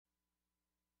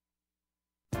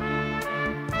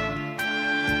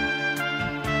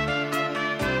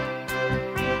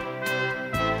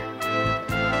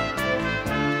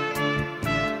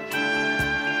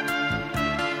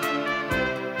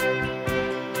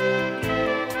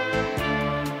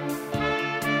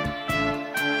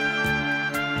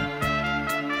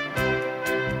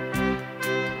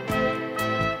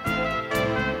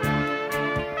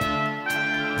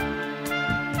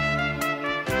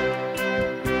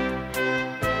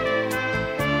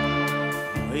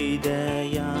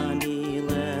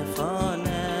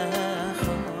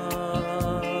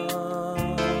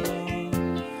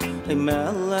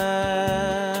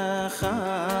melech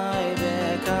chai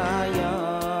v'kayam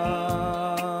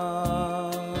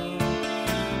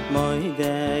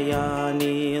moidei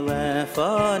ani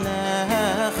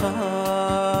lefanecha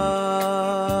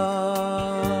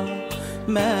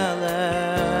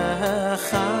melech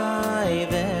chai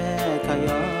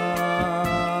v'kayam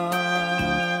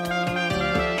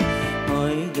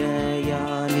moidei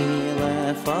ani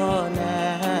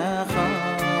lefanecha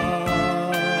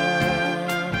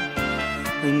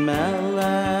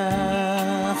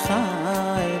melech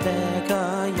chai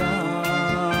v'kayam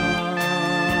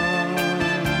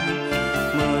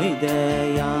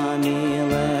moidei ani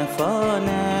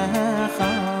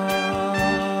lefanecha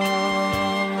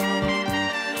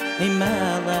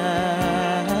melech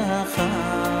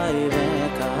chai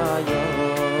v'kayam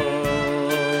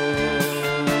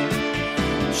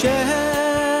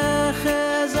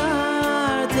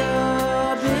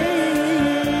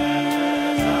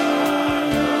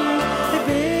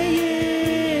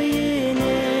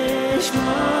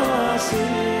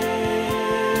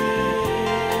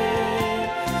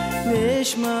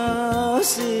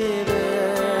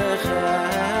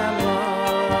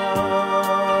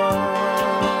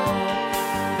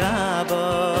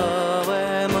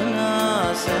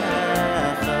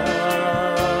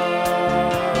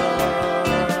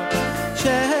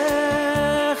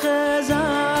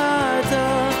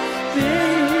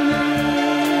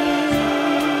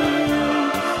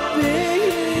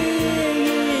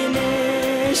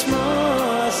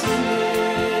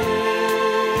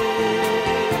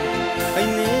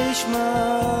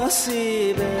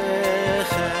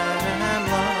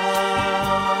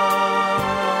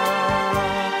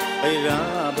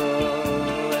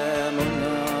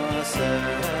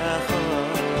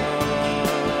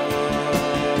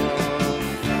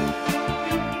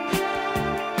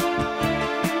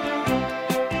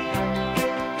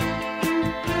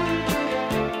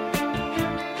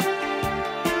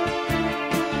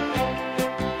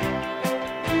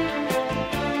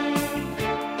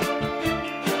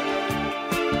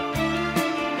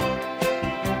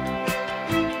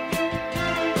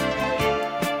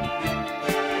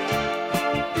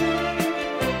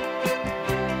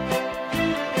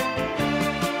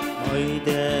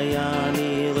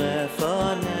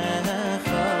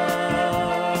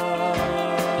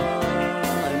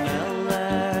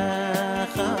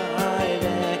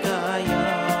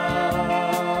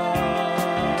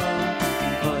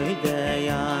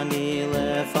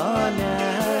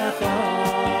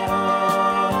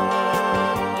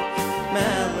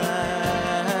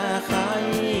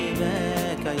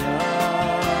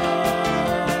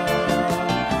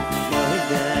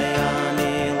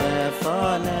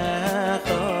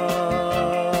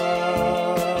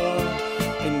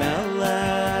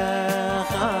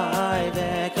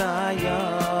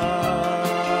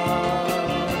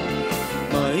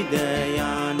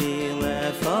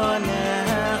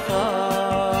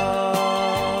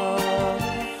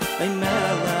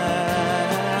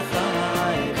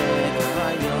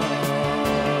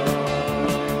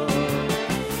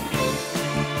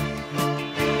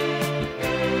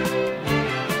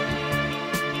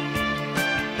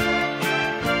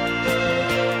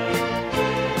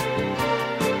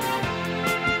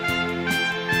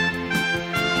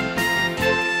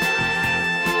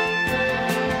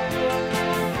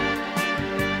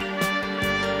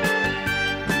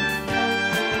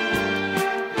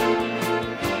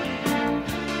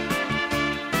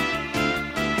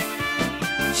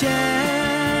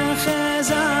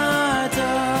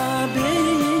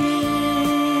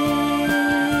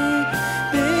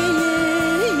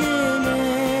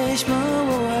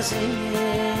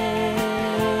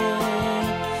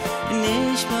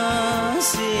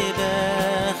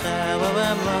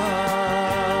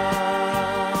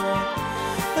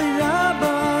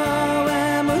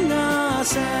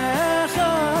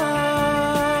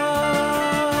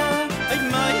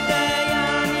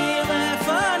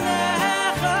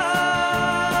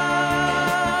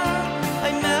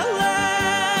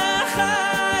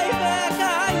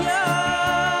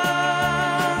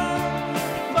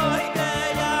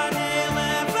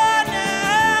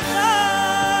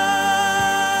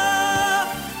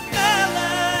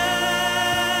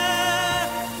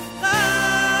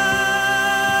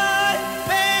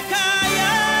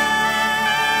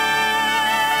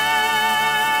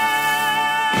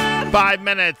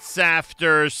Minutes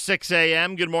after 6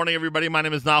 a.m. Good morning, everybody. My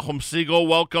name is Nachum Siegel.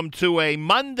 Welcome to a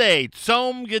Monday,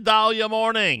 Tzom Gedalia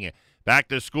morning. Back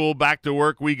to school, back to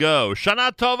work we go.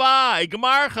 Shana Tova,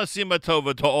 Igmar Chasima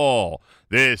Tova to all.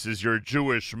 This is your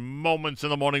Jewish Moments in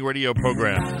the Morning radio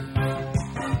program.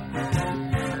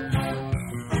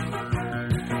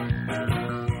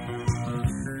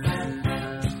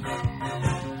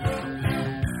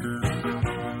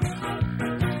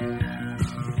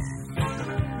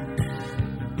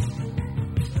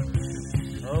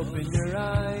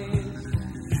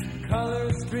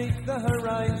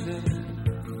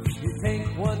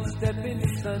 step in the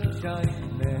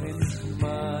sunshine and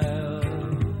smile.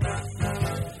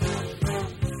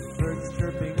 Birds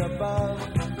chirping above,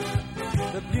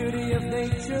 the beauty of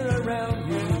nature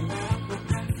around you.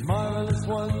 Marvelous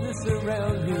wonders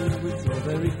surround you. It's all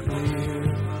very clear,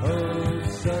 oh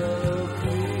so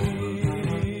clear.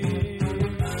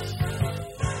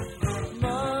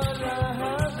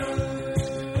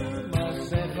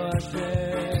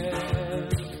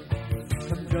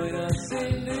 Come join us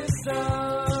in this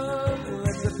song.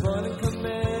 Let the fun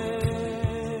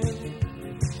commence.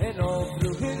 And all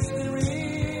through history,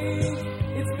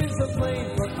 it's been so plain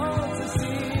for all to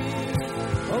see.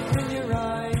 Open your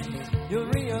eyes, you'll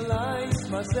realize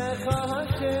Masecha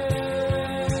Hashem.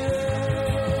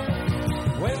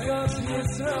 Wake up,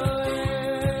 Yisrael.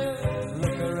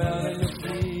 Look around and you'll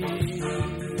see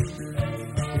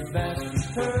His vast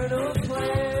eternal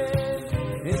plan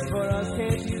is for us,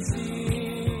 can't you see?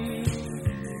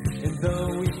 And though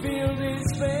we feel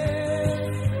despair,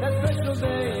 that special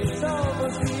day is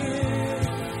almost here.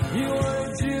 You are a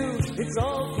Jew, it's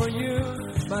all for you,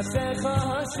 Masecha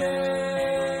Hashem.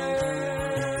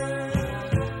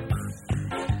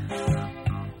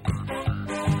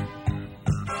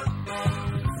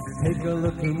 Take a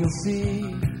look and you'll see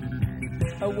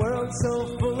a world so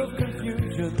full of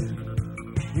confusion.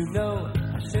 You know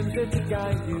Hashem's there to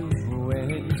guide you when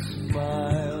you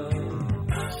smile.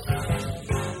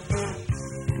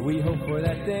 We hope for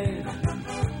that day.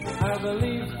 Our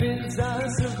belief is our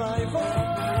survival.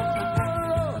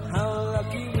 How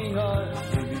lucky we are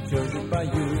to be chosen by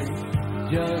you,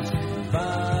 just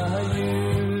by you.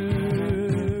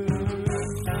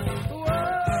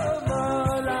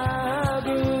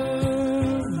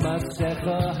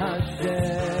 Masecha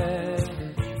Hashem.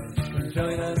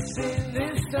 Join us in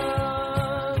this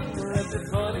song. Let the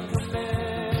fun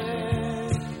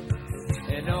commence.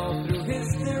 And all through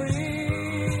history,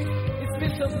 it's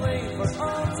been so plain for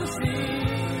all to see.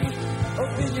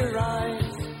 Open your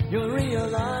eyes, you'll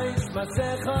realize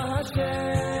Masecha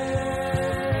Hashem.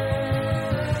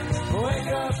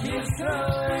 Wake up,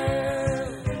 Yisrael.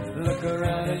 Look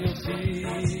around and you'll see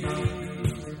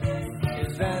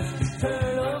His vast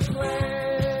eternal plan.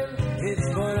 It's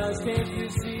for us, can't you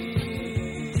see?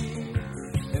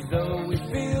 And though we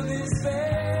feel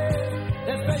despair,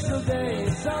 that special day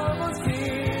is almost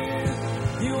here.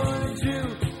 You are a Jew,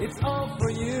 it's all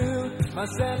for you,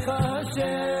 Masecha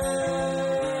Hashem.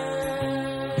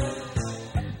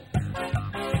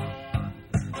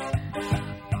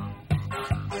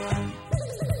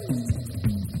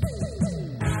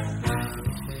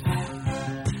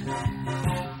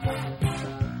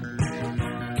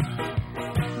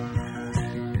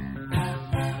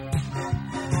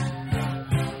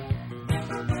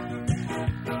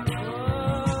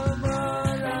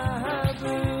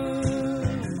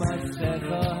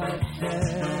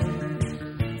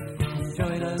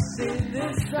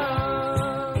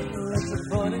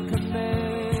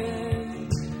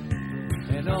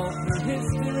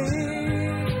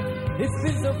 It's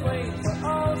been so plain for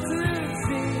all to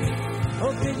see.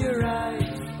 Open your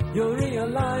eyes, you'll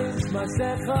realize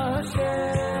Masecha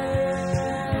Hashem.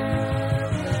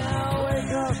 Now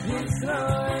wake up,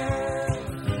 Yisrael.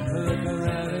 Look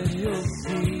around and you'll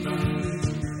see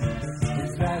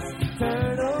His vast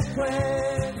eternal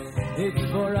plan. It's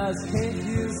for us, can't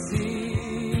you see?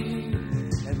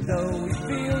 And though we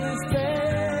feel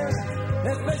despair,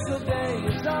 that special day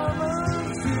is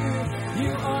almost here.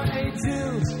 You are a Jew,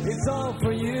 it's all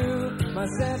for you,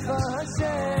 Masecha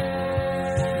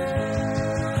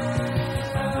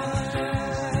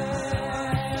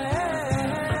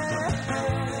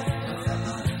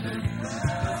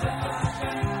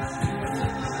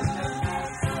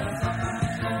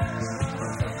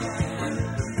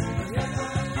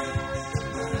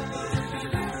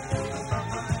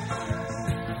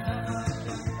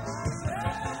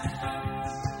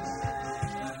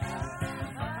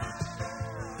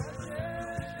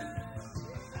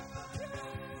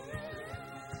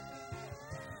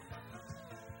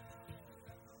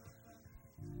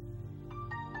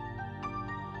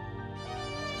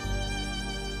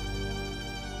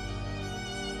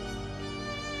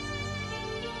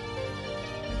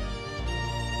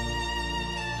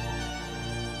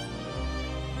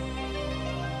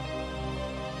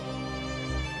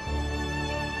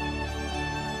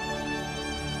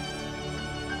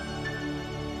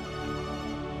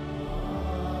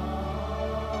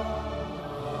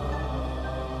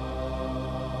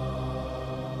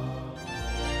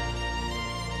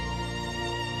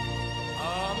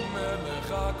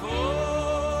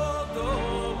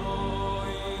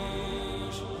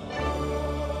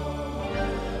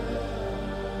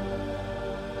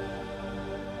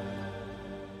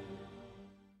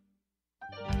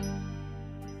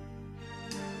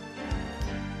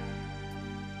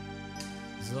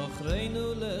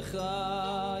זוכרנו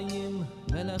לחיים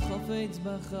מלך חופץ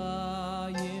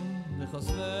בחיים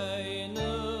וחושבנו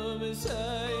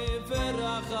בספר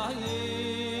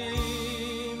החיים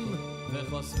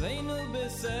וחושבנו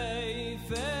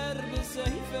בספר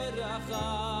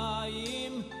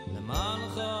החיים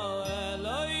למענך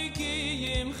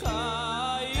אלוהים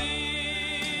חיים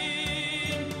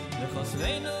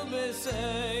וחושבנו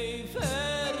בספר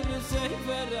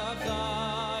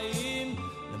החיים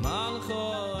למענך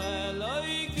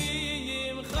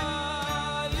אלוהים חיים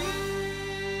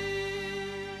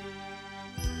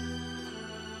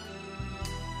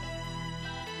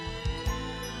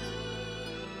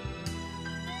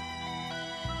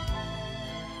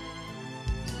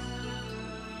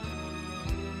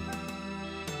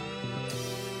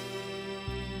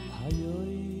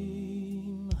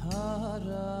hayoim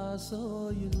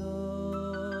harasoylom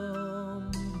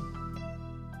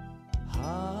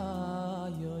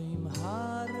hayoim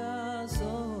harasoylom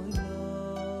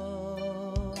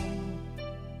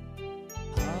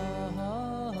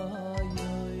hayoim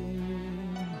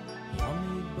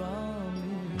yamid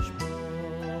bamishpot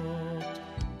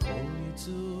kol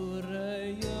yitzurei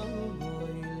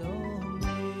yoboilomi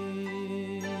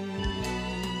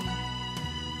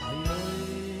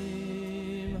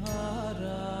hayoim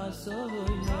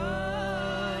harasoylom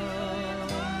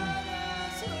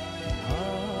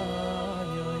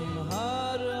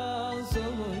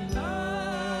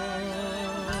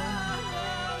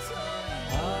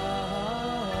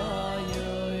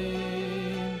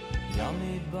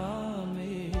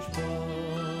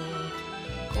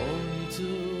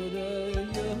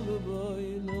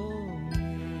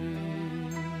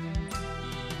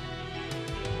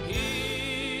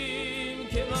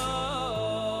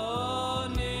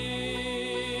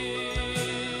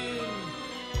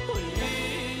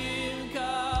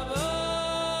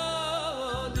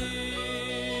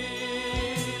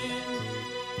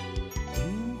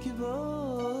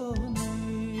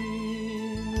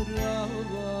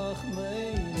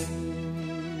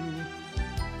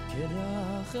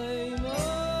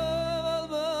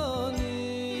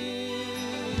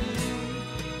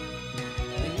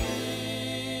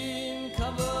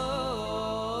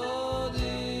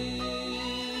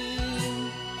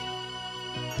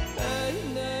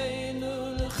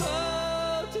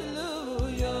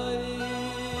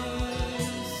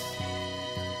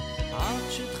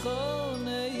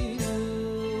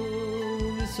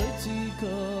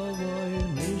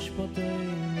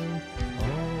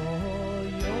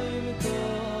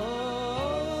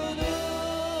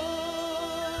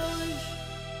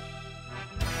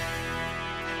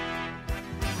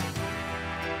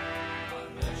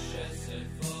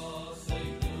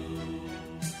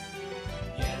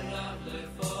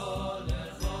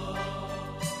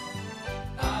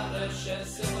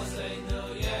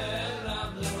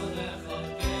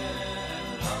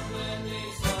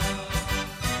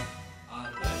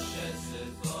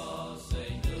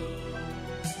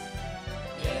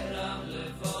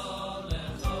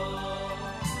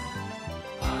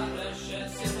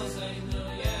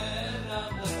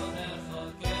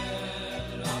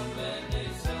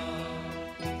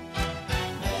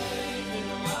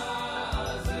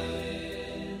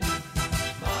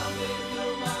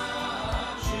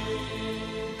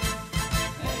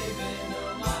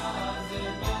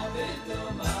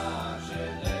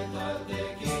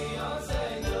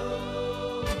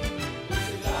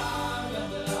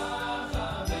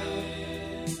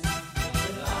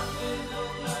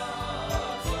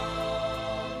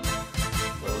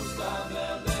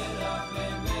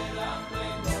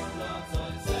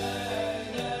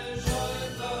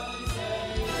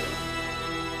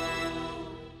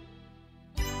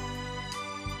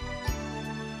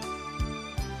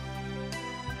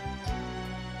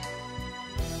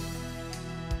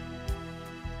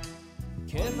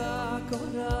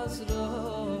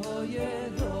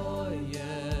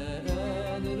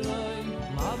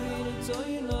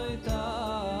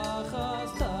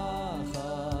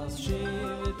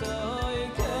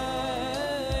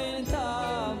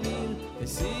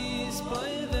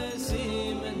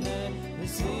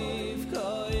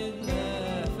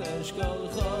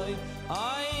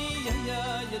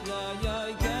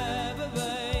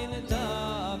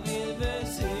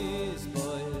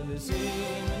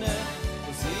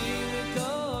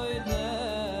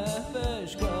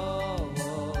Go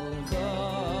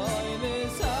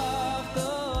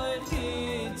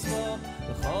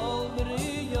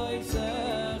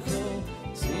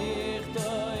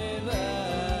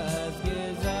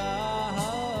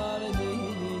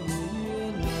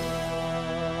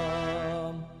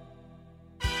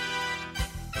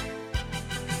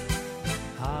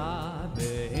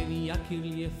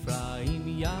יקיר לי אפרים,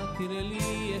 יקיר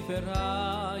לי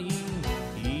אפרים,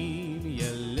 אם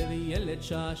ילד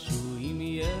שעשועים,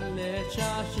 ילד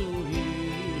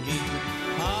שעשועים.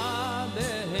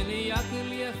 הבן יקיר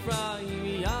לי אפרים,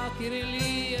 יקיר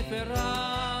לי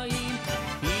אפרים,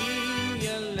 אם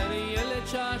ילד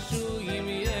שעשועים,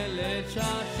 ילד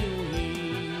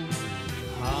שעשועים.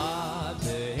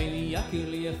 הבן יקיר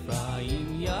לי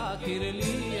אפרים, יקיר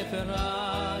לי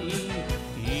אפרים,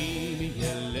 אם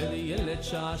ילד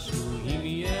שעשועים,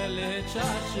 ילד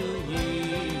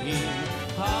שעשועים.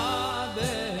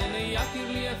 הבן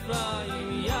יקיר לי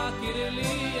אפרים, יקיר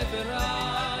לי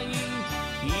אפרים,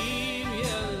 אם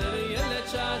ילד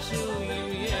שעשועים,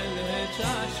 ילד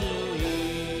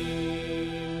שעשועים.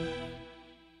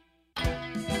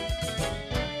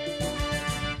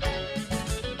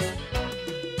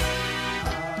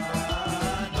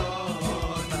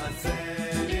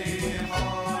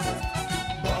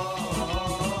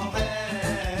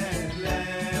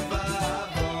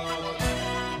 לבבות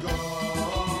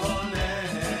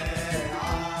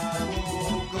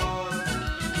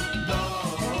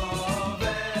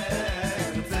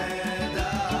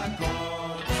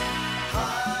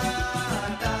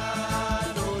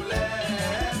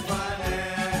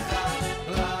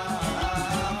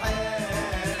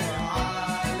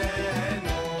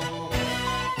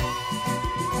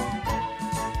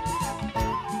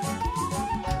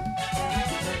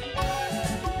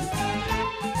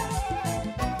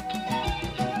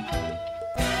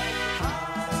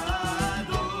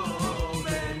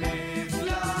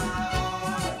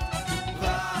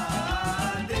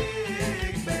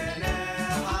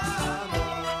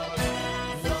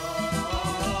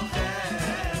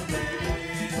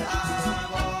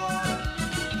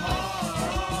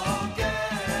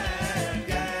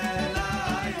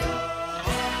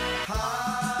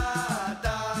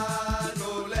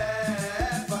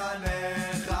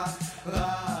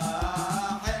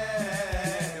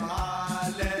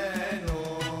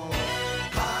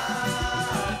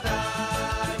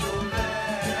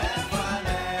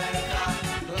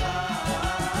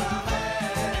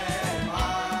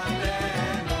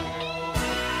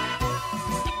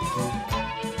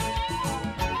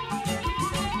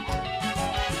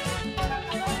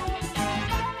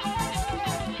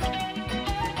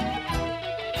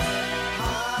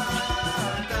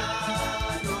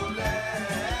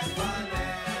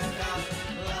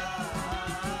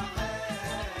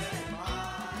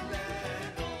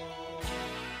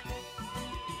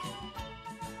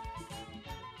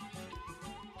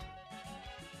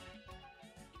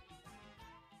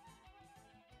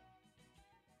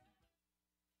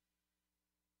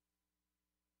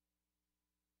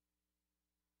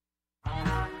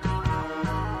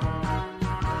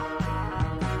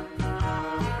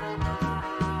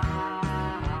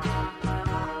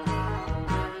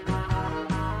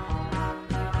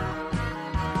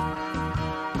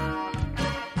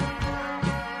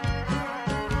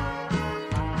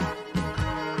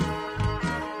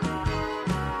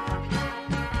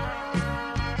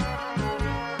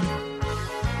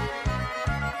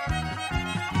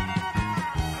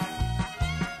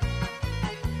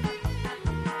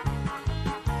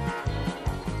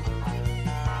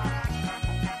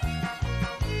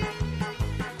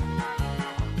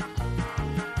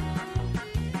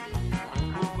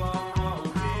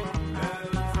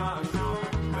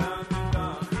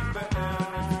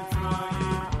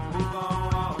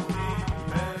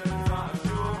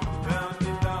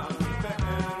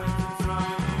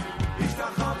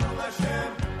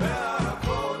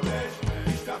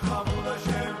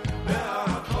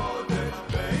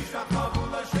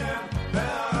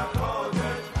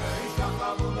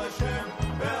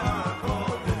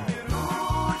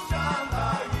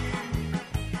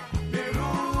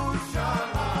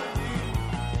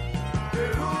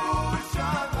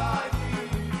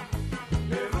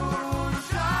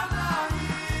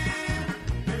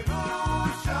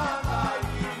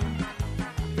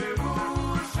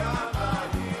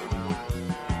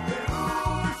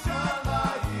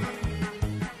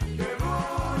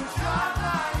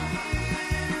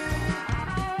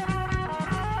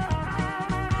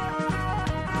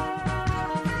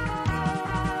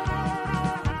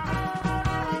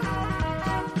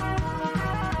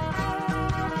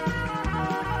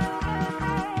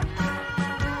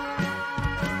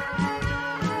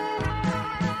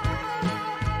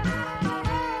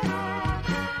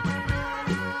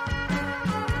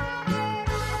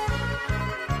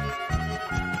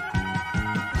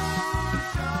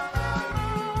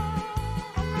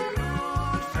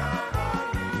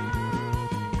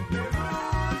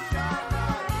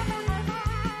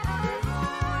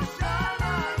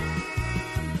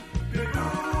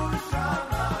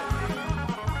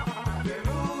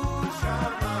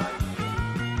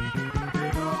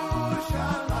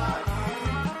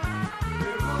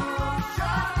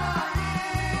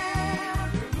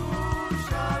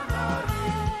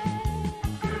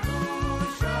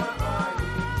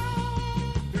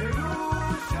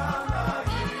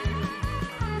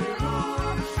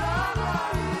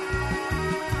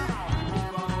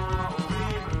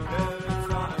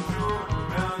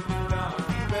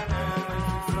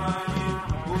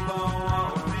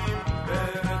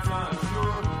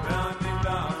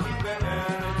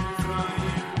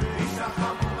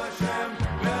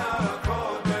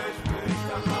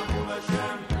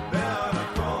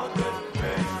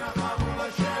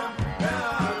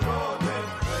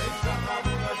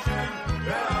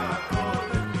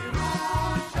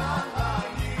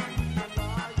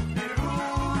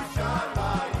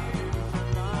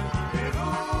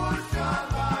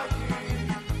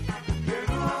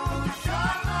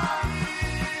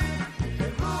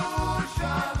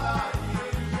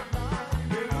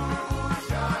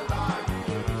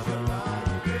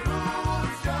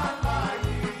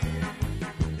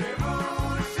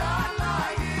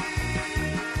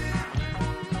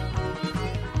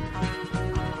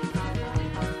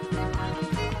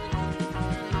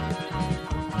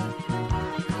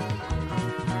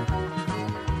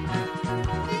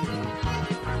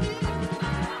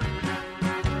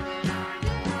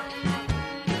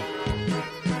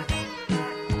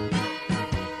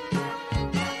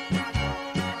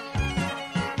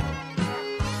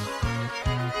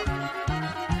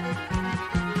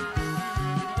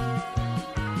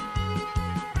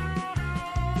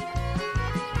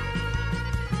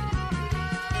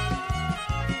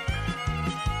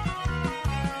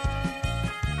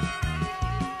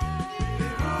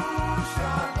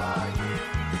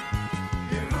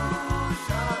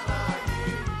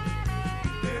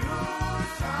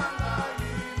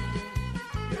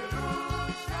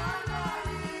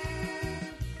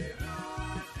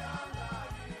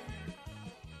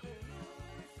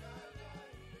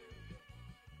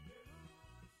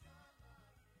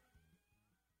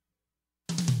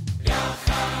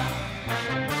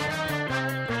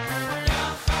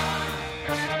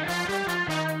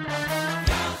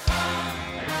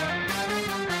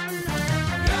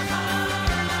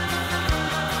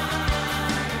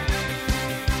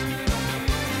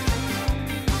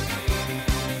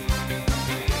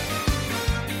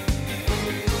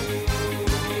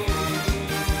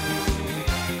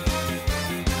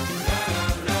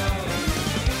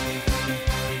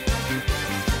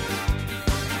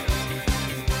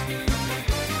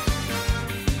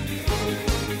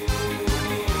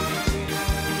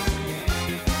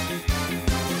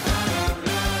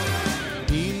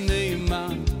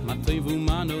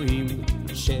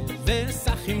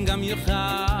יוכל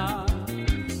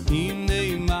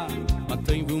הנה מה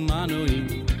מטוים ומנועים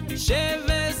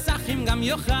שבסחים גם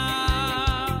יוכל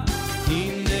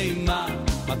הנה מה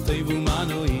מטוים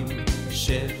ומנועים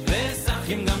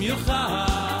שבסחים גם יוכל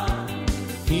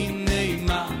הנה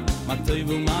מה מטוים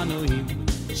ומנועים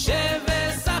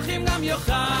שבסחים גם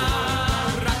יוכל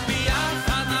רק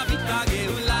ביחד נביא את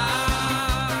הגאולה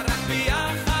רק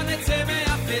ביחד נצא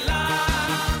מאפלה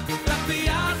רק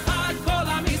ביחד כל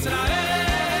עם ישראל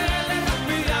רק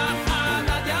ביחד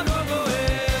עד יבוא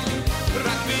גואל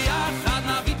רק ביחד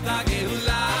נביא את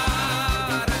הגאולה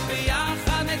רק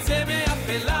ביחד נצא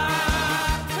מאפלה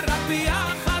רק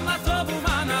ביחד מה טוב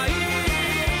ומה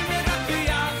נעים רק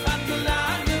ביחד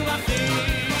כולנו אחים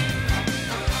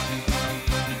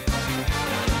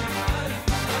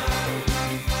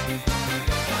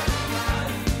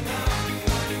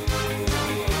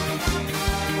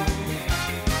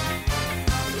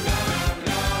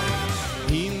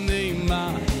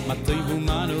מטוים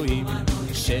ומנועים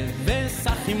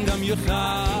שבסחים גם יוכל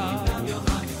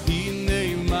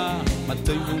הנה מה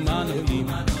מטוים ומנועים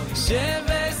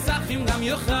שבסחים גם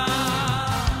יוכל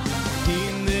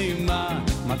הנה מה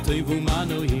מטוים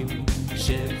ומנועים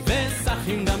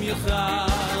שבסחים גם יוכל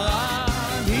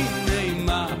הנה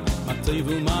מה מטוים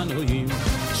ומנועים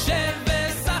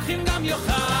שבסחים גם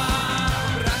יוכל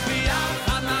רק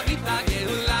ביחד נביא את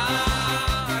הגאולה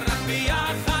רק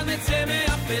ביחד נצא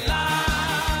מאפלה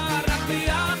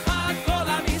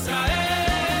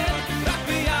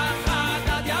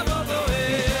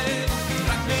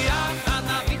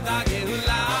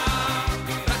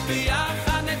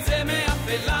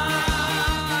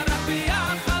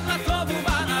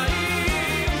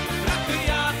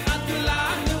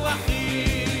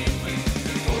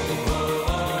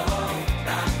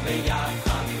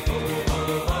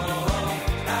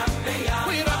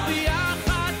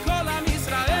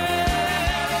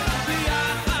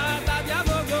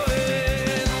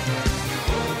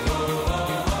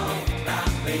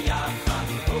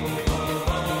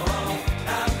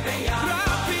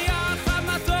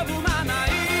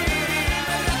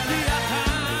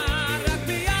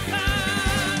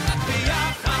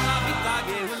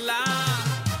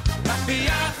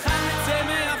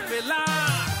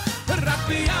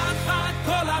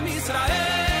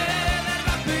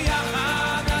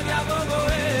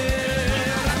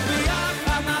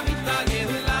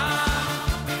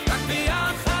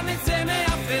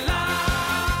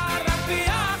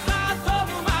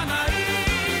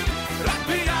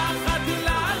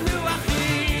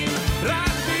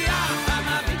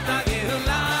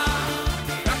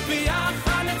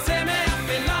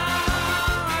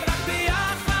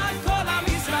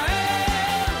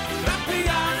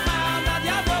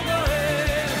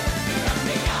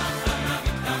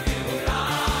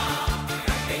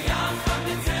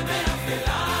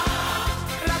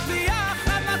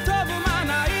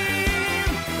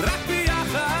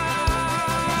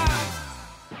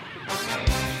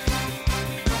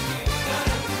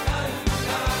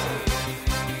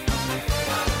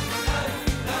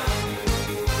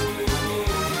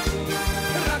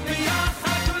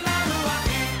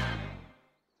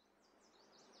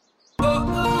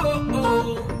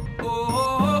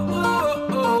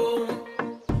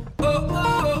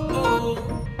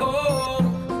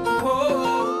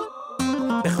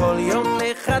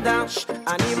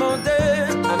אני מודה,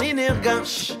 אני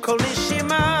נרגש, כל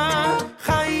נשימה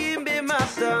חיים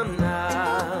במתנה.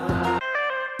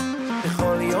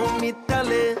 בכל יום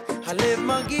מתעלה, הלב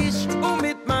מרגיש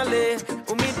ומתמלא,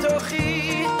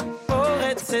 ומתוכי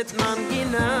פורצת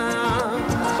מנגינה.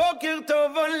 בוקר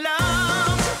טוב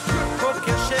עולם,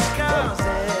 בוקר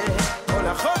שכזה, כל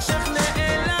החושך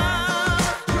נעלם,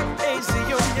 איזה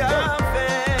יום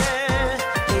יפה,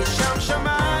 אי שם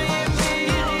שמיים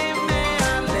נראים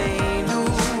מעלינו,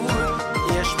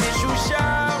 יש מישהו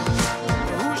שם,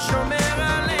 והוא שומר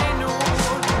עלינו.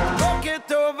 בוקר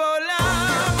טוב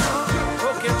עולם,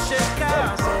 בוקר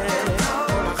שכזה,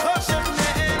 כל החושך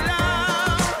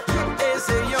נעלם,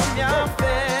 איזה יום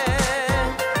יפה,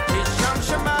 אי שם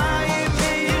שמיים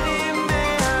נראים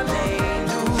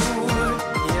מעלינו,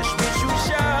 יש מישהו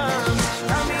שם,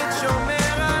 תמיד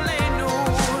שומר עלינו.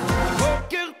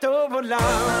 בוקר טוב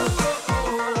עולם.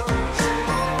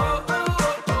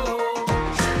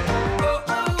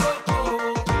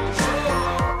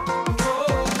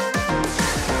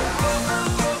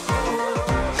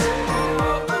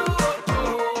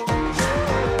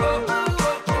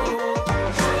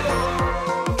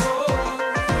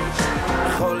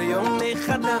 בכל יום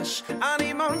מחדש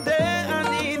אני מודה,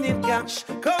 אני נרגש,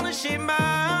 כל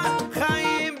נשימה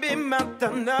חיים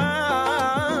במתנה.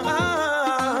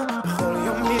 בכל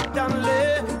יום מתעלה,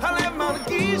 הלב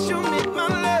מרגיש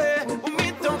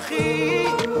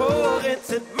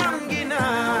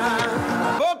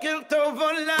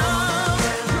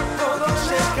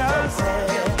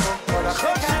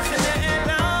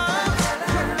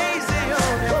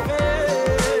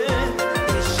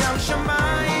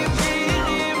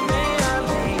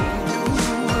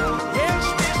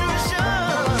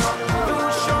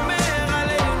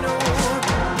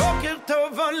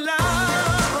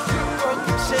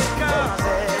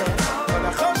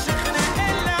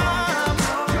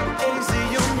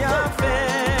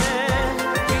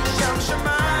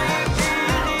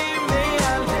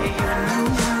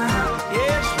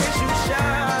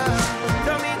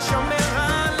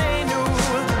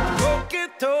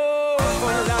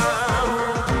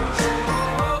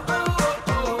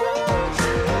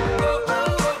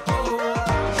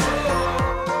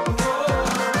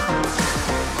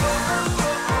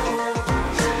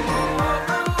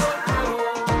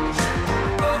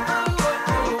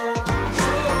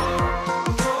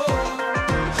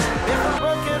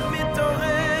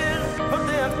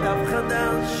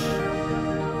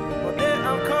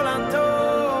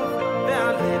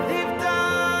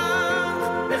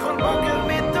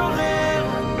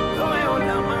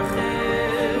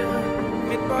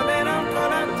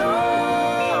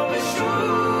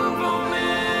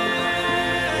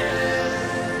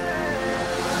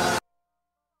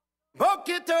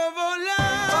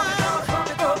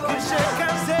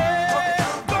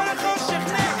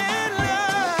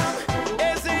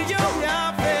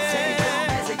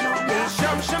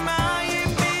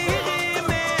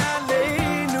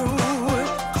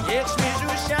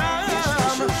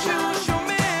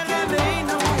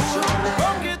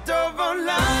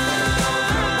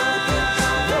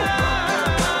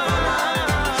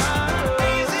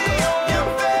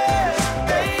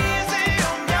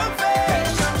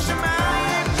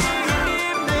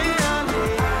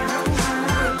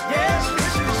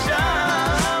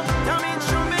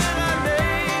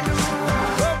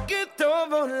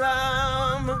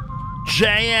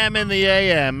JM in the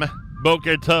AM.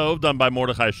 Boker Tov, done by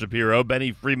Mordechai Shapiro.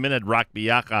 Benny Friedman at Rock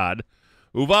Biyachad.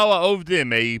 Uvala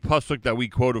Ovdim, a pasuk that we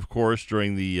quote, of course,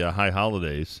 during the high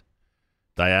holidays.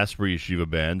 Diaspora Yeshiva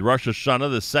Band. Rosh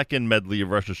Hashanah, the second medley of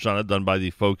Rosh Hashanah, done by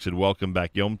the folks at Welcome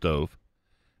Back Yom Tov.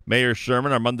 Mayor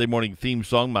Sherman, our Monday morning theme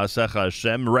song, Masecha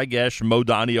Hashem. Regesh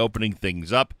Modani opening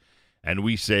things up. And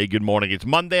we say good morning. It's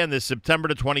Monday on this September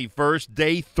the 21st,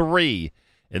 day 3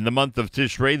 in the month of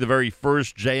Tishrei, the very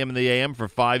first JM in the AM for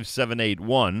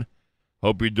 5781.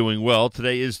 Hope you're doing well.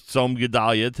 Today is Tzom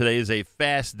Gedalia. Today is a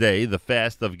fast day, the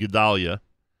fast of Gedalia.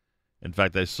 In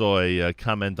fact, I saw a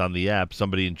comment on the app.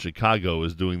 Somebody in Chicago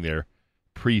is doing their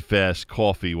pre-fast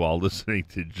coffee while listening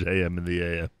to JM in the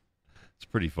AM. It's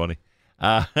pretty funny.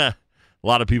 A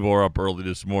lot of people are up early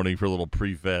this morning for a little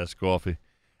pre-fast coffee.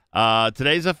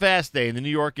 Today's a fast day in the New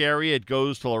York area. It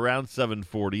goes till around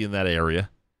 7:40 in that area.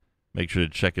 Make sure to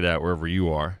check it out wherever you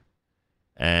are.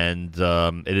 And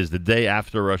it is the day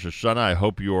after Rosh Hashanah. I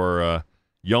hope your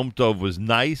Yom Tov was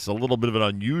nice. A little bit of an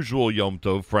unusual Yom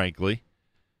Tov, frankly.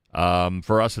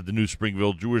 For us at the New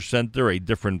Springville Jewish Center, a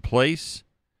different place,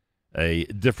 a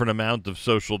different amount of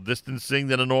social distancing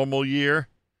than a normal year.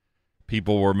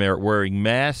 People were wearing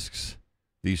masks.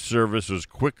 The service was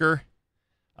quicker.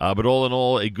 But all in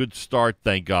all, a good start,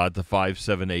 thank God, to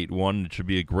 5781. It should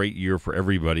be a great year for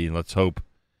everybody, and let's hope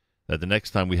that the next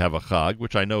time we have a Chag,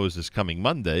 which I know is this coming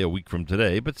Monday, a week from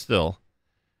today, but still,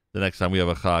 the next time we have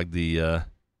a Chag, the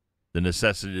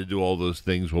necessity to do all those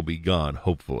things will be gone,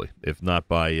 hopefully. If not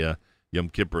by Yom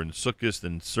Kippur and Sukkot,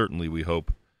 then certainly we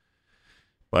hope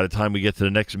by the time we get to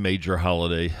the next major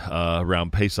holiday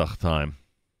around Pesach time.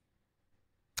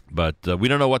 But we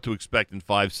don't know what to expect in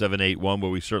 5781, but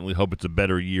we certainly hope it's a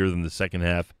better year than the second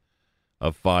half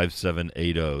of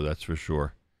 5780, that's for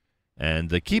sure.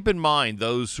 And keep in mind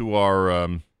those who are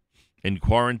in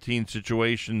quarantine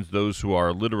situations, those who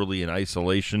are literally in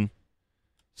isolation,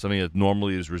 something that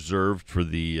normally is reserved for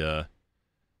the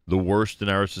worst in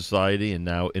our society, and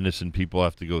now innocent people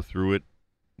have to go through it.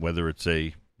 Whether it's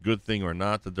a good thing or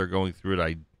not that they're going through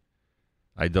it,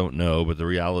 I don't know, but the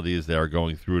reality is they are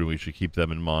going through it, and we should keep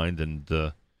them in mind and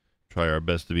try our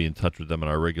best to be in touch with them on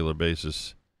a regular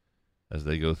basis as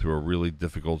they go through a really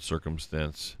difficult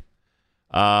circumstance.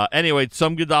 Anyway, it's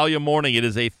Tzom Gedalia morning. It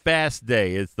is a fast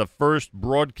day. It's the first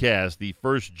broadcast, the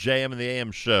first JM in the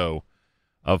AM show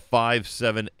of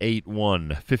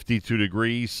 5781. 52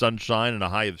 degrees, sunshine, and a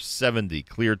high of 70.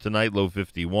 Clear tonight, low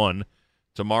 51.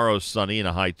 Tomorrow, sunny, and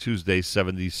a high Tuesday,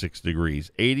 76 degrees.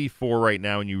 84 right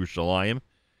now in Yerushalayim.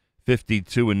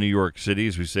 52 in New York City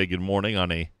as we say good morning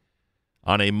on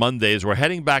a Monday as we're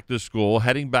heading back to school,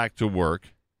 heading back to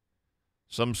work.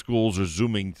 Some schools are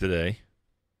Zooming today,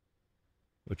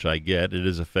 which I get. It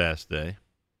is a fast day.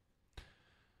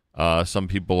 Some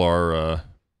people are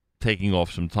taking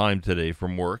off some time today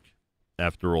from work.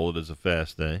 After all, it is a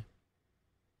fast day.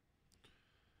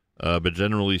 But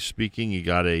generally speaking, you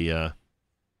got a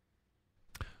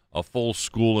full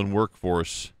school and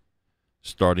workforce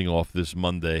starting off this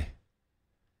Monday.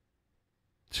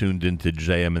 Tuned into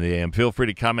JM and the AM. Feel free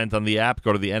to comment on the app.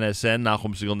 Go to the NSN,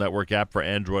 Nachum Segal Network app for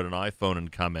Android and iPhone and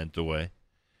comment away.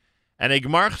 And a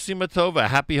Gmar Chesima Tova,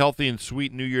 happy, healthy, and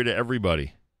sweet New Year to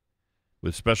everybody.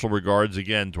 With special regards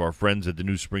again to our friends at the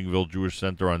New Springville Jewish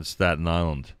Center on Staten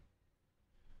Island.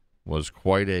 Was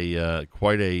quite a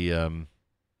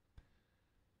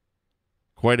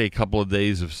couple of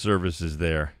days of services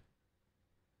there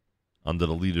under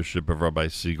the leadership of Rabbi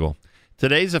Segal.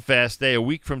 Today's a fast day. A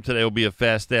week from today will be a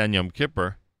fast day on Yom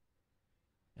Kippur.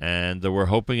 And we're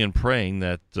hoping and praying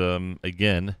that,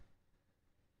 again,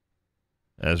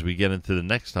 as we get into the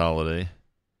next holiday,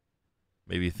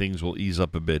 maybe things will ease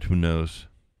up a bit. Who knows?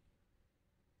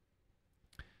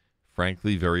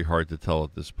 Frankly, very hard to tell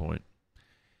at this point.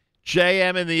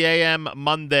 JM in the AM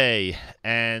Monday.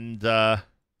 And I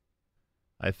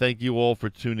thank you all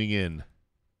for tuning in.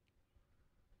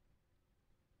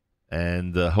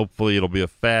 And hopefully it'll be a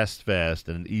fast and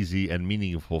an easy and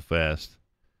meaningful fast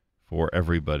for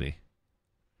everybody.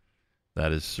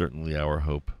 That is certainly our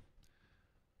hope.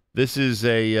 This is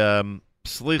a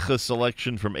Slicha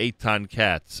selection from Eitan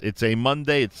Katz. It's a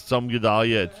Monday. It's Tzom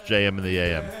Gedalia. It's JM in the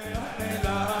AM.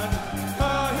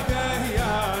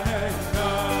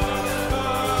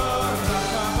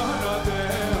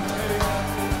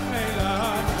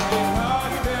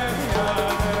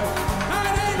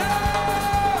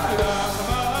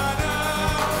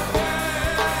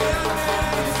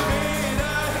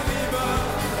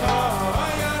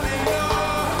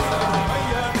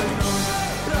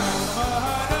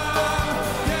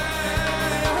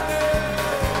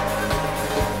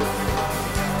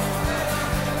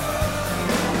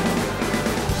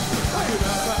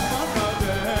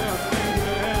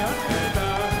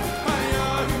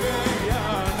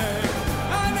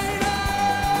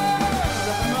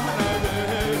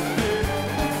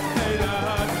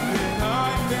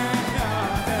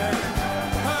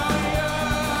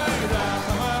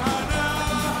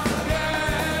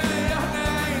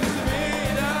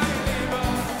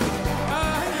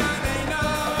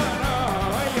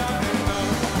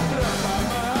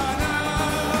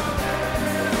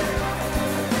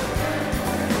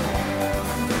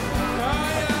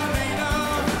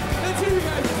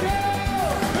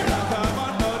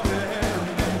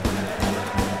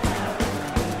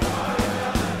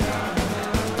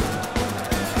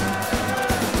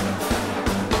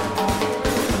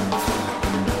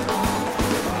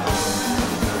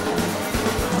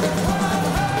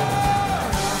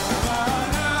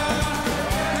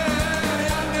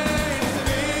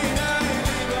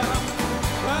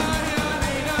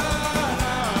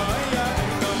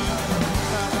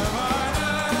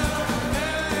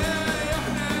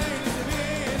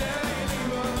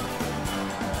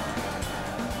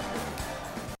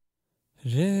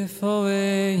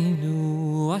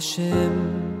 Hashem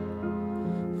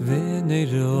v'nei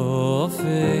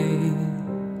rofei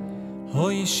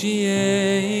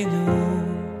hoishienu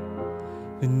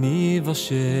v'ni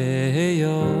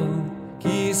vasheyo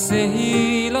ki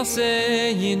sehi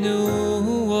laseinu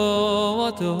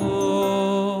oto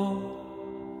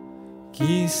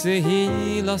ki sehi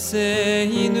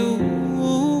laseinu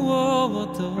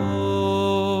oto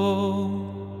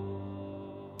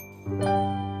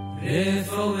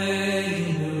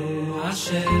refoeinu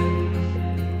Hashem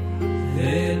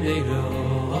v'nei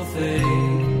rofei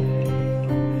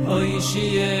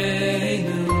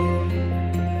hoishienu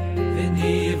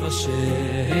v'ni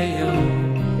vasheyo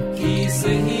ki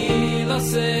sehi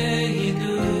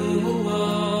laseinu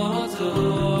oto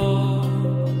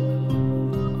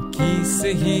ki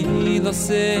sehi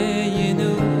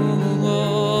laseinu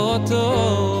oto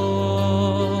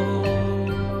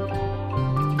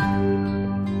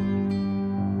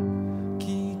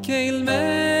ki keil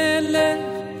melech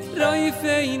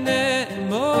roifei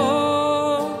nemo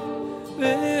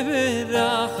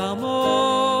ve'verachamo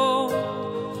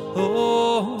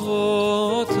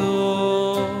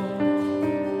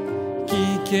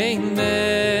kein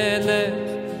melech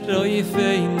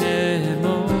roifei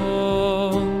nemo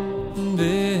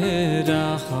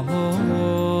berachamo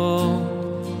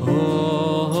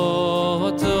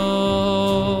oto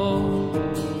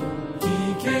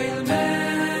kein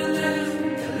melech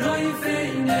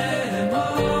roifei nemo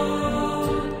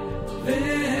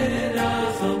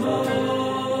berachamo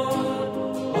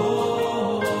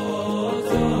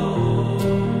oto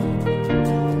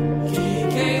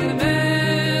kein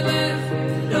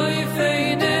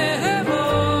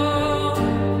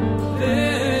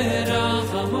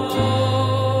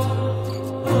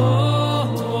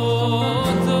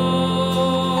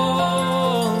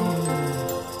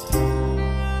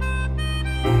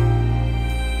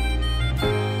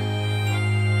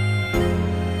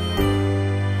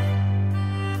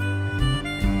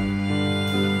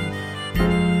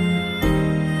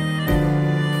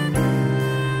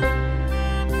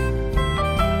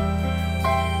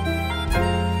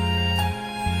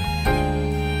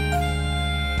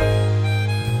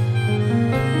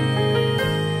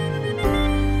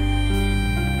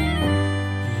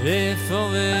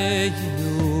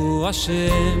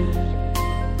Hashem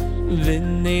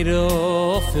v'nei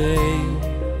rofei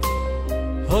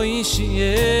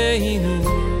hoishienu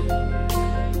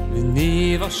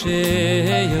v'ni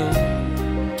vasheyo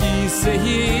ki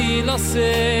sehi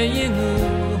laseinu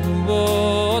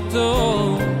oto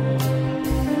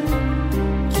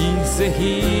ki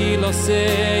sehi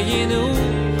laseinu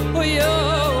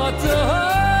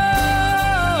oto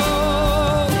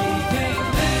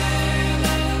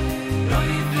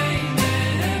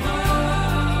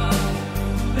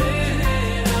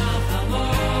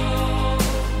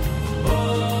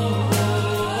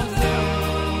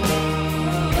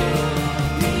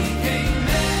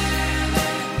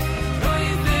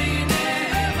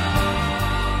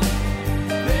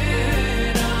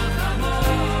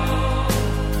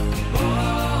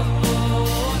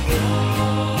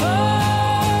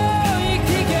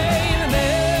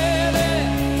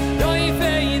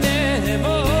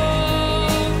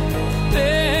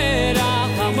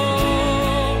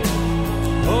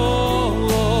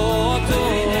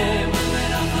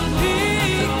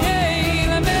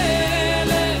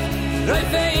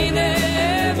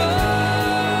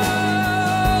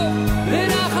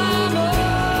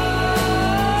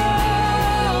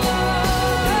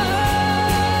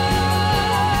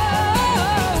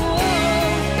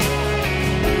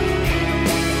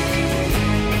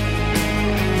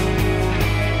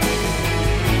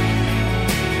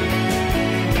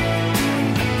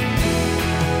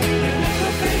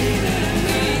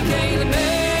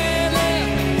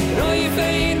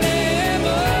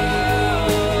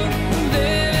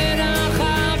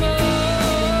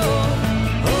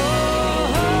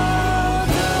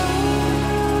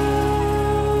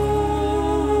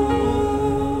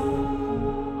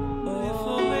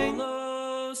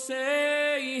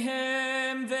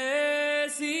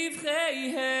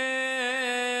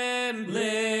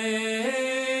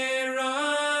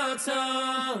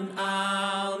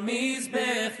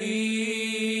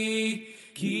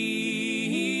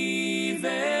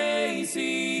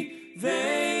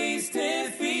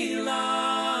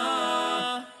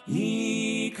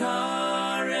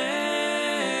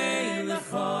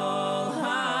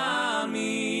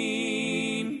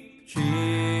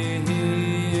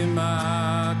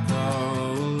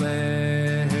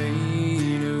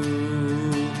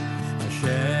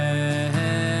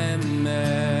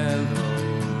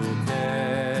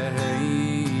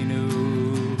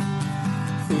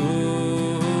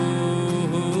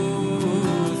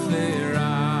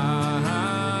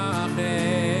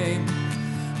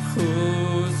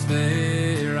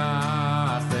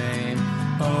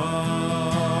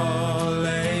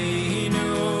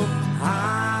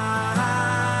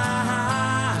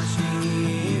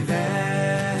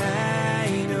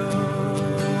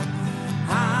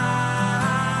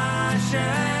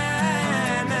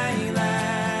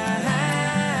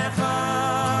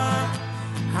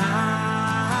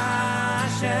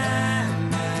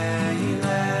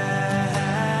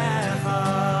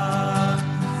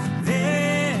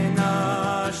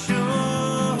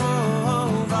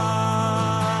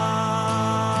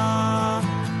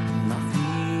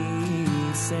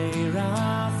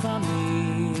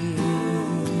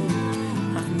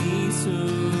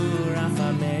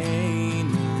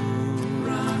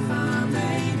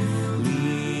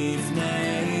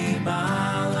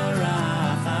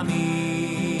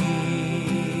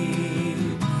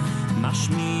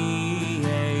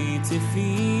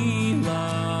tefila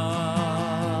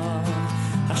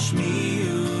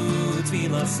Hashmiu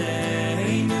tefila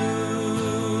seinu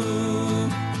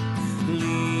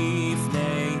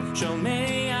Lifnei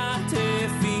shomei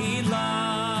tefila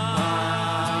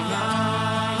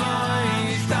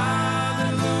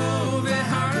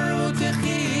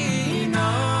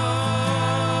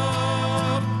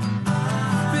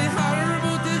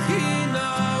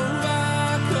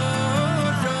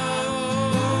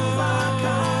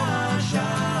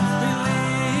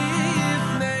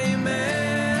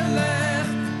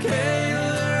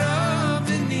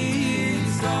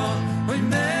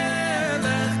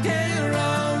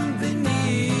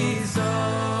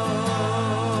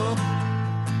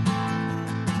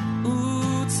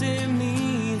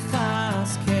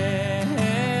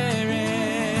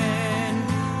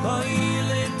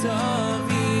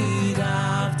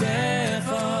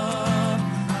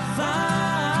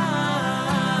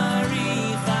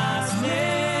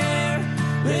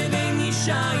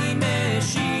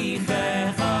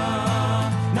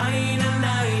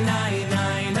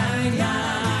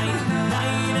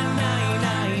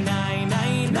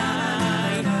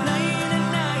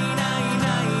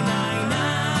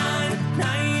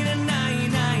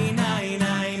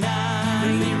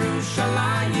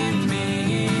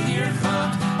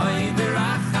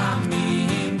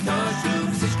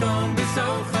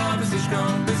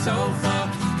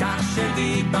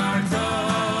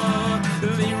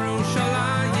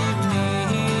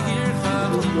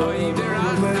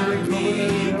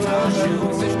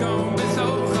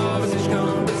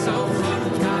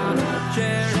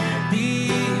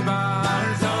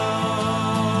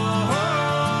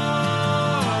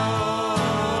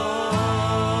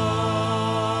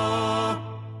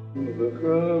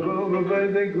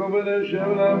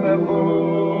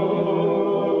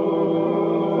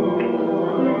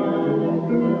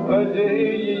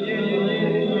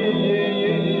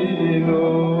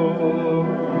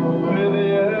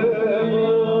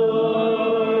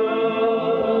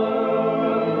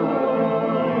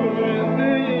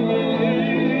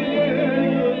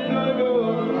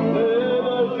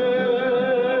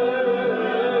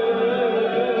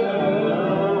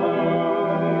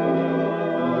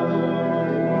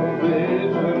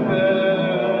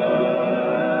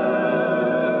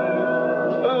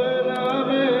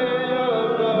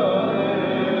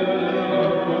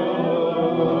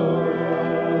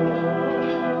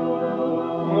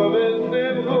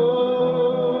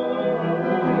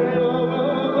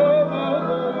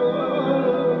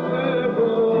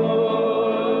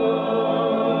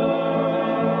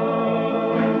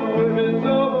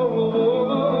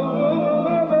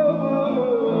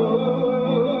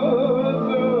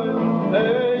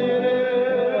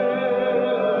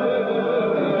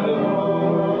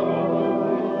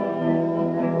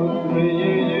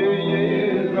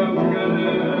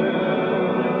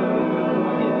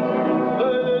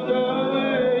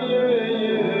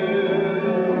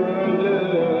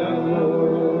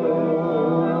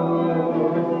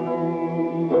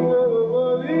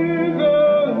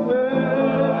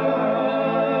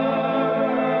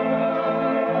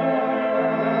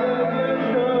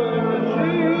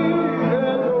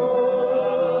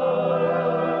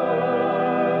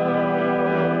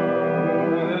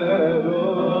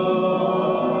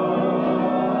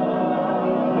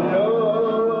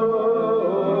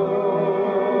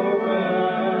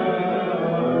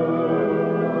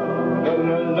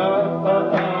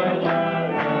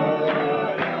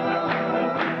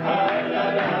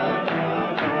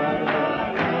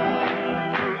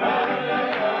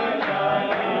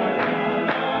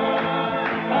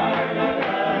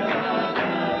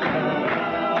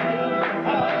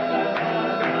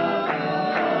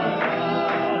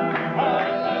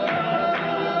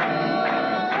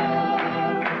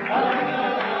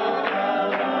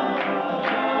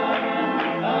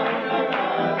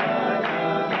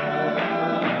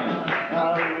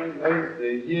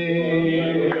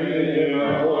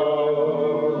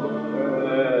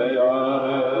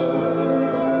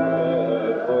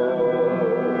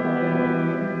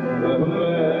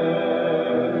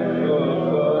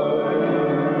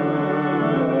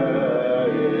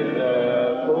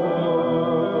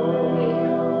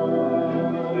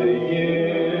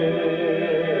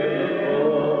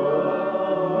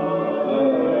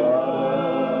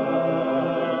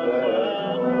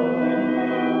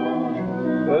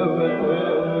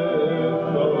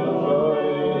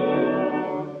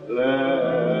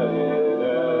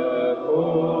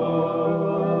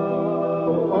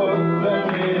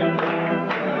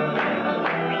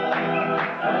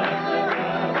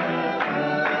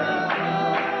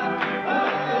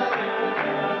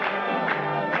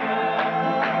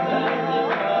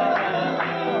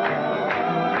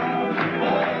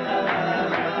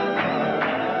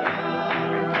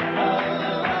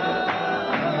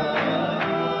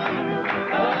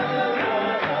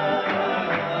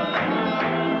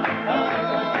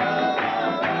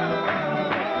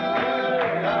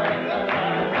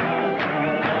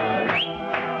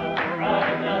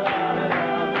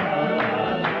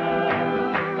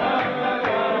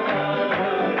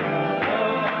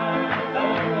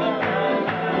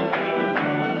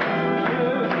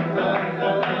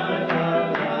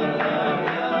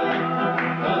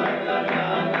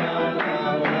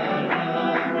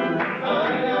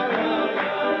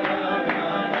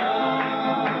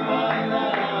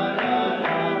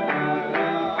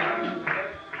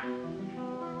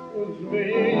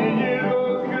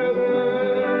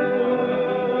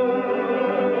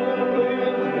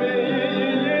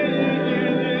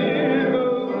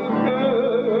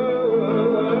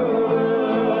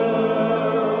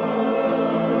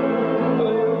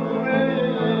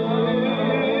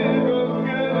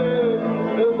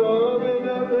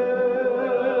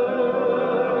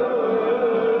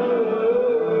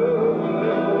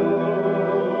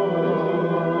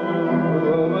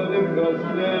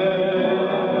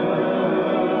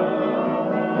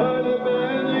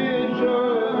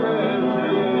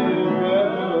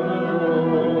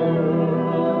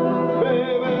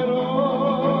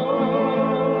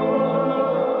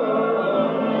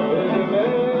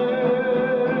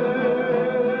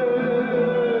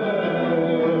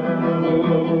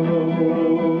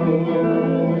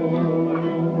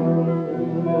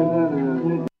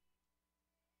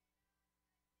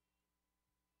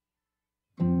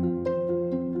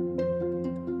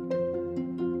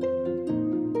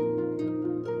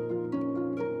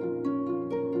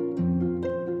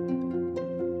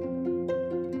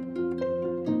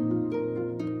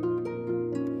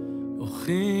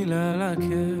אוחיל על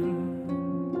הקל,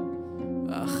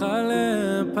 אכל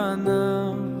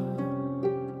לפניו,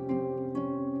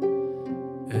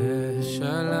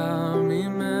 אשאלה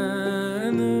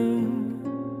ממנו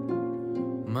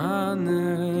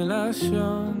מענה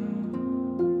לשון.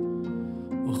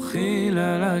 אוחיל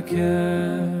על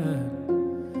הקל,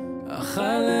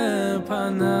 אכל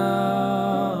לפניו,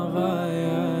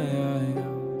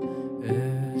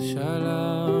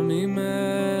 אשאלה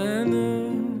ממנו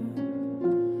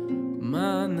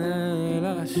מענה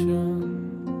לשון.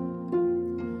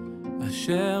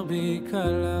 אשר בי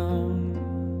כלם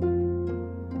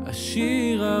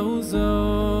השיר העוזו,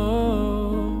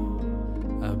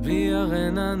 אביע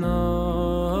רננות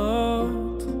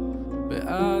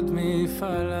בעד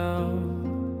מפעליו.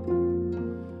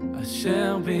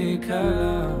 אשר בי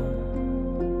כלם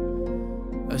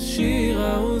השיר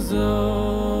העוזו,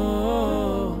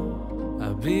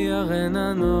 אביע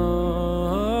רננות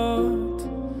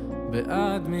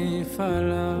בעד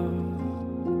מפעליו.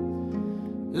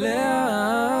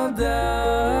 לאדם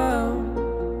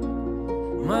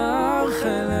מר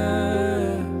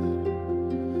חלב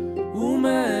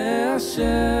ומאשר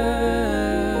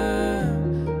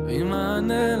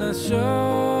וימענה לשון.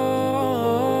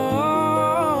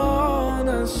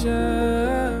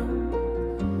 השם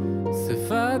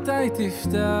שפתי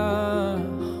תפתח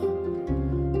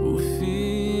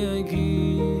ופי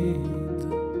יגיד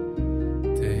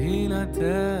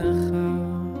תהילתך.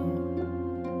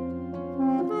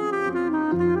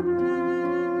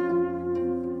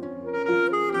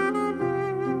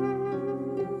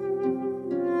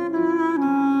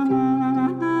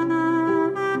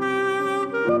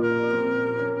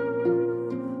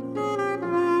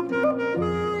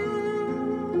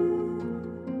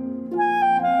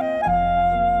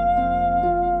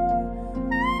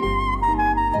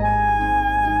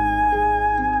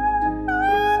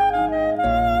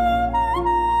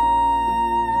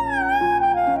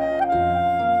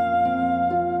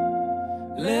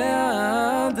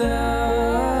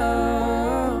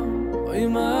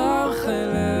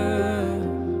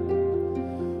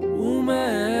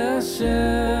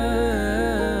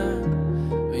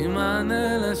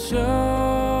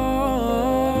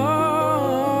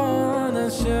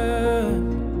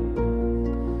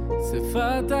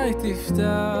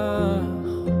 תפתח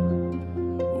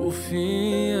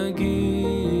ופי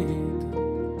יגיד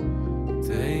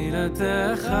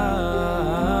תהילתך.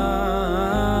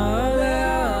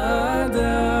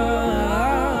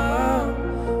 לאדם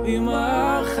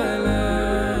ימרח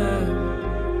חלב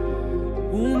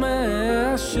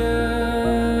ומאשר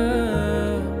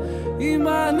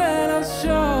ימענה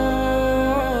לשון.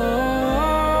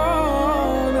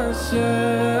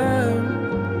 השם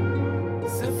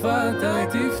שפתי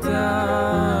תפתח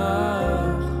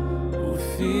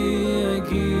ופי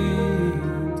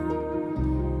יגיד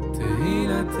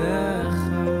תהילתך.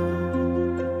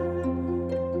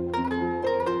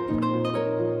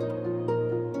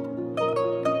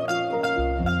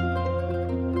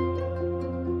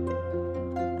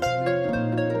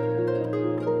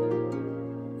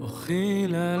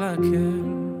 אוחיל על הקל,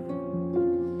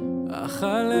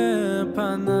 אכל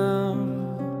לפניו,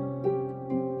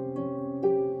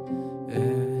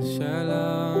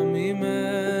 אשאלה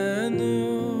ממנו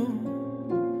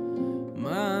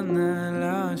מענה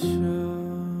לשון.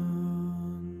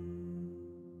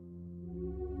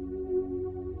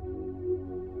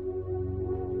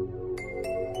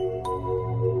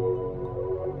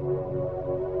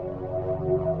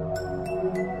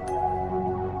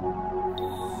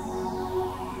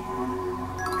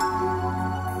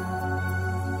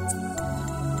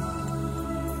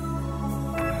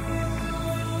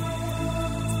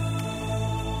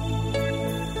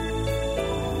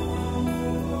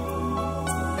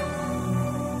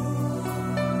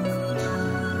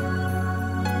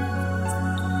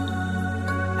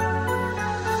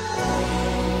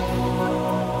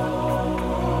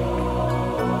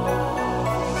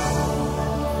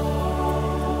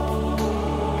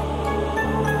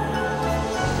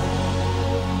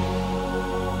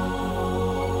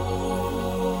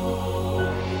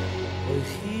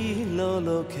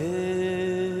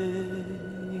 Elokein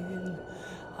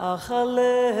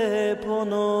Achale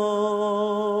Ponov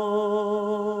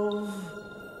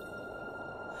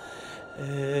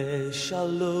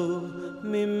Shalom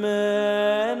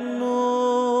Mimenu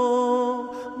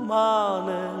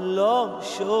Mane Lo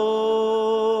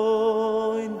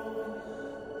Shoin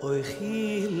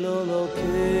Oichilo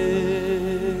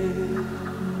Lokein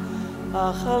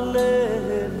Achale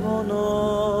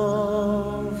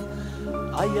Ponov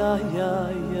Ay, ay,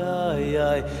 ay, ay,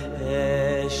 ay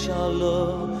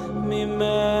Shalom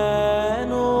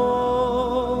Mimenu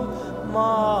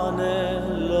Mane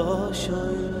Lo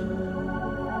Shoin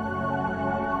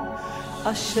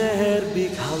Asher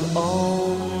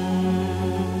Bikhalom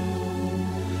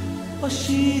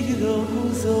Ashiro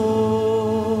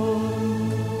Huzon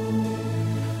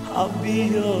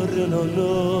Abir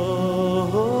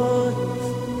Nolot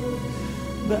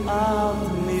Be'at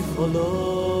Mifolov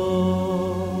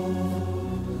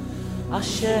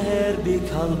Asher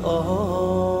Bikhalom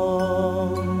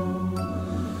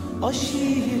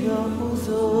Ashiro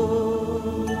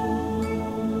Huzon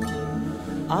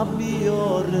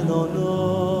Abior nonos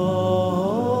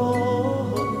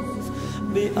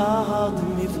Be'ad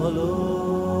mifolov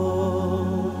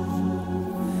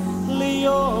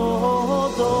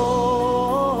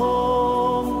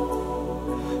Liodom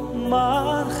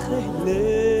Marchei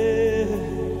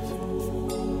lev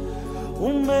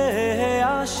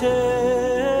Ume'ashem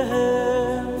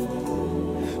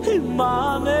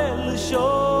Imanel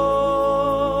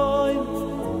shoim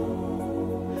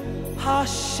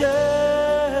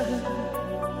Hashem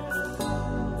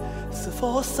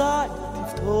Sefosai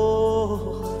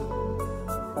tiftoch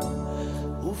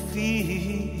Ufi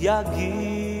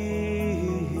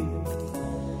yagid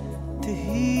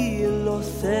Tehilo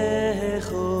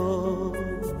secho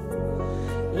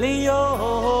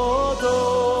Liyodo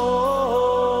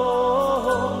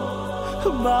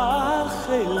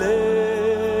Marchei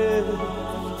lev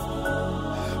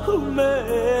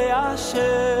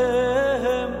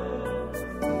Ume'ashem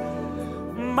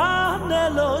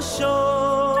Manelo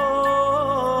shoy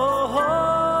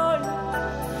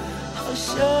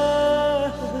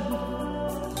Hashem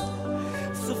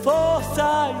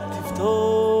Sefosai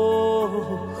tiftoch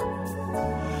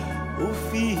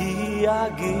Ufi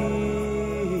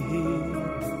yagid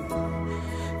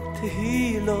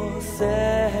Tehilo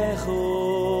secho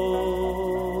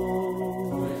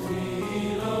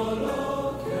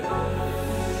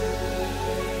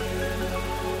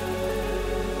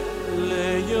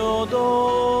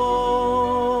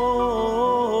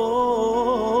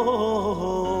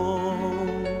Leyodom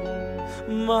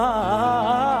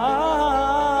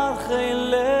Marchei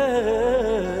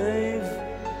lev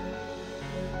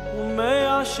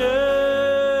Ume'ashem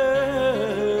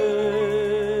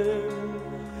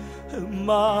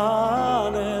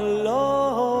Manelo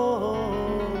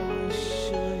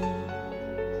shoim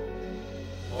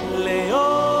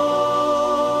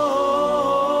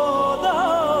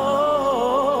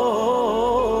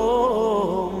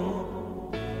Leyodom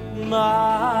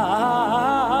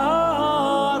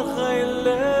Marchei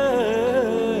lev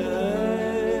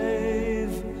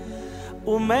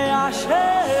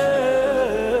Ume'ashem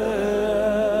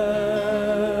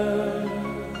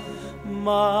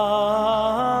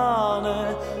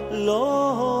Manelo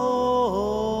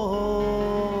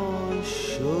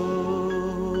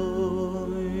shoim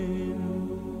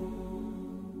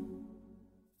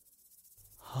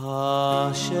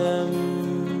Hashem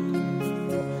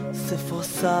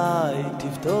Sefosai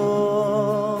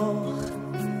tiftoch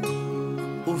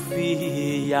Ufi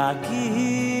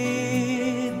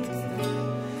yagid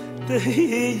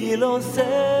Tehilo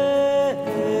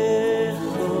secho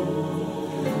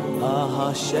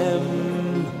Hashem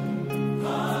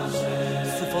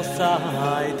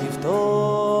Sefosai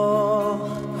tiftoch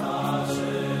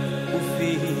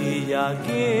Ufi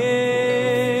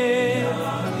yagid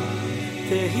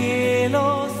Tehilo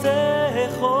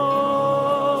secho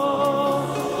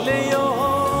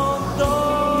Leyodom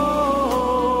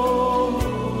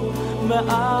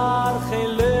Me'archei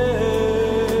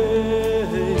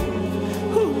lev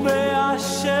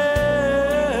Ume'ashem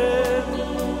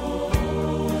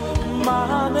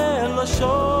Manelo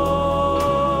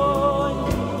shoy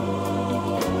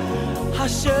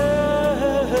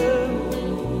Hashem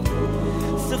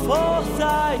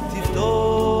Sefosai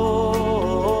tiftoch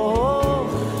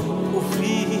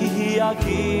Ufi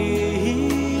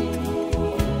yagid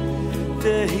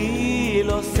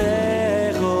Tehilo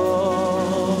secho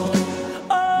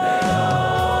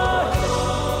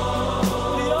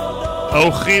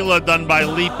Ochila done by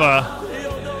Lipa.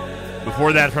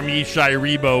 Before that from Yishai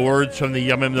Rebo, words from the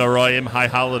Yamim Noraim High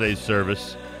Holidays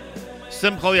service.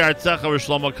 Simcha Yartzecha,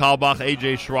 Shlomo Kalbach,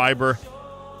 AJ Schreiber,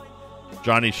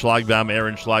 Johnny Schlagbaum,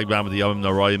 Aaron Schlagbaum with the Yom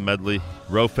Noroyim medley.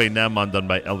 Rofe Neman done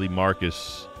by Eli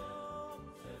Marcus.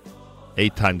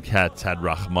 Eitan Katz had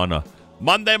Rachmana.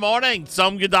 Monday morning,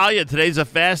 Tzom Gedalia. Today's a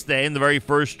fast day in the very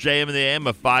first JM in the AM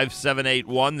of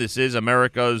 5781. This is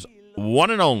America's one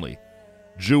and only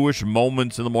Jewish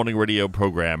Moments in the Morning radio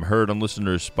program, heard on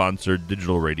listeners-sponsored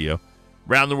digital radio.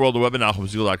 Around the world, the web at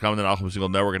NachumSegal.com and the Nachum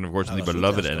Segal Network, and of course, the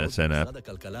beloved NSN app.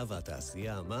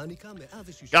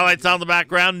 Got lights on in the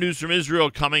background. News from Israel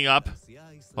coming up.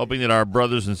 Hoping that our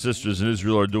brothers and sisters in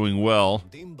Israel are doing well.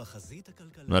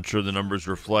 I'm not sure the numbers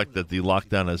reflect that the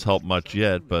lockdown has helped much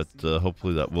yet, but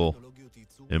hopefully that will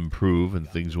improve and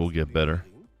things will get better.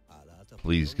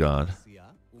 Please, God.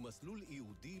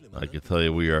 I can tell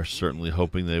you we are certainly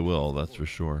hoping they will, that's for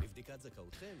sure.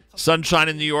 Sunshine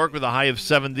in New York with a high of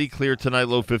 70. Clear tonight,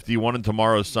 low 51. And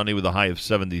tomorrow sunny with a high of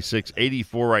 76.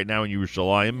 84 right now in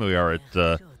Yerushalayim. We are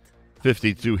at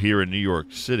 52 here in New York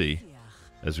City.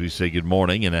 As we say good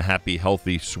morning and a happy,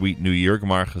 healthy, sweet New Year.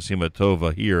 Gmar Chasima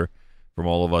Tova here from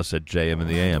all of us at JM in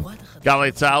the AM.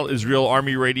 Galei Tzahal, Israel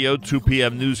Army Radio, 2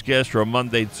 p.m. newscast for a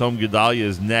Monday. Tzom Gedalia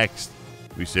is next.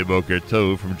 We say Boker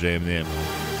Tov from JM in the AM.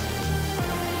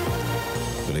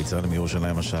 גלי צה"ל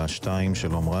מירושלים השעה 2,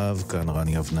 שלום רב, כאן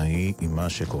רני אבנאי עם מה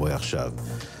שקורה עכשיו.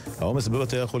 העומס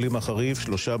בבתי החולים החריף,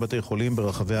 3 בתי חולים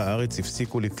ברחבי הארץ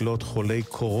הפסיקו לקלוט חולי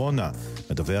קורונה.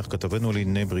 מדווח כתבנו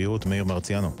לענייני בריאות מאיר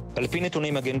מרציאנו. על פי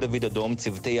נתוני מגן דוד אדום,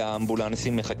 צוותי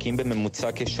האמבולנסים מחכים בממוצע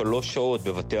כ3 שעות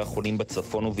בבתי החולים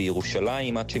בצפון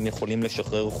ובירושלים עד שהם יכולים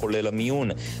לשחרר חולה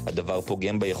למיון. הדבר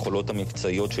פוגם ביכולות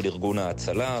המבצעיות של ארגון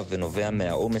ההצלה ונובע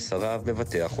מהעומס הרב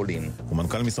בבתי החולים.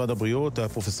 ומנכ"ל משרד הבריאות,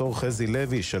 הפרופסור חזי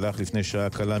לוי, שלח לפני שעה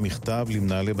קלה מכתב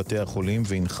למנהלי בתי החולים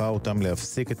והנחה אותם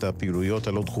להפסיק את הפעילויות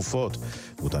הלא דחופות.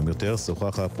 ואותם יותר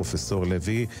שוחח הפרופסור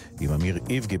לוי עם אמיר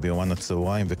איבגי ביומן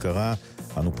הצהריים וקרא,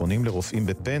 אנו פונים לרופאים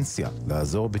בפנסיה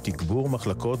לעזור בתגבור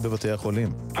מחלקות בבתי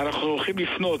החולים. אנחנו הולכים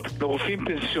לפנות לרופאים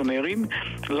פנסיונרים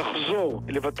לחזור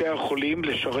לבתי החולים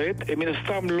לשרת. מן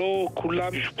הסתם לא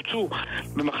כולם ישפצו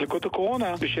במחלקות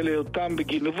הקורונה בשל היותם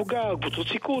בגיל מבוגר, קבוצות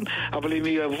סיכון, אבל הם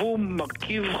יהוו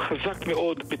מרכיב חזק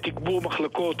מאוד בתגבור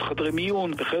מחלקות, חדרי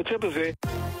מיון וכיוצא בזה.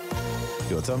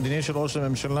 יועצו המדיני של ראש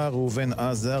הממשלה ראובן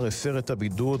עזר הפר את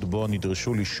הבידוד בו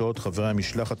נדרשו לשהות חברי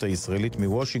המשלחת הישראלית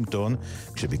מוושינגטון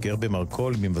כשביקר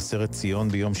במרכול במבשרת ציון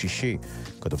ביום שישי.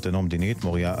 כתבתנו המדינית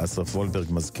מוריה אסרף וולברג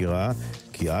מזכירה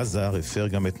כי עזר הפר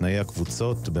גם את תנאי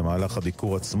הקבוצות במהלך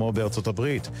הביקור עצמו בארצות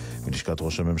הברית. מלשכת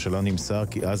ראש הממשלה נמסר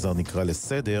כי עזר נקרא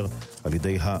לסדר על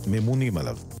ידי הממונים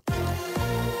עליו.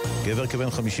 גבר כבן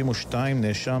 52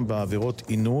 נאשם בעבירות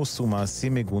אינוס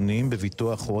ומעשים מגונים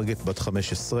בביתו החורגת בת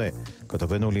 15.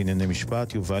 כתבנו לענייני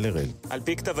משפט יובל הראל. על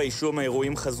פי כתב האישום,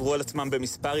 האירועים חזרו על עצמם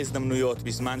במספר הזדמנויות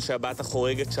בזמן שהבת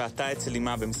החורגת שהתה אצל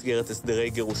אמה במסגרת הסדרי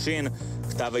גירושין.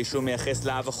 כתב האישום מייחס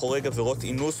לאב החורג עבירות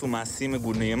אינוס ומעשים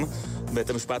מגונים. בית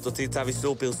המשפט הוציא צו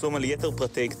איסור פרסום על יתר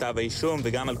פרטי כתב האישום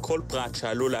וגם על כל פרט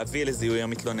שעלול להביא לזיהוי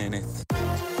המתלוננת.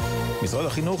 משרד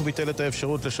החינוך ביטל את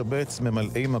האפשרות לשבץ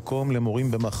ממלאי מקום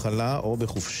למורים במחלה או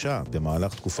בחופשה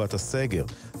במהלך תקופת הסגר.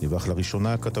 דיווח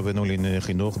לראשונה כתבנו לענייני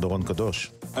חינוך דורון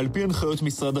קדוש. על פי הנחיות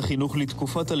משרד החינוך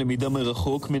לתקופת הלמידה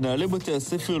מרחוק, מנהלי בתי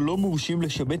הספר לא מורשים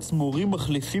לשבץ מורים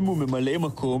מחליפים וממלאי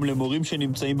מקום למורים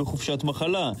שנמצאים בחופשת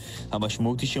מחלה.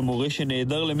 המשמעות היא שמורה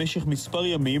שנעדר למשך מספר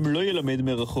ימים לא ילמד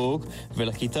מרחוק,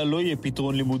 ולכיתה לא יהיה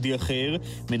פתרון לימודי אחר.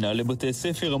 מנהלי בתי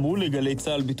הספר אמרו לגלי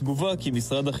צה"ל בתגובה כי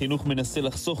משרד החינוך מנסה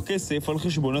לחסוך כסף על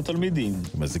חשבון התלמידים.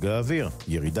 מזג האוויר,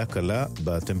 ירידה קלה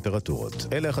בטמפרטורות.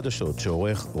 אלה החדשות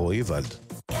שעורך רועי ולד.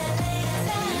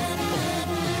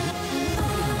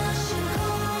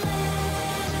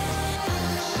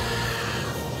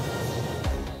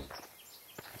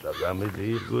 Damit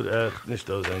ich gut echt nicht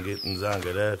aus ein Gitten sagen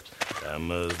gerecht,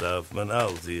 damals darf man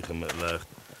all sich mit Lecht.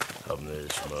 Hab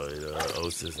nicht mehr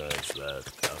aus zu sein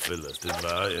schlecht, ich will es nicht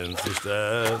bei uns nicht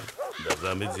echt.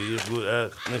 Damit ich gut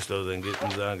echt nicht aus ein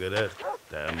Gitten sagen gerecht,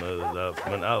 damals darf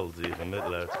man all sich mit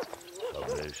Lecht. Hab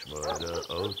nicht mehr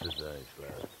aus zu sein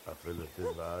schlecht, ich will es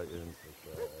nicht bei uns nicht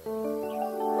echt.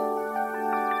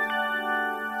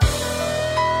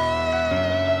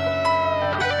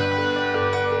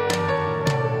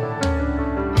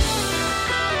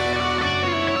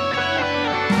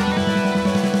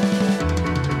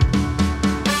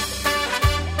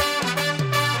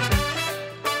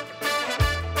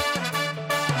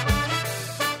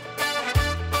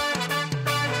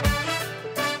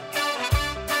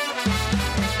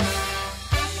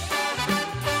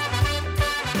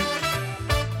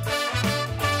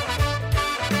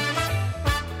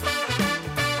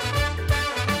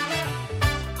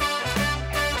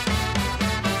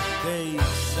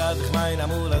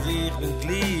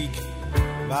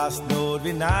 Was nur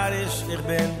wie narrisch ich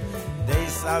bin,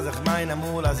 des als ich mein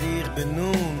Amul, als ich bin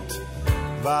nun.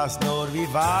 Was nur wie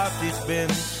wart ich bin,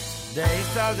 des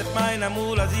als ich mein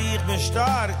Amul, als ich bin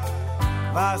stark.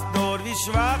 Was nur wie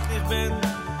schwach ich bin,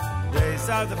 des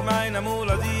als ich mein Amul,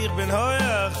 als ich bin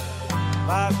hoch.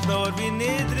 Was nur wie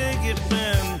niedrig ich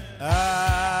bin,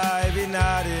 ay, wie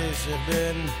narrisch ich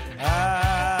bin,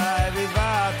 ay, wie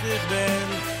wart ich bin,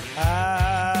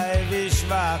 ay, wie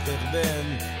schwach ich bin,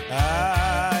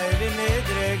 ay, wie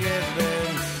niedrig ich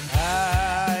bin,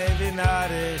 ay, wie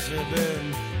narrisch ich bin,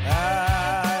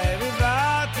 ay, wie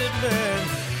wart ich bin,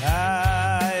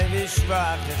 ay, wie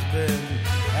schwach ich bin,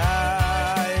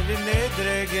 ay, wie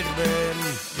niedrig ich bin.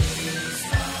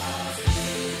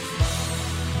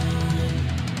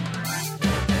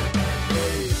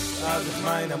 Als ich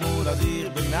mein Amul, als ich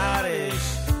bin narrisch,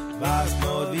 was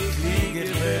nur wie krieg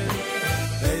ich bin.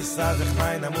 Weißt, als ich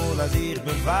mein Amul, als ich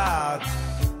bin wart,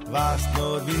 was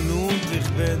nur wie nunt ich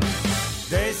bin.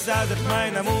 Weißt, als ich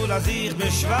mein Amul, als ich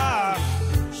bin schwach,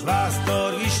 was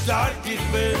nur wie stark ich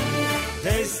bin.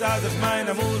 Weißt, als ich mein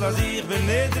Amul, als ich bin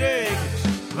niedrig,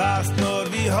 was nur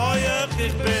wie hoch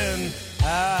ich bin.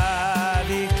 Ah,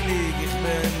 wie krieg ich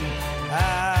bin,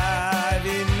 ah,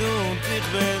 wie nunt ich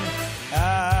bin.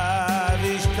 Ah,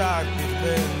 wie stark ich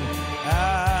bin,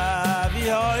 ah, wie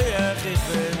hoch ich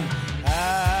bin,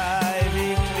 ah,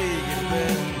 wie krieg ich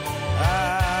bin,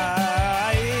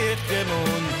 ah, ich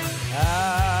gemun,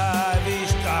 ah, wie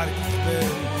stark ich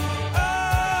bin,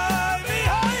 ah, wie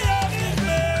hoch ich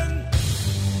bin.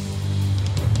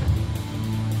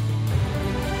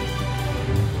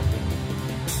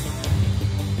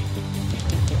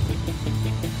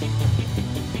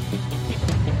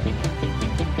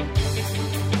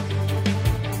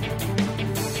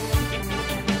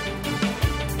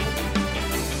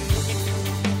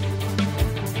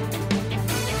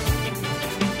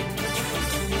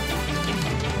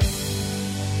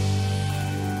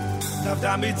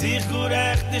 Damit sich gut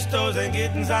recht nicht aus ein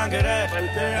Gitten sein gerecht.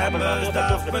 Aber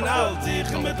darf man alt sich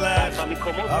mit Lecht.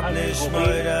 Hab nicht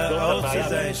mehr aus zu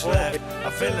sein schlecht.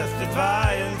 Auf vieles nicht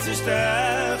weinen zu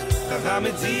stecht.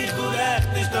 Damit sich gut recht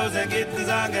nicht aus ein Gitten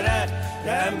sein gerecht.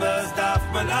 Aber darf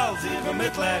man alt sich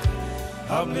mit Lecht.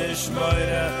 Hab nicht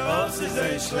mehr aus zu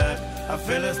sein schlecht. Auf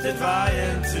vieles nicht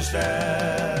weinen zu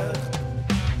stecht.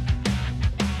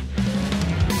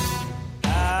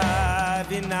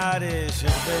 Wie narrisch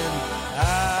ich bin,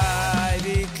 ay,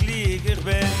 wie klieg ich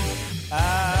bin,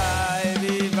 ay,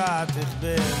 wie wart ich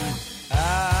bin,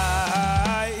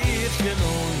 ay, ich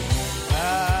genun,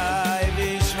 ay,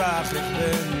 wie schwach ich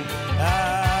bin,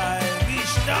 ay, wie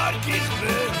stark ich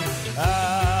bin,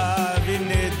 ay, wie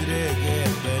niedrig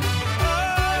ich bin,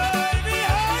 ay, wie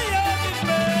hoch ich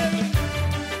bin.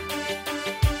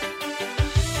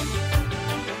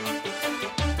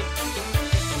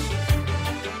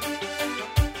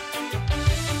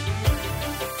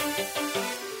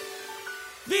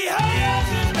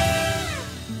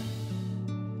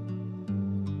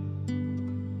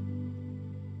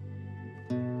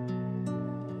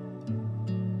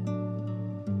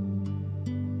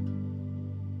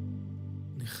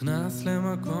 נכנס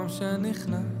למקום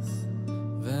שנכנס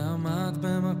ועמד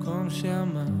במקום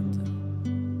שעמד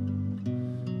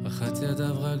רחץ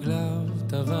ידיו רגליו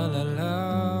טבל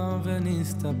עליו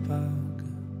ונסתפק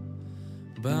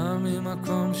בא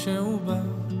ממקום שהוא בא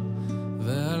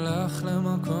והלך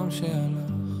למקום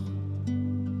שהלך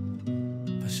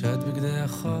פשט בגדי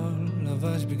החול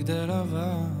לבש בגדי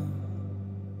לבן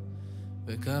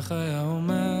וכך היה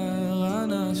אומר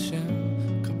אנא השם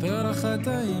כפר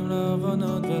לחטאים,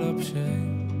 לעוונות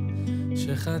ולפשעים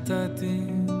שחטאתי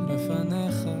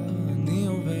לפניך אני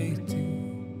וביתי.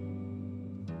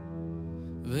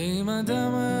 ואם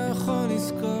אדם יכול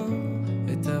לזכור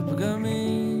את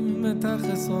הפגמים, את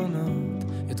החסרונות,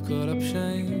 את כל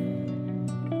הפשעים,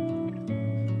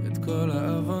 את כל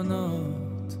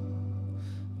העוונות,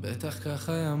 בטח כך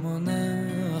היה מונה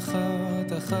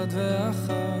אחת, אחת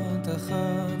ואחת,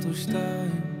 אחת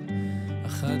ושתיים,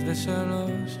 אחת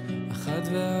ושלוש, אחת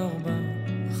וארבע,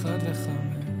 אחת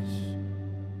וחמש.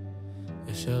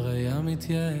 ישר היה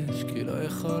מתייאש, כי לא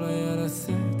יכול היה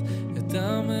לשאת את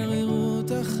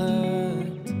המרירות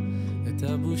אחת, את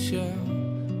הבושה,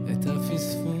 את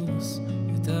הפספוס,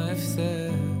 את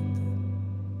ההפסד.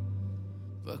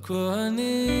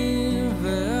 והכהנים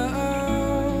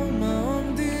והעם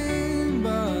העומדים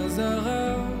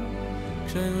בעזרה,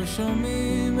 כשהיו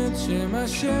שומעים את שם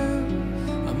השם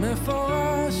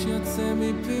המפורש יוצא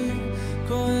מפי,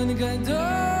 כהן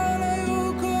גדול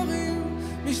היו קוראים,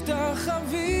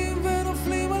 משתחווים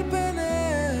ונופלים על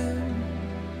פניהם.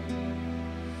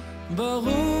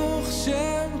 ברוך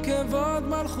שם כבוד כבוד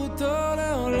מלכותו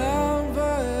לעולם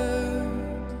ועד.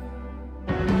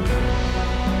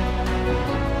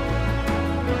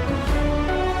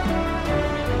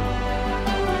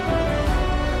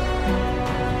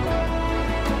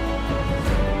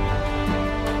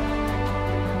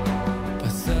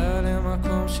 פסע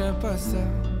למקום שפסע,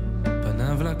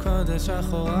 פניו לקודש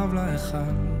אחוריו להיכל,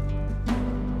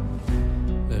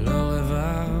 ללא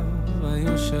רבב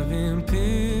היו שווים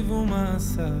פיו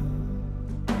ומעשיו.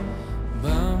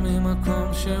 בא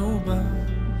ממקום שהוא בא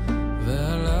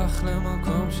והלך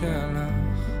למקום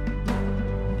שהלך,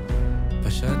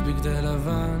 פשט בגדי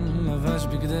לבן, לבש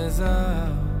בגדי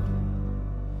זהב,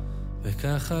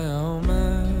 וכך היה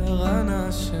אומר אנא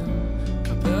השם,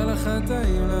 כפר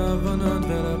לחטאים, לעוונות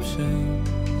ולפשעים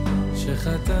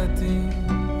שחטאתי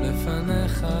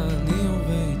לפניך אני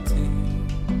וביתי.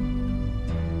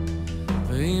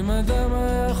 ואם אדם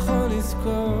היה יכול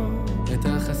לזכור את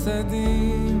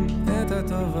החסדים, את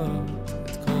הטובות,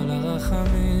 את כל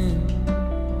הרחמים,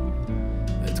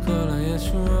 את כל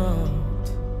הישועות,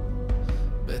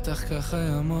 בטח כך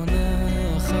היה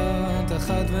מונה אחת,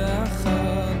 אחת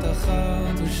ואחת,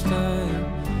 אחת ושתיים,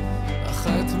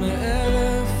 אחת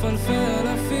מאלף, אלפי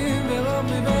אלפים ורוב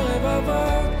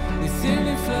מברבבות, ניסים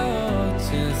נפלאות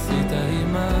שעשית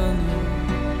עימנו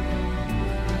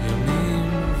ימים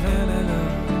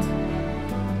ולילות.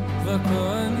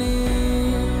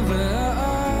 והכהנים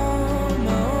והעם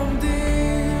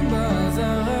העומדים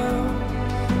בעזרה,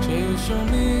 כשהיו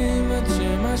שומעים את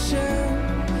שם השם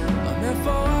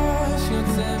המפורש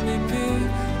יוצא מפי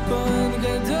כהן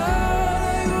גדול,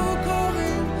 היו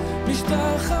קוראים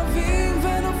משתחווים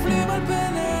ונופלים על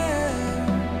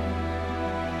פניהם.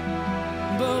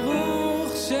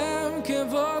 ברוך שם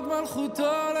כבוד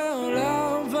מלכותו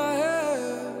לעולם ועד.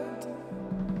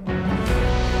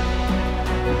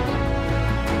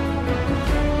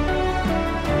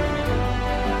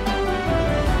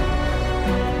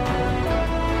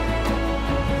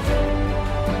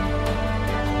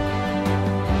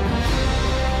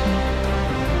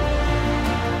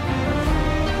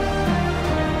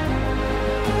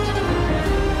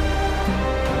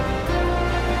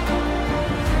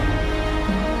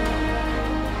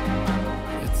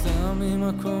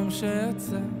 במקום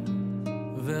שיצא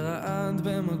ורעד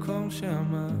במקום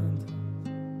שעמד,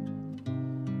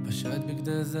 פשט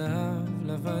בגדי זהב,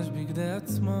 לבש בגדי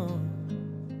עצמו,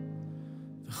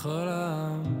 וכל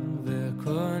העם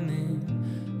והכהנים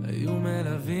היו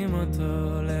מלווים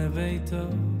אותו לביתו,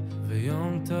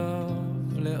 ויום טוב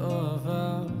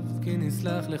לאוהביו, כי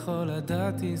נסלח לכל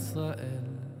עדת ישראל.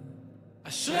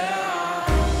 אשרי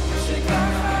העם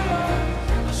שככה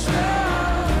לו, אשרי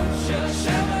העם של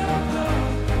השם אלוקו,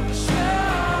 אשרי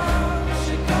העם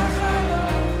שככה לו,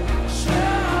 אשרי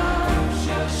העם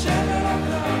של השם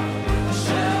אלוקו,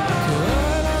 אשרי העם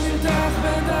כאוהל הנמתח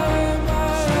בדרם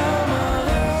העם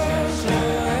הרש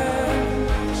רואה,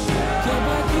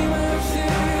 כבקים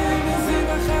היפסים יזים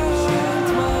אחרות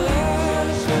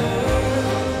מרש רואה,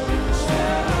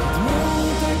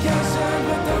 דמות הקשת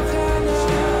בתוך הענן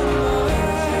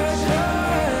מרש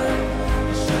רואה,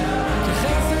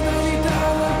 כחסד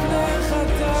הניתן על פני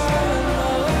חתן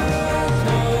מרש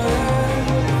רואה,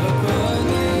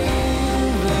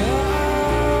 וכהנים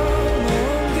והעם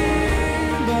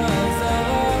עומדים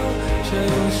בעזרה,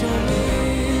 שהיו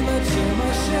שומעים את שם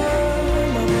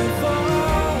השם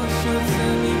המפורש יוצא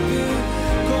מפי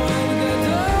כהן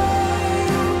גדול,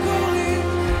 היו קוראים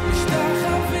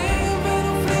משתחווים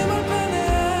ונופלים על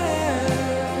פניהם.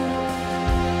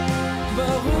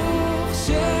 ברוך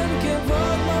שם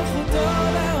כבוד מלכותו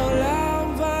לעולם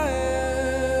ועד.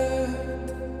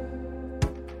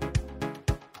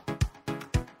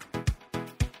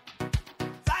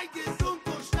 Sei gesund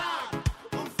und stark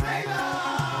und Fehler.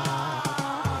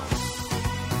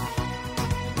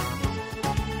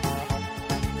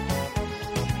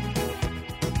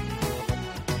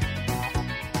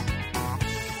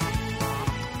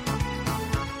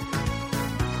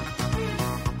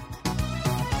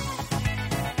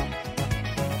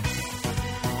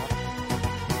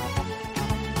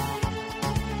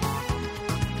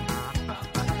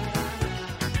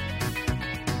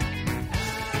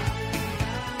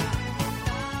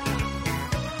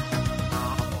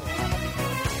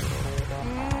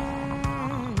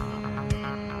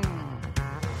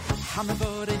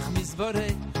 המבורך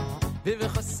מזבורך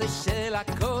ובחוסה של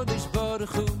הקודש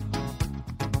ברוך הוא,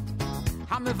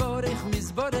 המבורך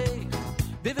מזבורך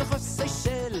ובחוסה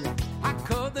של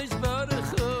הקודש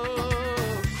ברוך הוא,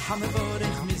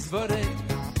 המבורך מזבורך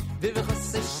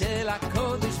ובחוסה של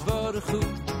הקודש ברוך הוא,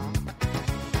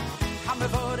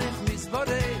 המבורך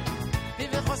מזבורך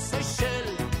ובחוסה של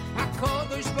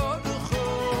הקודש ברוך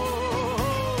הוא.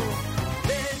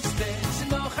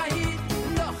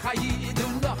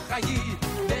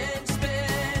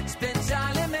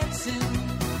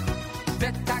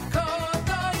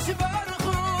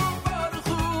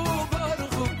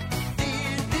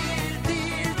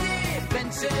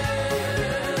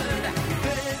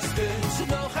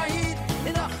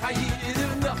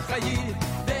 noch hayid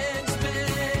bench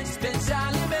bench bench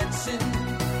alle Menschen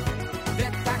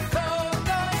vet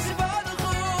takodos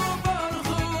baruchu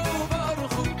baruchu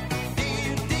baruchu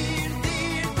dir dir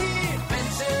dir dir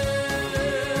Menschen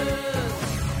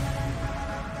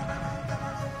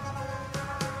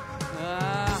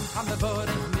ham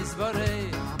bevorach mizborei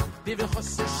bi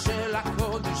v'choseh shel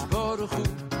hakodesh baruchu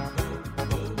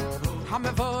ham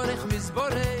bevorach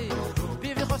mizborei bi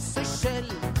v'choseh shel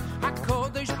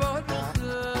hakodesh baruchu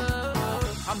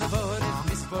ham bevorach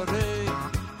mizborei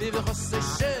bi v'choseh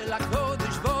shel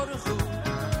hakodesh baruchu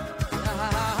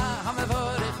ham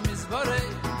bevorach mizborei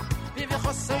bi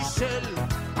v'choseh shel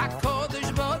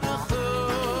hakodesh baruchu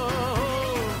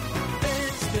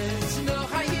bench bench no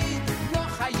hayid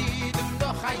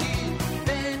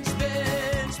bench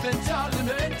bench bench alle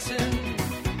Menschen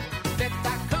vet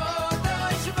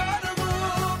takodos baruchu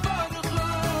baruchu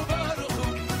baruchu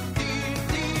dir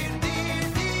dir dir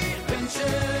dir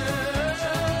Menschen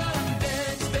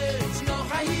bench bench no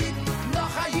hayid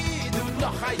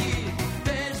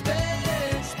bench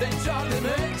bench bench alle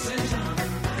Menschen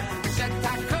vet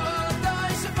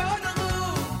takodos baruchu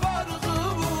baruchu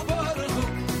baruchu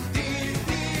dir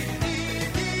dir dir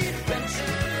dir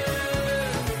Menschen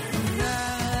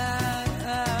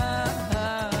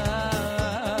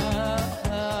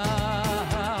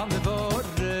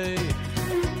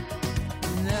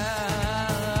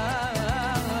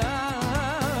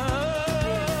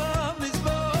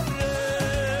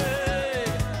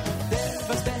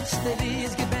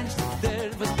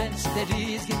Der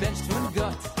ist gebencht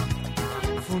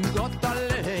von Gott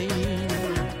allein.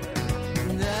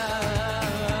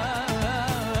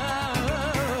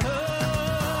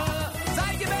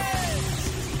 Sei gebencht!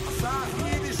 Sag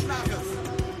mir die Schnappes.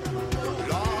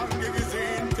 Lange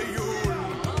gesehnte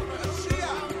Julen.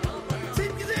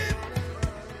 Zieht gesehen!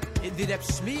 In die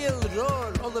Rebschmiel,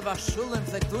 Rohr, Oliver Schulem,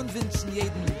 vielleicht wünschen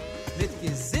jeden mit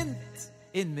gesinnt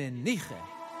in Meniche.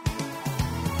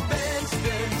 Bench,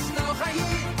 bench, noch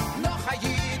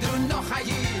hayid und noch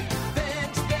hayid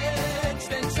bench bench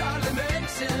bench alle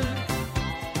Menschen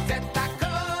vet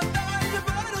takodos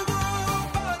baruchu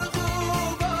baruchu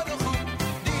baruchu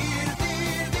dir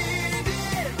dir dir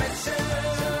dir Menschen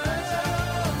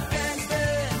bench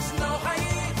bench noch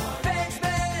hayid bench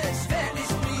bench wenn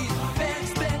ich mit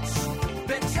bench bench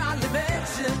bench alle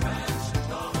Menschen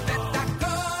vet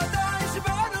takodos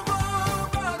baruchu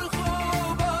baruchu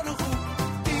baruchu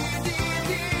dir dir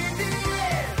dir dir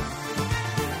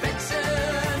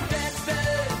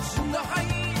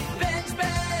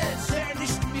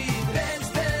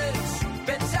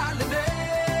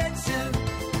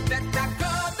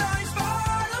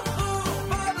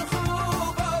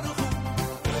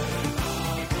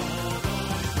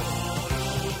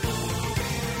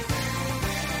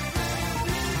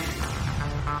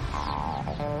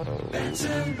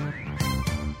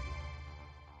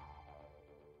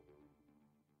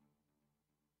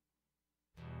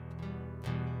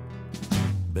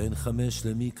בין 5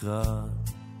 למקרא,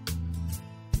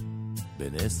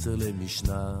 בין 10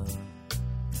 למשנה,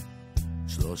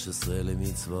 13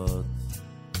 למצוות,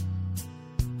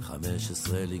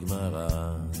 15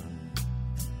 לגמרא,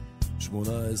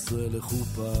 18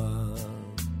 לחופה,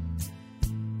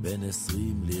 בין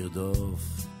 20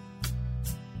 לרדוף,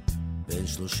 בין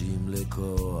 30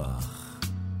 לכוח,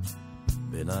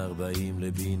 בין 40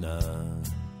 לבינה,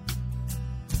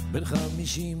 בין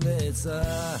 50 לעצה,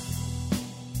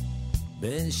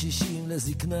 בין 60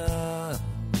 לזקנה,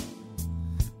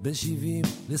 בין 70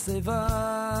 לשיבה,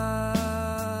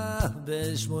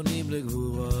 בין 80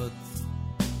 לגבורות,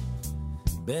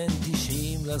 בין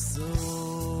 90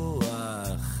 לסוח,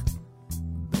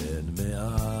 בין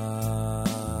 100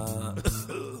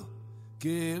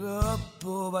 כי לא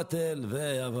פה בטל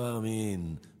ועבר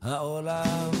מן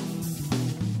העולם.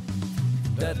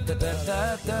 דה דה דה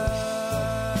דה דה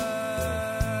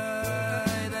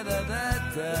דה דה דה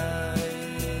דה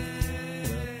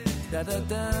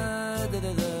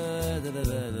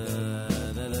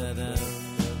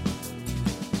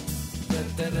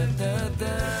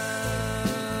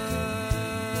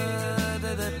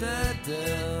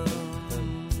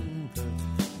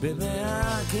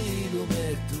במאה כאילו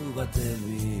מתו בטל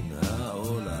מן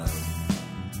העולם.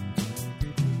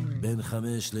 בין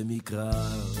 5 למקרא,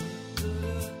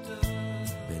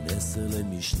 בין 10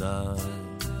 למשנה,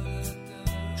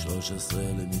 13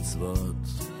 למצוות,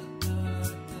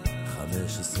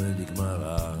 15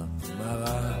 לגמרא,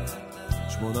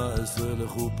 18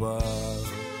 לחופה,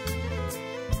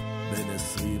 בין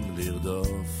 20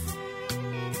 לרדוף,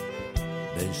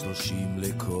 בין 30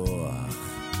 לכוח,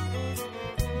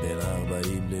 בין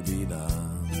 40 לבינה,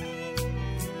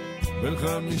 בין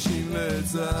 50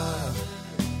 לצער,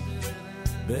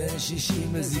 בין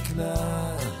 60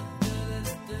 לזקנה,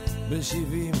 בין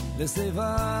 70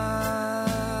 לשיבה,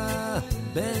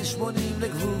 בין 80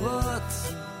 לגבורות,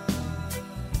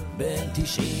 בין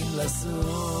 90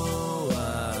 לסוח,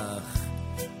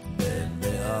 בין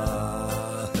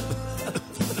 100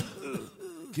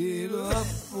 כאילו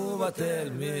הוא בטל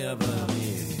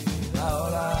מהבמים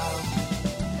העולם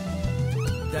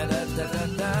דה דה דה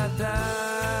דה דה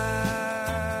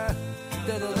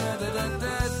דה דה דה דה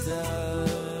דה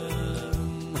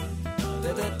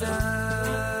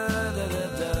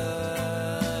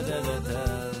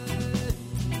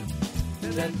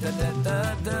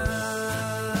דה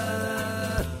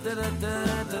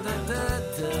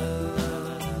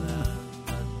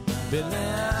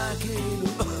בניה כאילו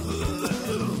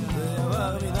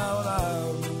ועבר מן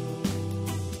העולם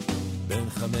בין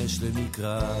 5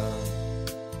 למקרא,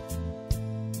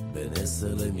 בין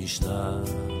 10 למשנה,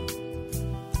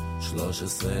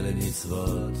 13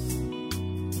 למצוות,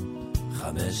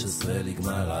 15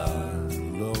 לגמרא,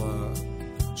 לא רע,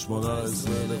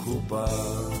 18 לחופה,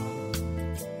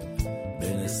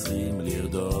 בין 20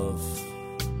 לרדוף,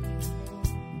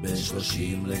 בין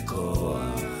 30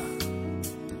 לכוח,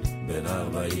 בין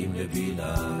 40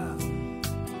 לבינה,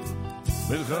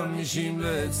 בין 50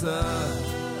 לעצה,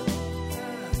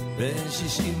 בין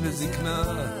 60 לזקנה,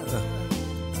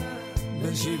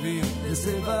 בין 70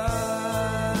 לשיבה,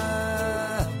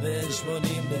 בין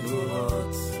 80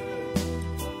 לגבורות,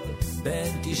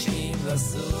 בין 90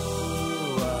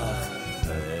 לסוח,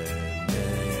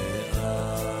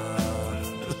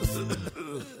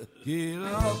 כי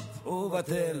לא הוא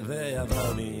בטל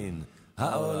ויעבר מן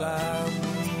העולם.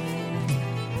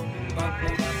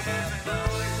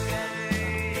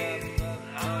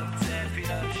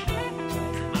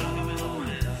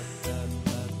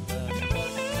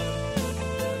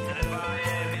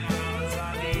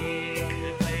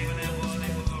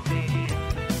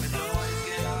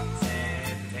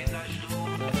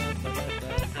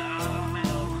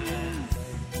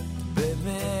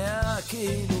 במאה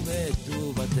כאילו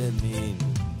מתו בטל מן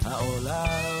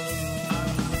העולם.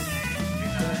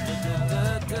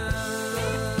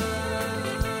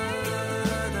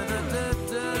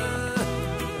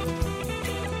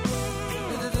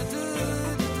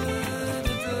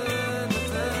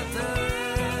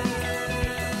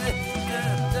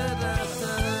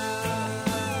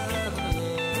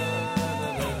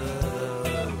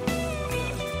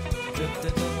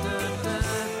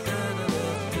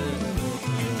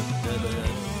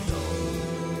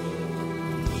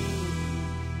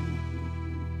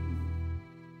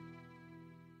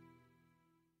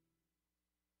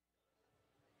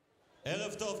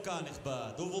 ערב טוב כאן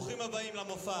נכבד, וברוכים הבאים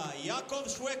למופע יעקב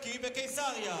שווקי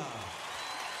בקיסריה.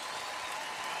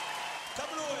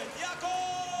 קבלו את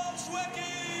יעקב שווקי!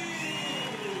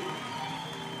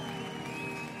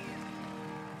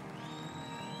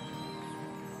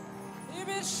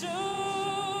 יבשו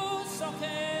סוחר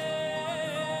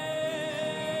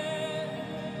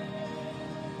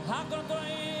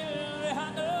הגרדועים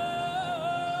והנוער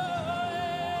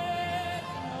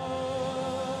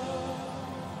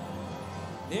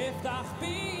יפתח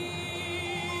בי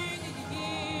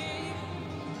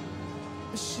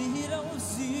בשיר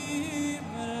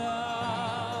וזמרה.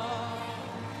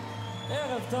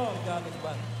 ערב טוב קהל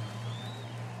נכבד.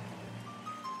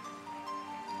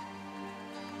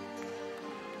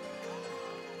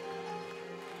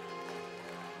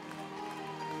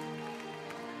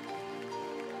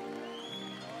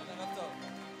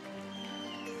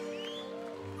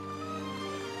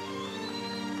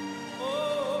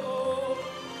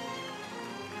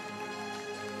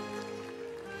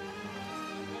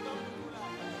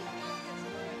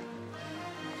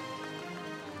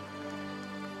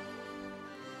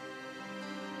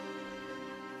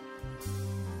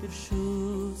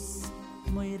 Pershus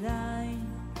moirai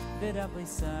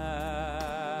verabaisa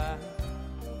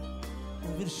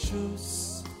Pershus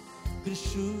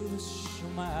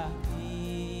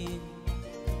shumai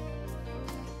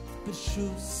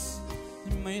Pershus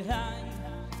moirai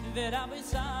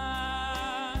verabaisa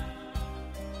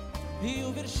Viu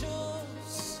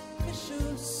Pershus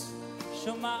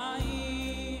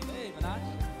shumai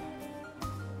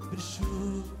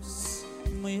Pershus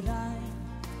moirai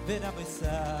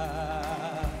verabaisa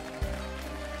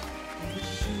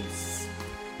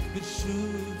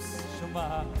Pershus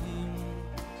shumai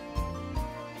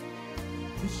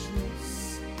Pershus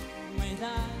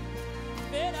moirai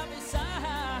verabaisa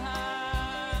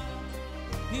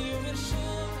Viu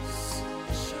Pershus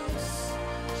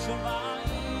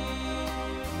shumai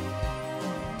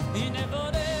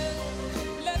Inevore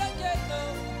l'eraghetto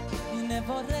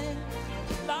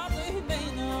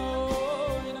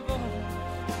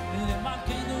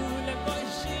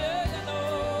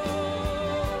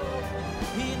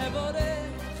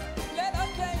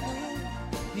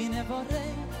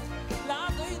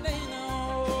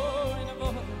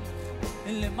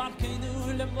Malkeinu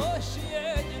le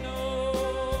Moshiachenu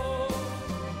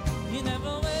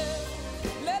Yinevorech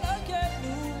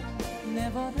leLekeinu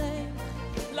Nevorech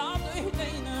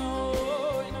L'Adonenu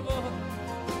Yinevorech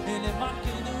le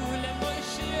Malkeinu le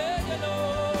Moshiachenu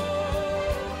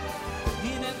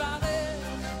Yinevorech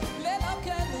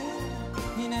leLekeinu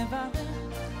Yinevorech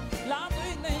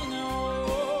L'Adonenu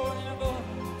Yinevorech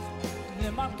le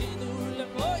Malkeinu le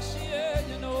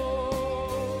Moshiachenu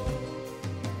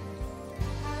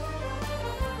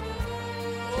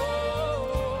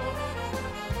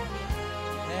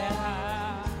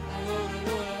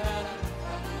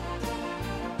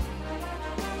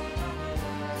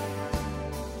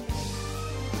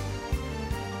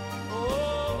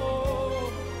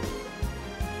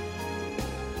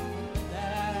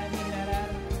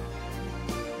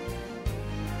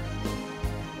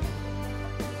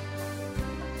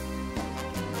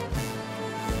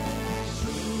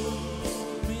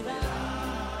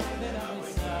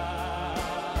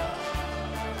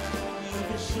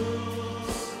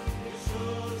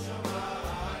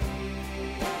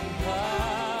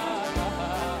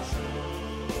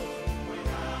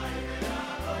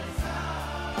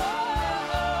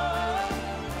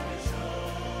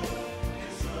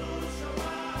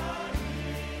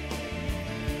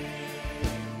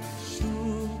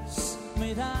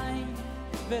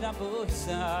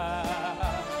Verabosa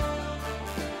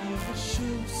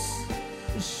Yeshus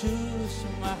Yeshus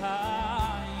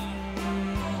Mahayim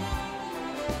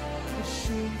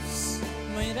Yeshus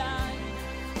Mirai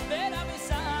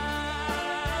Verabosa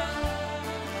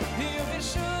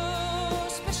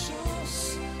Yeshus Yeshus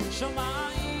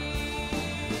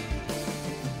Shomayim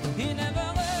He never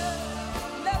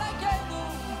let I get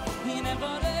He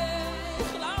never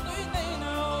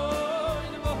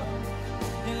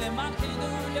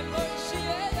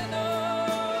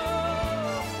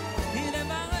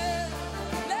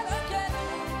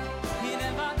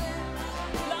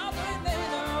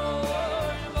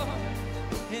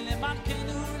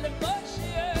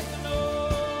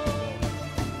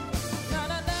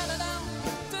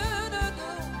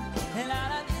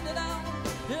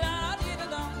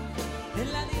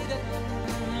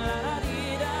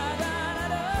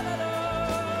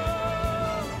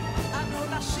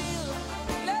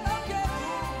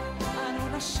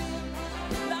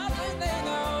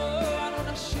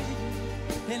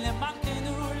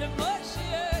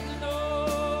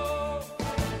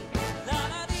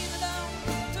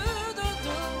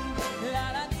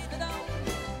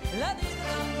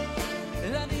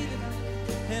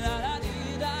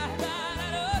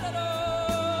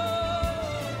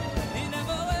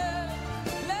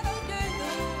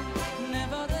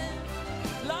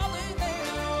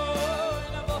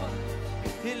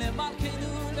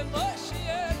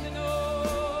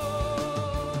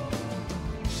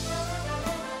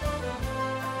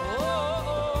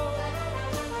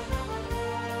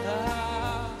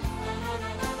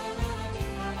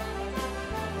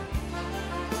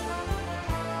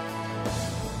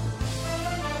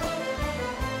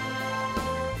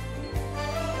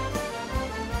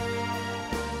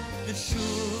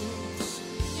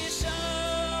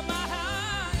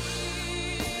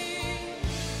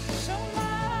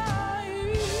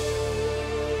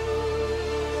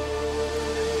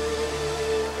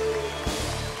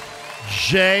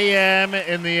JM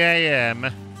in the AM.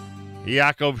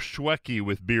 Yaakov Shweki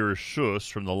with Bir Shus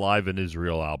from the Live in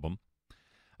Israel album.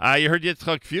 You heard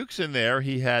Yitzchak Fuchs in there.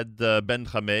 He had Ben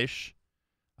Chamesh,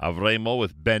 Avremo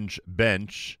with Bench,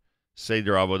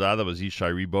 Seder Avodah. That was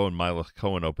Yishai Ribo, and Milach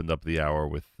Cohen opened up the hour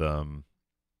with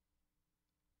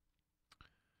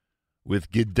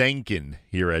Gedenken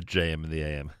here at JM in the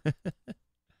AM.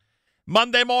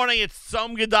 Monday morning, it's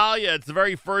Tzom Gedalia. It's the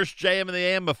very first JM in the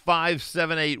AM of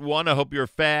 5781. I hope your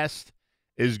fast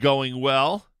is going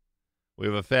well. We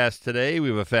have a fast today. We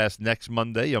have a fast next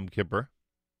Monday, Yom Kippur.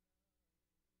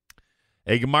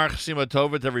 A Gemar Chesima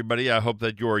Tova to everybody. I hope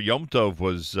that your Yom Tov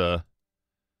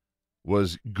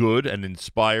was good and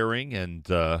inspiring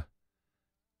and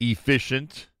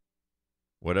efficient,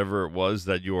 whatever it was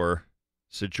that your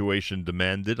situation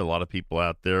demanded. A lot of people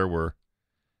out there were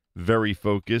very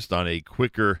focused on a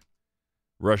quicker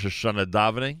Rosh Hashanah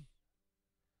davening,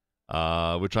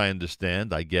 which I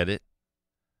understand. I get it.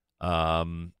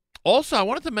 Also, I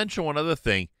wanted to mention one other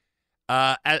thing.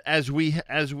 As we,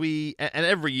 and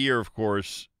every year, of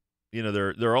course, you know,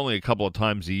 there are only a couple of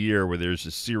times a year where there's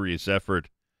a serious effort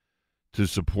to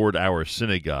support our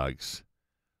synagogues.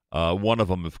 One of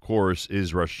them, of course,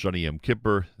 is Rosh Hashanah Yom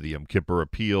Kippur, the Yom Kippur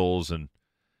appeals, and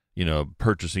you know,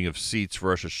 purchasing of seats for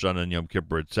Rosh Hashanah and Yom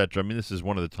Kippur, etc. I mean, this is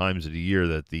one of the times of the year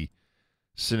that the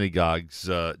synagogues,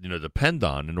 depend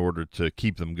on in order to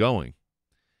keep them going.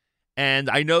 And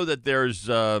I know that there's,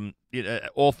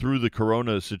 all through the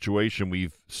corona situation,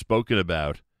 we've spoken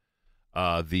about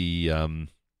the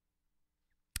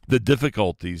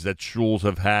difficulties that shuls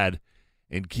have had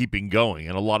in keeping going.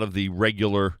 And a lot of the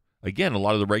regular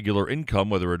income,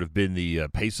 whether it have been the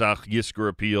Pesach Yizkor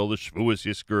appeal, the Shavuos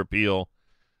Yizkor appeal,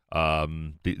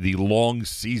 the long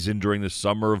season during the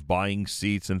summer of buying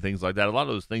seats and things like that, a lot of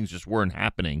those things just weren't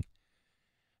happening.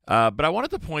 But I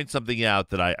wanted to point something out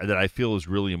that I feel is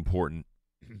really important.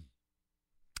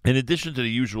 In addition to the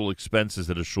usual expenses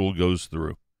that a shul goes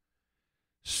through,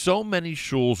 so many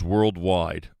shuls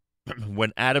worldwide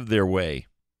went out of their way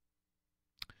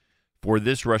for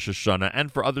this Rosh Hashanah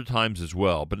and for other times as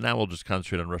well, but now we'll just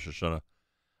concentrate on Rosh Hashanah.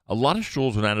 A lot of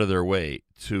shuls went out of their way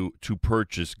to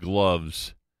purchase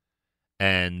gloves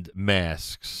and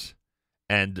masks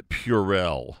and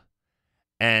Purell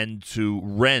and to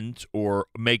rent or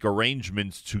make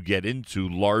arrangements to get into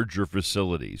larger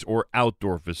facilities or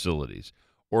outdoor facilities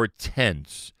or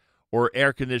tents or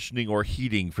air conditioning or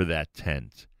heating for that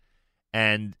tent.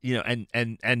 And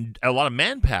and a lot of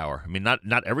manpower. I mean,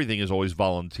 not everything is always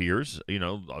volunteers.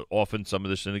 Often some of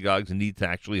the synagogues need to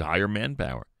actually hire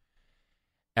manpower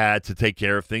to take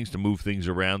care of things, to move things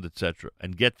around, etc.,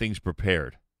 and get things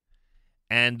prepared.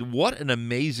 And what an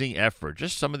amazing effort!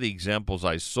 Just some of the examples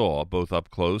I saw, both up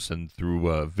close and through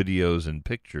videos and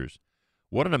pictures.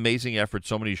 What an amazing effort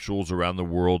so many shuls around the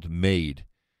world made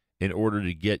in order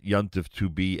to get Yom Tov to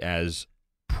be as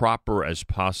proper as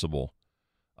possible.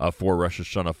 For Rosh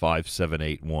Hashanah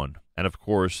 5781. And, of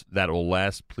course, that will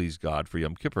last, please God, for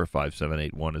Yom Kippur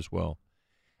 5781 as well.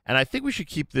 And I think we should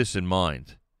keep this in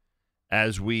mind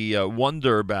as we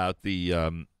wonder about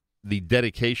the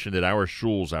dedication that our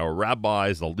shuls, our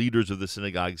rabbis, the leaders of the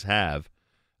synagogues have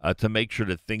to make sure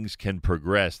that things can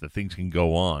progress, that things can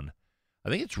go on. I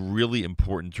think it's really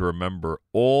important to remember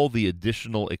all the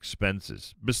additional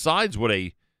expenses, besides what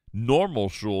a normal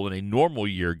shul in a normal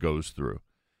year goes through.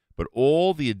 But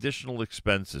all the additional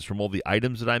expenses, from all the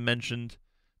items that I mentioned,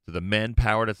 to the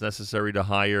manpower that's necessary to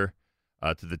hire,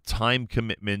 to the time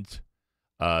commitment,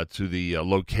 to the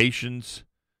locations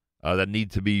that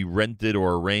need to be rented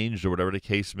or arranged, or whatever the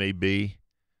case may be,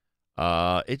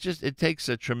 it takes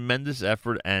a tremendous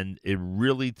effort, and it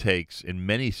really takes, in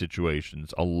many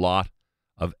situations, a lot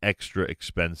of extra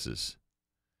expenses.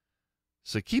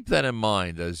 So keep that in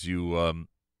mind as you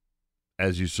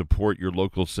support your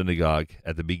local synagogue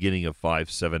at the beginning of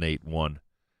 5781. I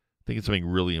think it's something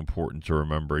really important to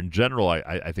remember. In general,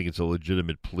 I think it's a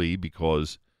legitimate plea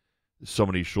because so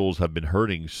many shuls have been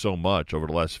hurting so much over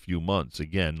the last few months.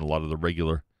 Again, a lot of the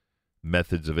regular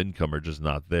methods of income are just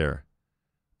not there.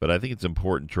 But I think it's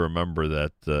important to remember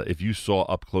that if you saw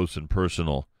up close and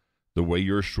personal the way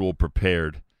your shul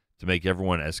prepared to make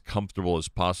everyone as comfortable as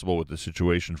possible with the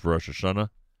situation for Rosh Hashanah,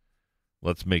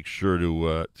 let's make sure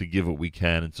to give what we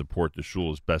can and support the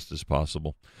shul as best as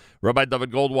possible. Rabbi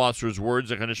David Goldwasser's words,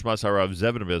 Zecher Nishmas Harav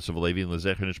Zevin B'Yosef Halevi, and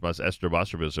Zecher Nishmas Esther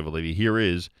Basar B'Yosef Halevi. Here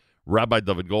is Rabbi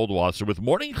David Goldwasser with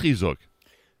Morning Chizuk.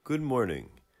 Good morning.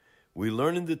 We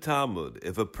learn in the Talmud,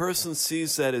 if a person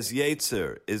sees that his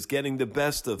Yetzer is getting the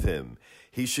best of him,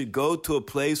 he should go to a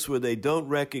place where they don't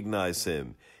recognize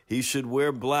him. He should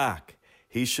wear black.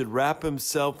 He should wrap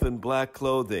himself in black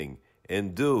clothing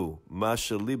and do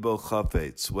Masha Libo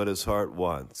Chafetz, what his heart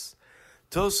wants.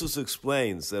 Tosfos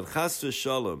explains that Chas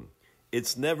v'Shalom,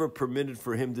 it's never permitted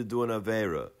for him to do an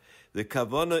Aveira. The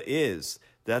Kavanah is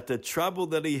that the trouble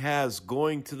that he has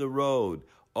going to the road,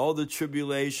 all the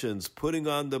tribulations, putting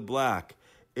on the black,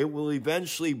 it will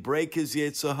eventually break his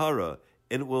Yetzer Hara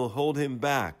and it will hold him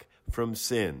back from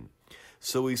sin.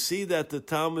 So we see that the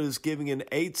Talmud is giving an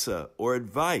eitzah or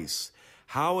advice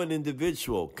how an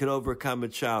individual can overcome a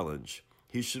challenge.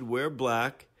 He should wear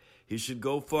black, he should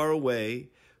go far away,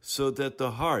 so that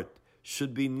the heart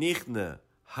should be nichna,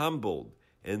 humbled,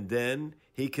 and then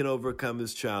he can overcome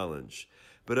his challenge.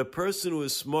 But a person who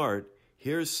is smart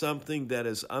hears something that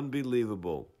is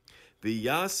unbelievable.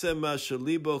 V'yaseh masha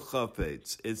libo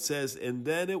chafetz. It says, and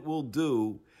then it will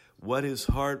do what his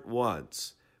heart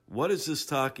wants. What is this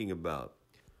talking about?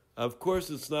 Of course,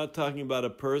 it's not talking about a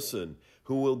person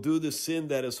who will do the sin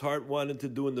that his heart wanted to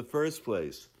do in the first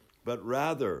place, but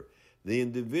rather the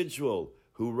individual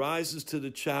who rises to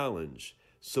the challenge.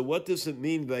 So what does it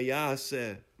mean,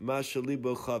 Vayaseh masha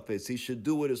libo chafetz? He should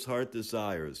do what his heart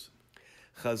desires.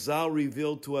 Chazal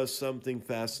revealed to us something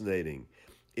fascinating.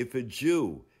 If a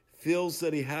Jew feels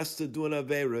that he has to do an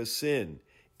Aveira, sin,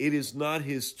 it is not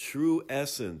his true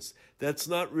essence. That's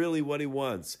not really what he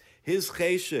wants. His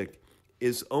cheshek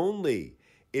is only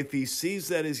if he sees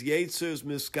that his Yetzer is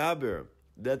miskaber,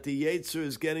 that the Yetzer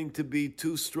is getting to be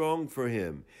too strong for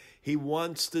him. He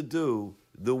wants to do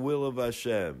the will of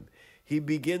Hashem. He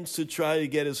begins to try to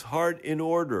get his heart in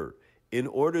order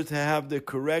to have the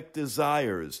correct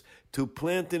desires, to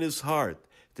plant in his heart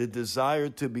the desire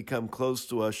to become close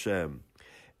to Hashem.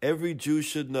 Every Jew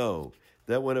should know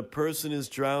that when a person is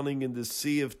drowning in the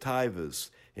sea of taivas,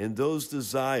 in those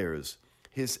desires,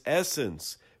 his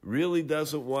essence really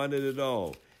doesn't want it at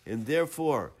all. And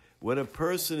therefore, when a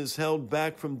person is held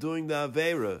back from doing the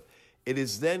Aveira, it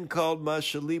is then called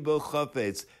Mashalibo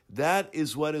Chafetz. That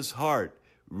is what his heart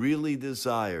really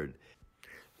desired.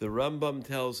 The Rambam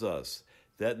tells us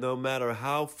that no matter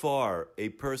how far a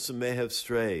person may have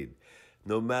strayed,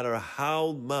 no matter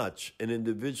how much an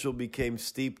individual became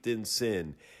steeped in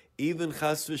sin, even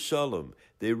Chas v'Shalom,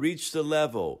 they reached a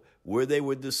level where they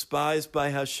were despised by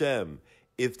Hashem.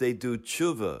 If they do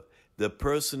tshuva, the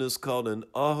person is called an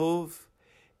Ahuv,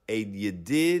 a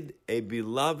Yedid, a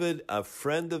beloved, a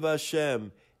friend of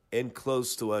Hashem, and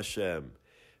close to Hashem.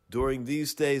 During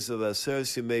these days of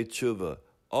Aseret Yemei Tshuva,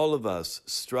 all of us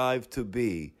strive to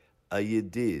be a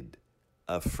Yedid,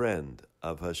 a friend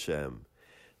of Hashem.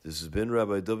 This has been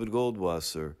Rabbi David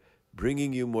Goldwasser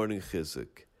bringing you Morning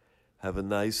Chizuk. Have a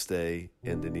nice day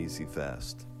and an easy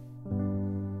fast.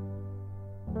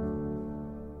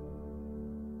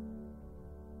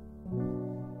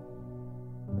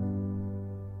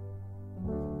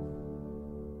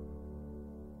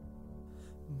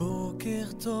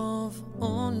 בוקר טוב,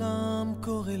 עולם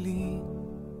קורא לי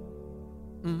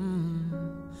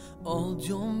עוד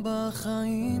יום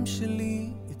בחיים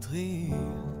שלי התחיל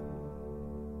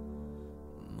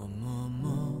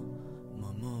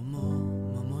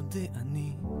מודה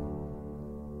אני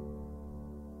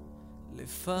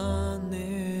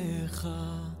לפניך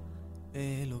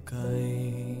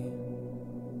אלוקיי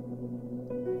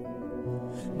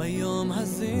ביום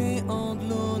הזה עוד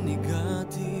לא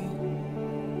ניגעתי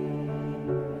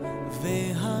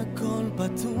והכל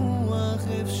פתוח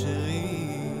אפשרי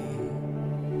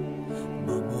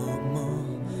מודה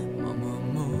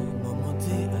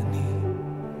אני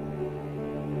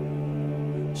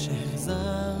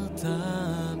שהחזרת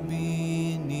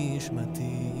בי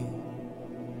נשמתי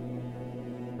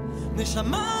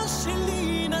נשמה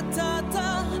שלי נתת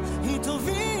היא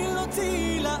תוביל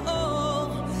אותי לאור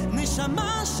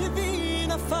נשמה שבי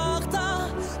נפחת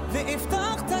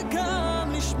והבטחת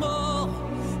גם לשמור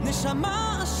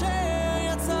נשמה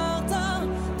אשר יצרת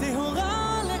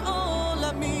טהורה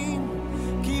לעולמים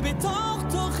כי בתוך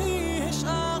תוכי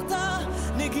השארת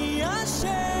נגיעה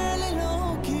של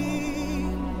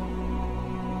אלוקים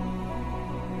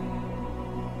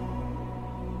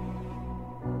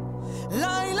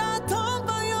לילה טוב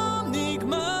ביום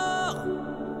נגמר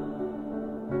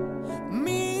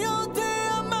מי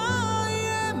יודע מה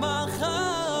יהיה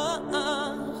מחר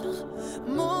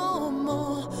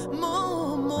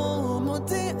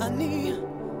מודה אני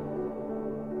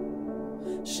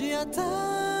שאתה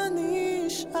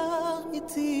נשאר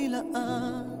איתי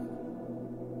לעד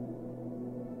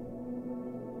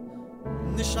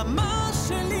נשמה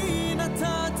שלי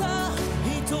נתת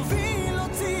היא תוביל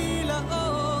אותי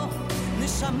לאור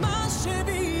נשמה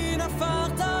שבי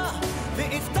נפחת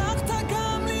והבטחת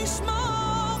גם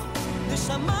לשמור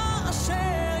נשמה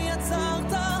אשר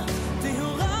יצרת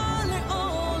טהורה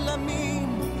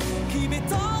לעולמים כי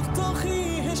בתוך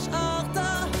תוכי השארת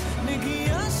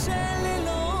נגיעה של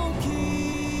אלוקים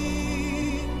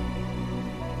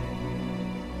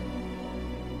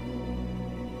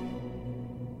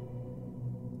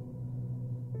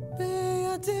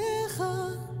בידיך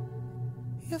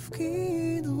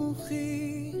יפקיד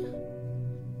רוחי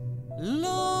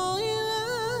לא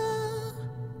יראה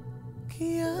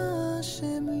כי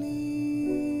השם לי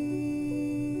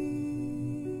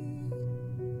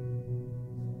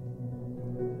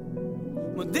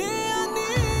מודה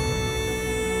אני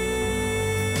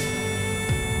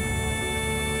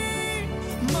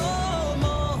מודה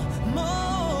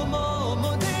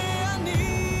אני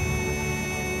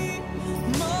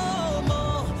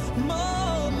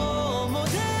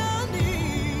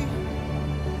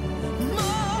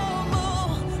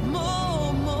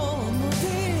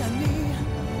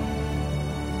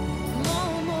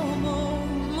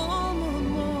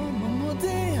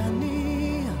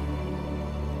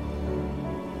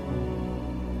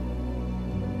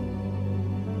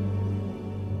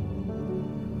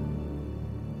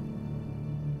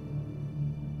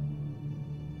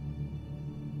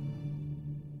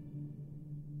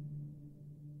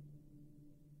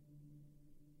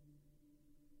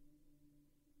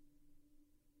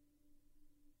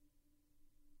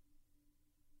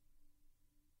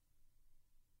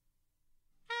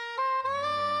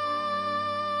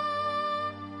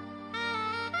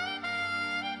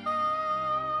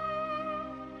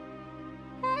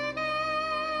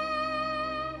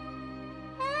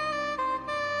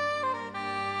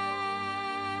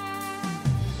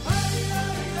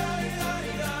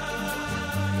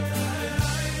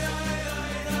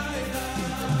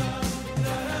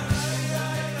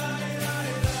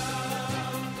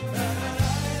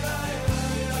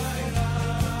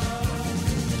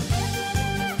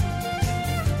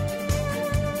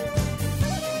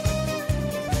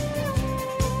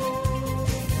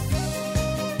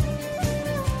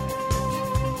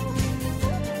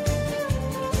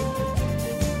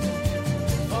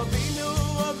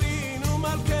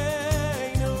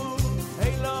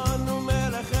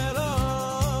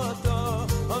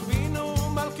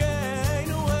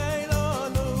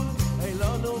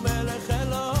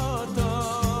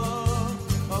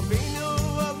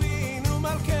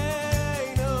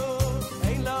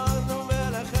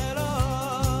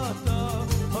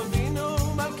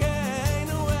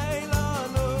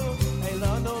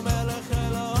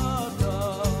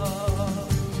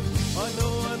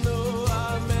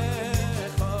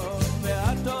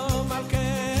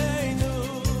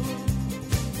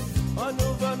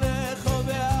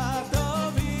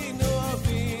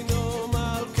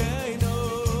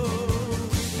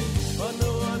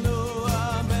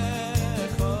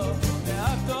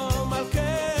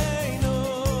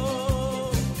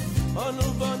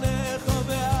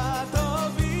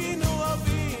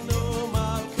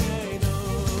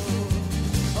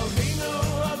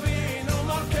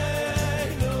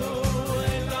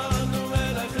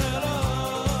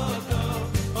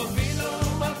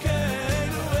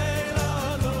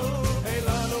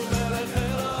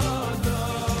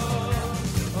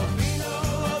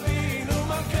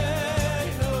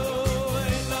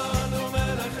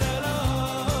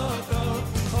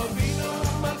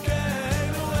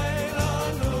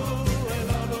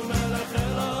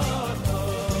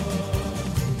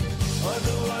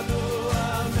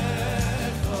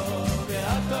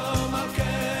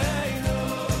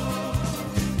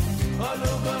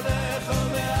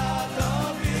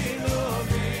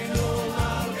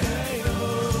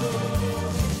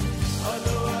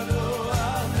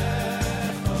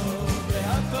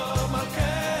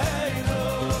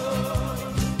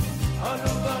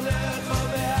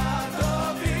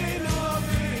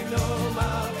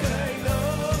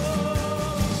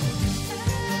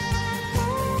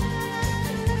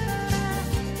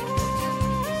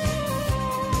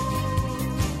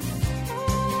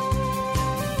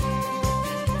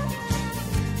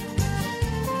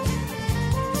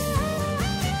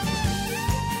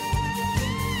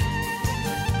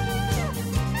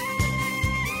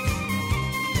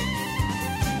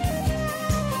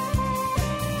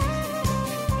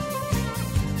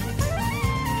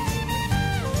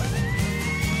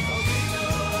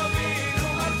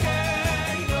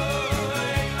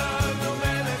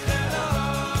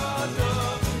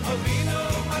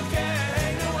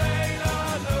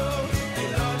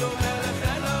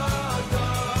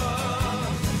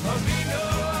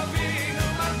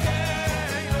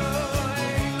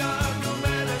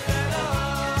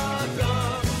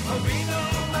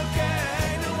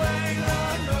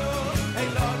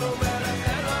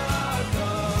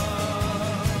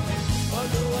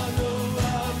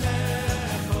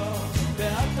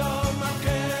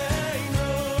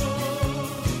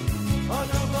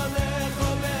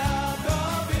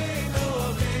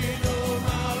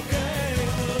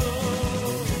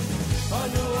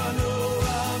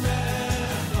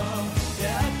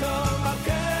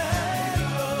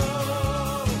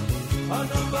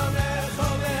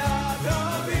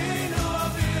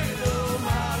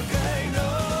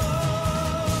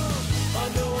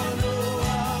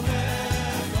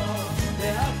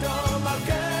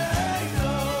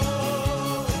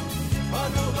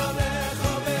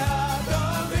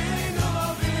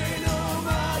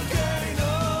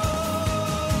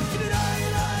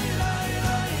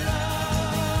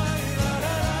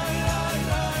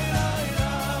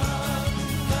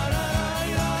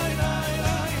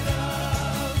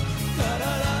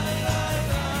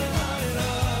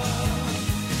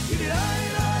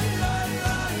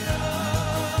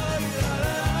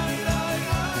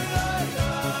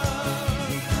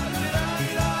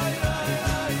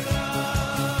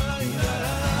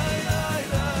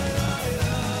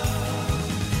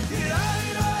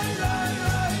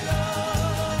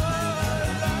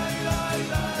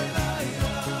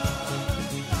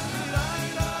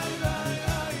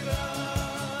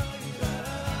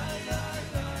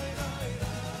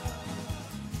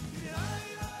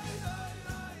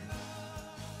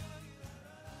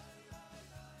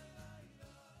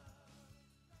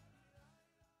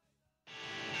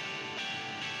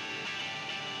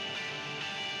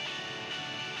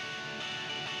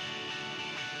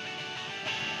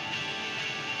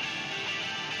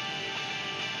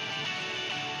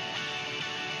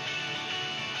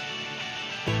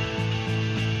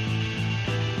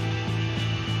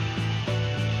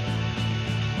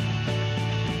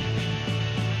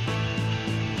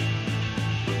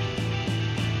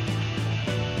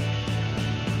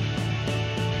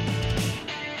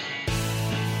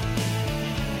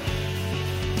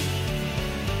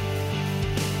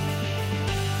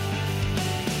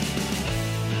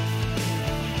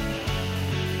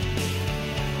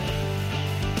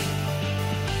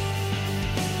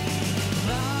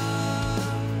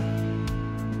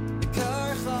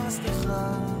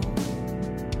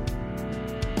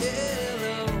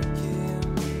אלוקים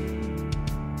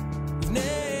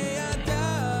בני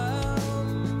אדם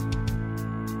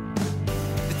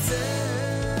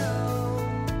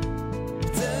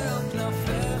בצל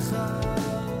כנפיך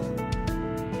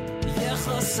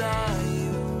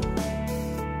יחוסיו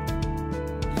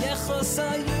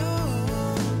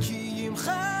כי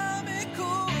עמך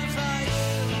מקור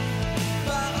חיים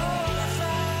באורך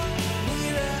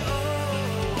נראה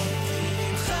אור כי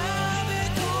עמך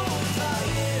מקור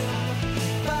חיים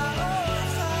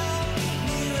באורך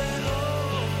נראה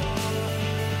אור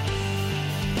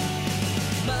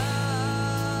מה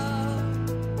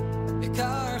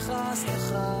עיקר חסדך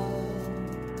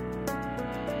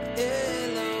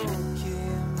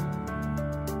אלוקים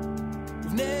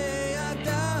ובני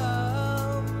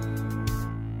אדם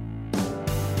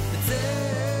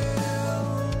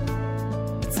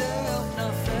בצל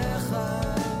כנפיך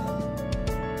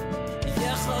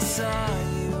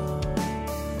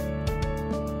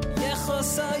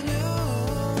יחוסיו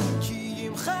כי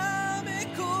עמך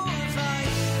מקור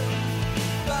חיים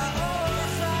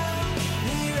באורך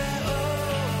נראה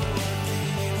אור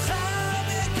כי עמך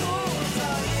מקור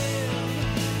חיים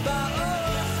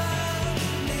באורך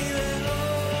נראה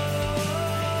אור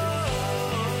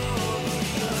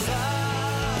כי עמך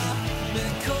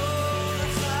מקור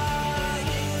חיים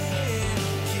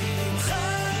כי עמך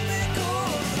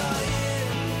מקור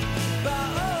חיים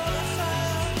באורך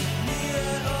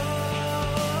נראה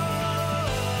אור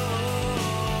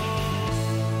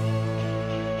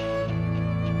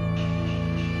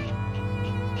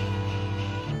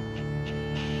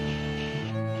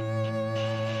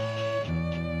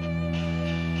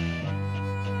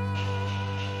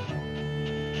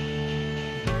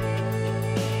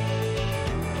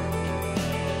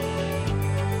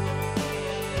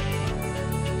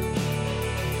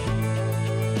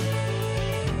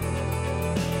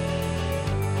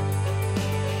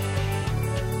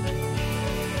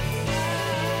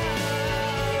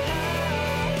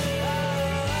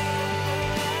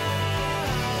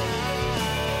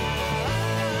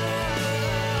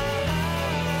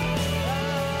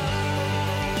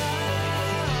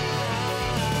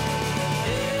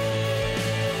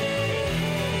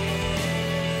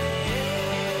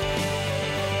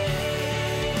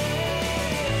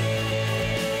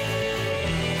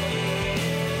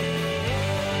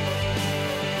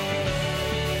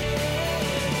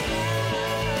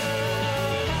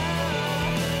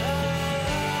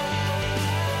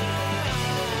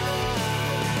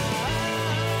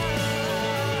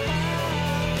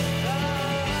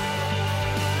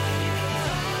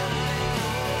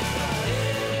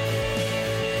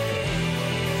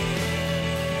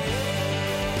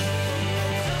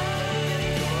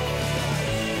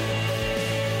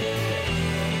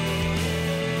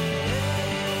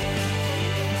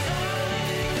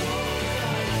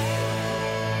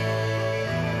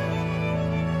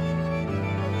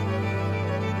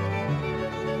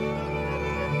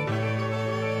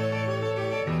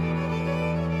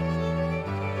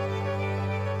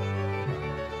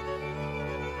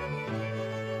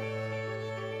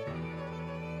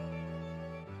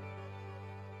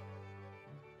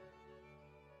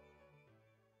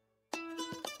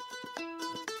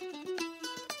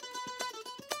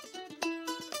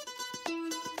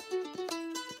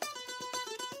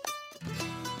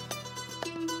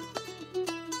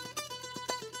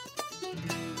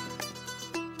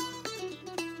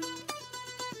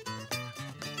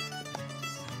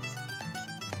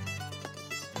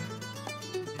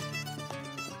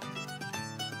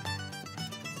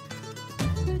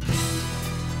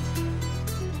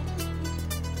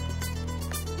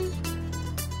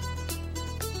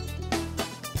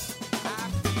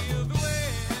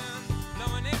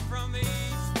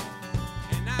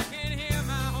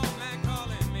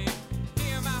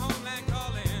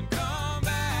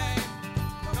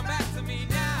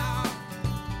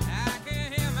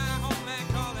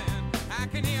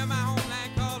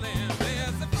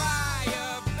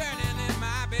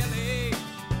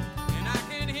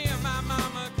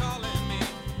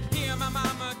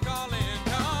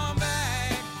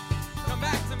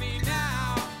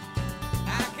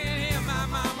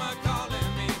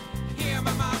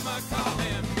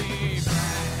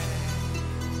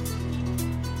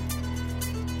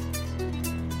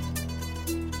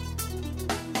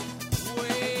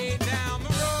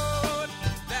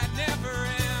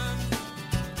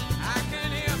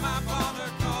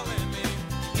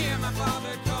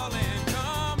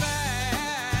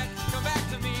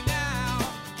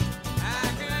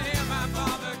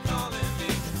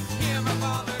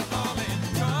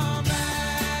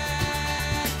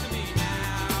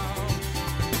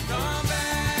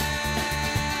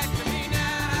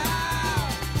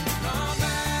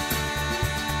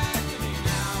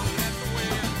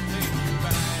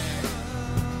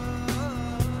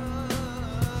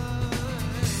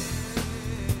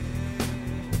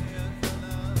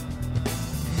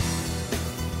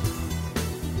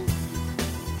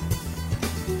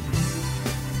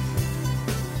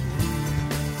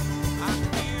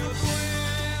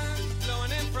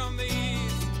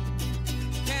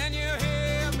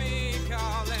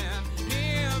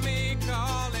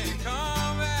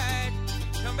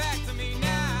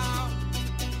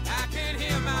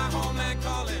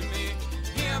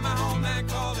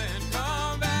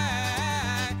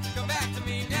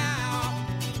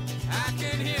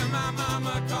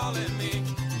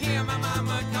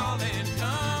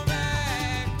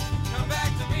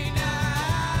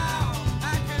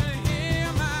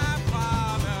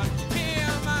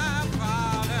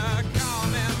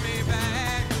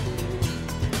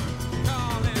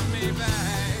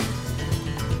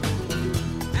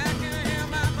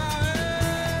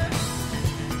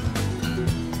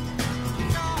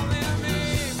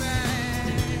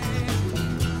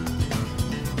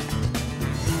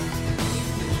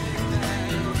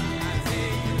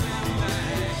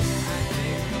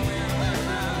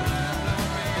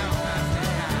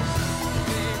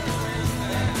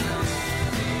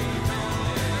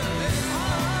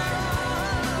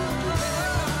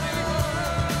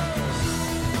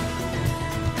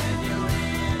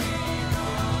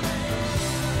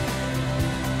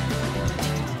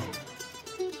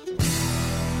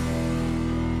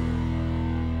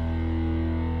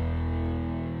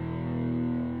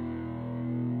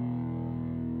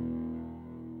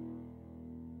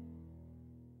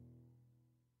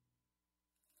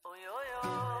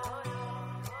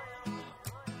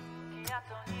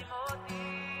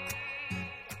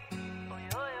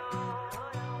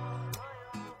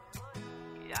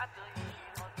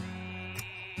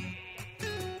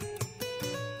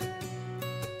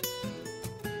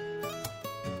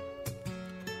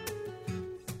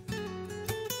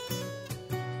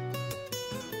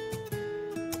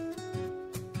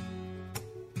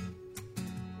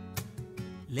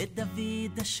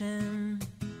לדוד השם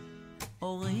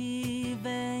אורי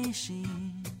ואישי,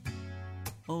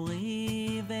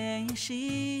 אורי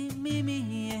ואישי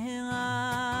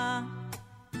ממהרה.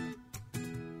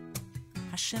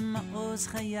 השם מעוז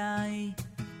חיי,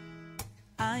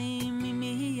 אי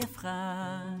ממי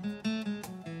יפחד,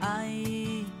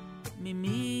 אי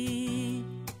ממי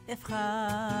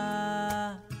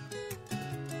יפחד.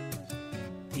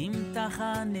 אם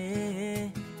תחנה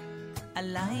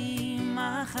עלי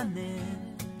מחנה,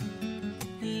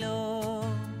 לא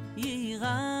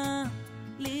יירא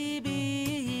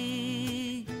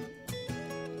ליבי.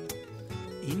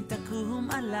 אם תקום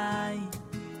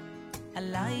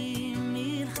עלי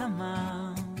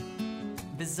מלחמה,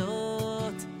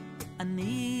 בזאת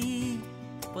אני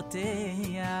פותח.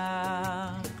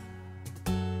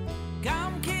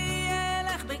 גם כי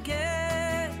אלך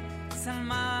בגט צל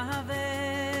מוות,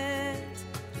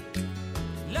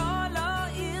 לא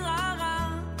ירא רע,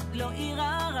 לא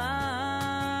ירא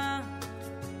רע.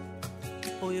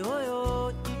 אוי אוי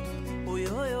אוי, אוי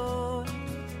אוי אוי,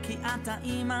 כי אתה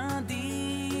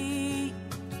עמדי.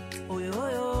 אוי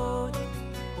אוי אוי,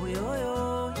 אוי אוי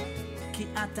אוי, כי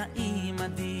אתה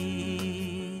עמדי.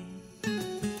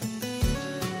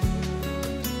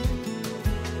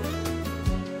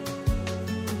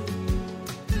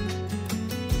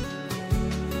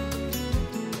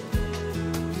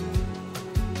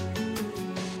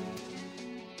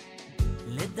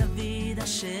 לדוד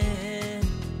השם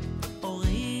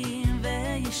אורי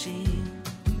ואישי,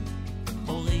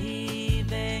 אורי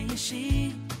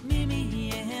ואישי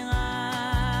ממהרה.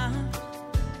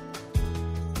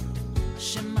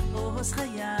 שמעוז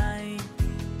חיי,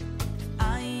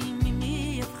 אי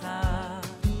ממי יפחד,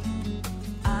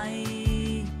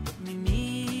 אי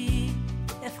ממי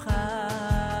יפחד.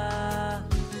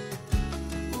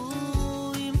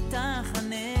 ואם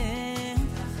תחנה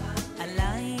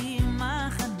עלי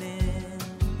מחנה,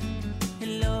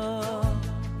 לא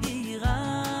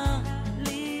יירא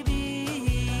ליבי.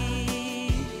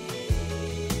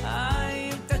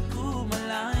 אם תקום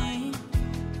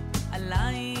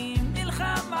עלי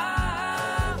מלחמה,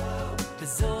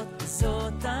 בזאת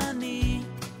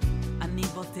אני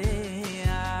בוטח.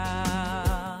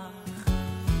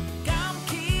 גם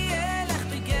כי אלך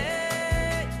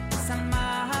בגט צל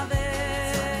מוות,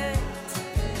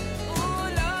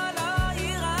 לא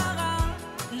יירא רע,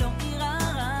 לא יירא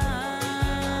רע.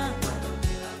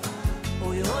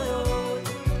 אוי אוי אוי,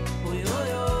 אוי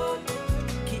אוי אוי,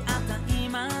 כי אתה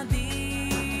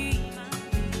עמדי.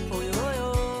 אוי אוי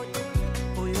אוי,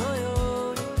 אוי אוי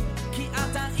אוי, כי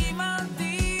אתה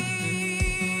עמדי.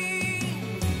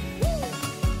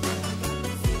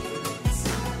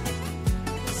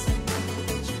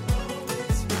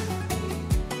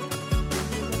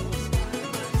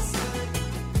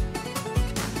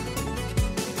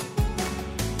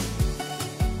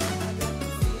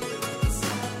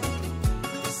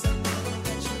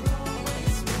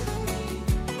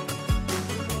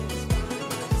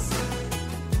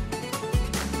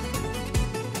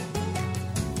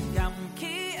 גם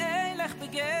כי אלך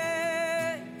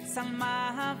בגט צל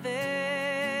מוות,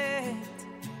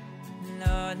 לא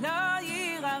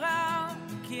יירא רע,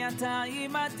 כי אתה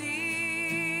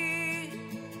עמדי.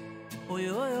 אוי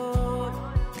אוי אוי,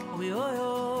 אוי אוי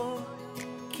אוי,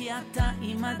 כי אתה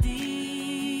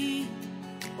עמדי.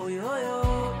 אוי אוי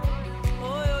אוי,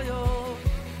 אוי אוי אוי,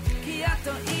 כי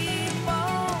אתה עמדי.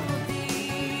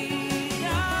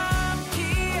 גם כי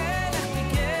אלך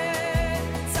בגט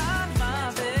צל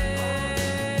מוות,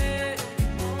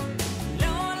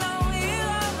 לא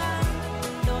יירא רע,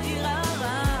 לא יירא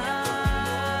רע.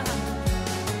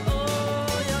 אוי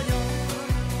אוי אוי,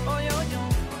 אוי אוי אוי,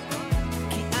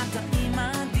 כי אתה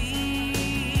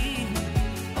עמדי.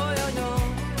 אוי אוי אוי,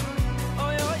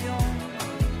 אוי אוי אוי,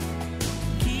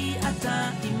 כי אתה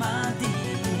עמדי.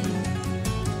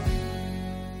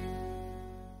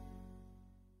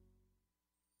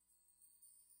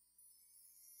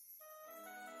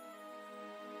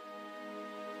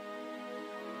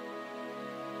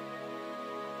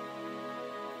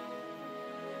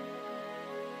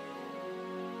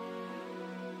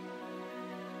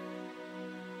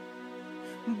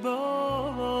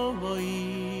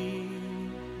 בואי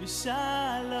בשלום,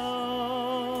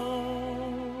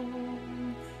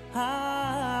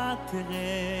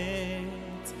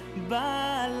 התרת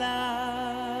בעלה,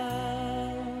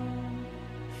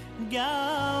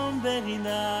 גם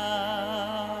ברינה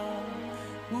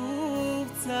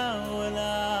ובצע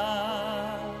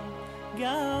עולם,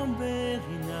 גם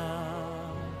ברינה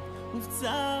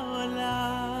ובצע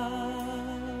עולם.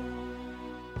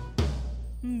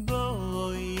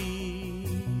 בואי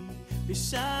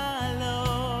בשלום,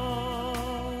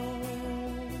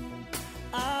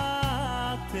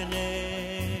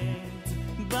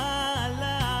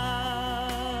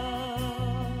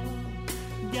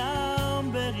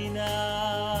 ברינה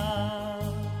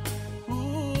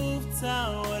ובצע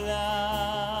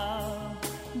עולה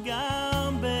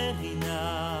גם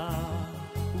ברינה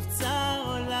ובצע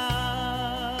עולה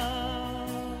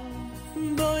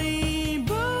בואי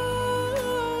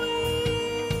בואי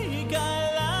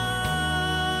גלה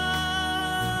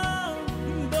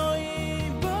בואי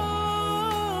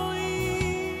בואי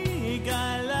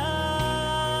גלה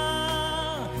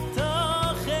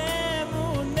תוך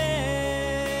אמונה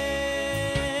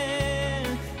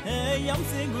יום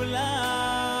סגולה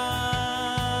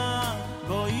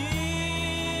בואי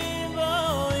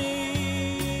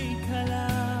בואי קלה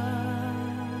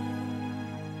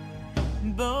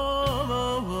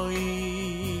בואי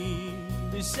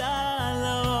בשלום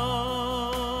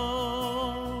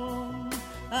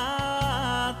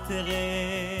את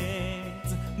תרד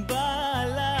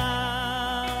בעלה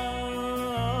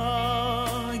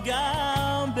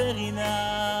גם ברינה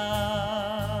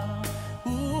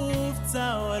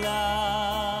ובצע עולה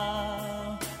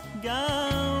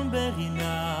גם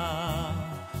ברינה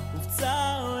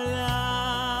ובצע עולה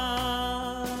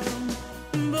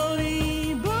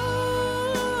בואי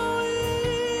בואי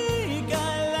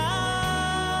גלה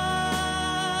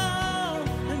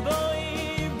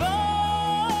בואי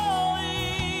בואי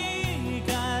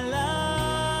גלה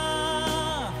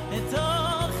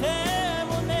תוך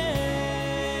אמונה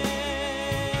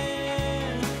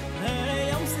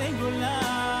יום סגולה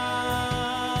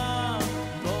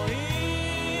בואי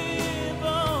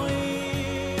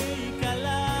בואי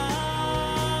קלה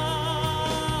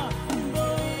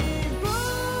בואי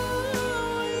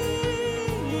בואי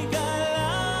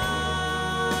גלה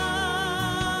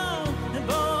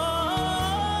בואי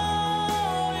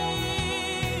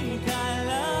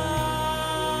קלה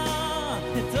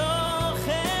תוך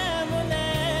אמונה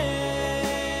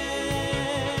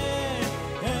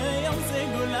יום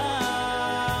סגולה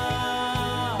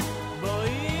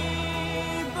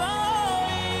בואי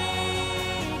בואי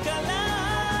קלה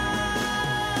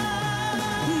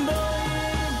בואי בואי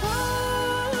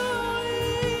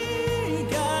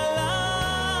קלה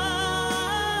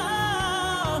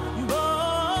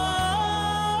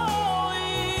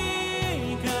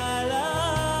בואי קלה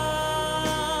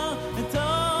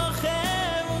תוך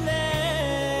אמונה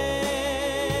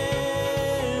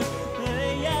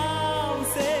ים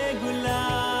סגולה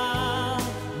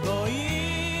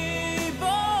בואי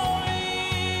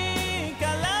בואי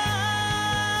קלה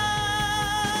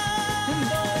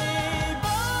בואי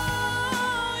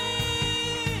בואי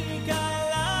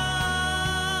קלה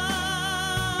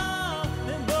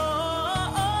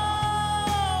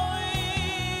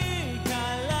בואי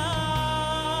קלה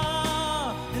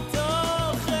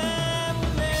תוך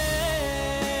אמונה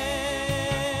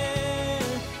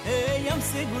ים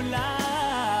סגולה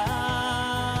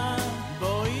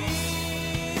בואי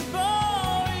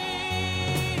בואי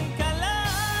קלה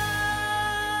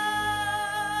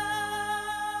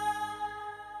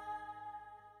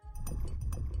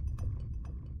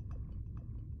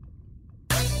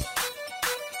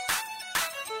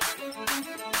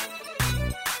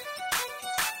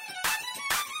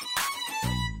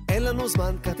אין לנו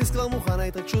זמן, כרטיס כבר מוכן,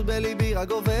 ההתרגשות בליבי רק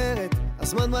גוברת.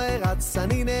 הזמן מהר רץ,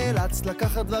 אני נאלץ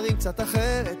לקחת דברים קצת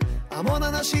אחרת. המון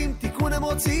אנשים, תיקון הם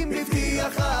רוצים,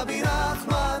 הבטיח רבי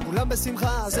נחמן. כולם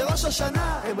בשמחה, זה ראש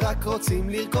השנה, הם רק רוצים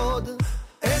לרקוד.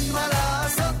 אין מה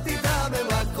לעשות איתם, הם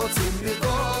רק רוצים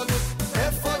לרקוד.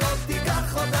 איפה לא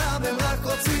תיקח אותם, הם רק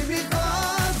רוצים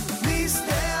לרקוד.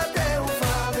 משדה התעופה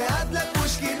ועד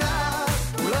לפושקינה,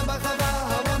 כולם בחווה,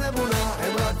 המון אמונה,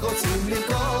 הם רק רוצים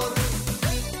לרקוד.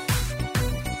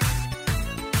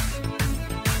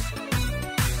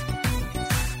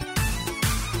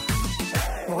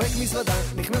 פורק מזוודה,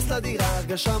 נכנס לדירה,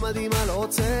 הרגשה מדהימה לא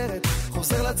עוצרת.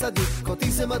 חוזר לצדיק,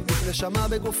 אותי זה מדביק, נשמה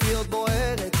בגופי עוד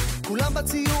בוערת. כולם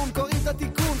בציון, קוראים את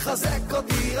התיקון, חזק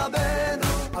אותי רבנו.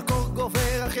 הקור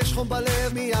גובר, אך יש חום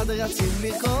בלב, מיד רצים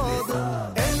לרקוד.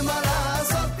 אין מה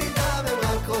לעשות איתם, הם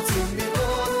רק רוצים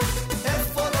לרקוד.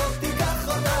 איפה לא תיקח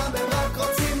אותם, הם רק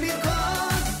רוצים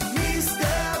לרקוד.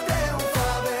 משדה התעופה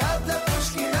ועד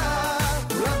לפושקינה,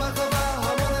 כולם בחווה,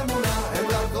 המון אמונה, הם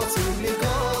רק רוצים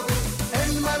לרקוד.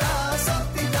 אין מה לעשות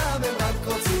איתם, הם רק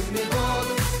רוצים לרקוד.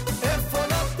 איפה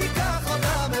לא תיקח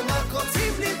אותם, הם רק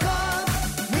רוצים לרקוד.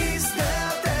 משדה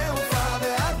התעופה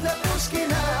ועד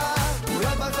לפושקינה,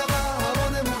 כולם בחווה,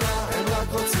 המון אמונה, הם רק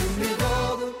רוצים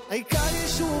לרקוד. העיקר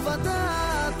יישוב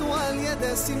הדעת הוא על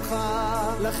ידי שמחה,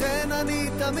 לכן אני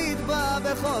תמיד בא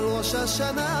בכל ראש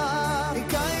השנה.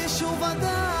 עיקר יישוב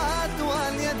הדעת הוא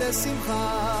על ידי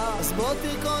שמחה, אז בוא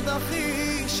תרקוד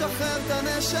אחי, שחרר את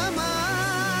הנשמה.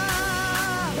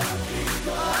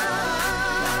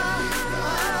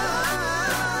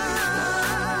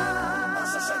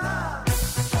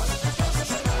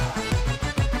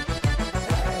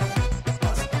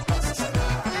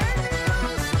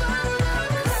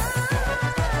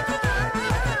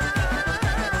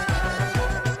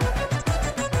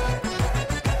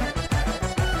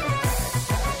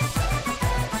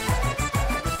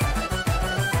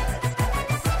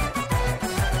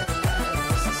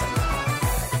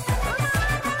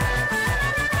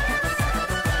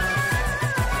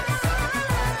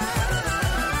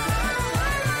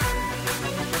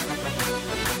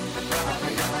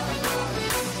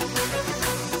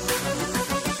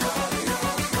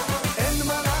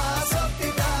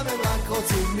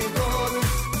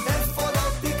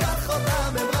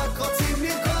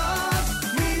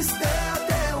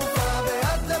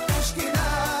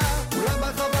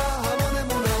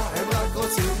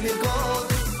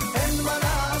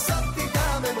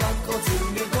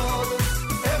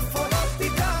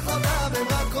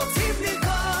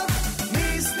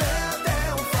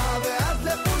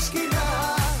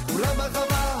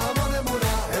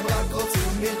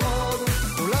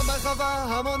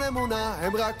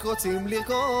 רק רוצים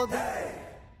לרקוד.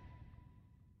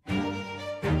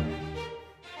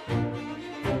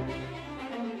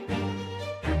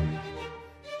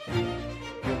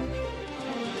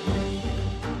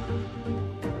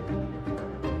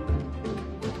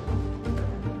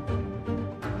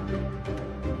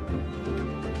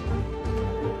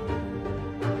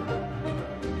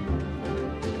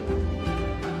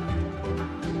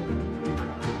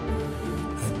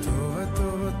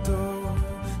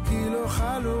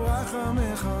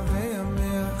 רחמך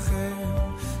וימי אחר,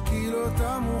 כי לא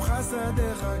תמו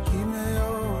חסדיך, כי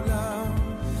מעולם,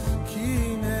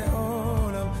 כי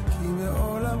מעולם, כי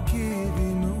מעולם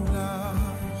קיווינו לך.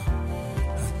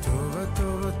 הטוב,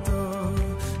 הטוב, הטוב,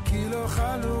 כי לא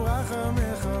חלו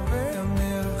רחמך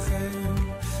וימי אחר,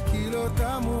 כי לא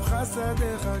תמו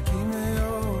חסדיך, כי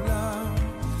מעולם,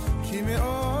 כי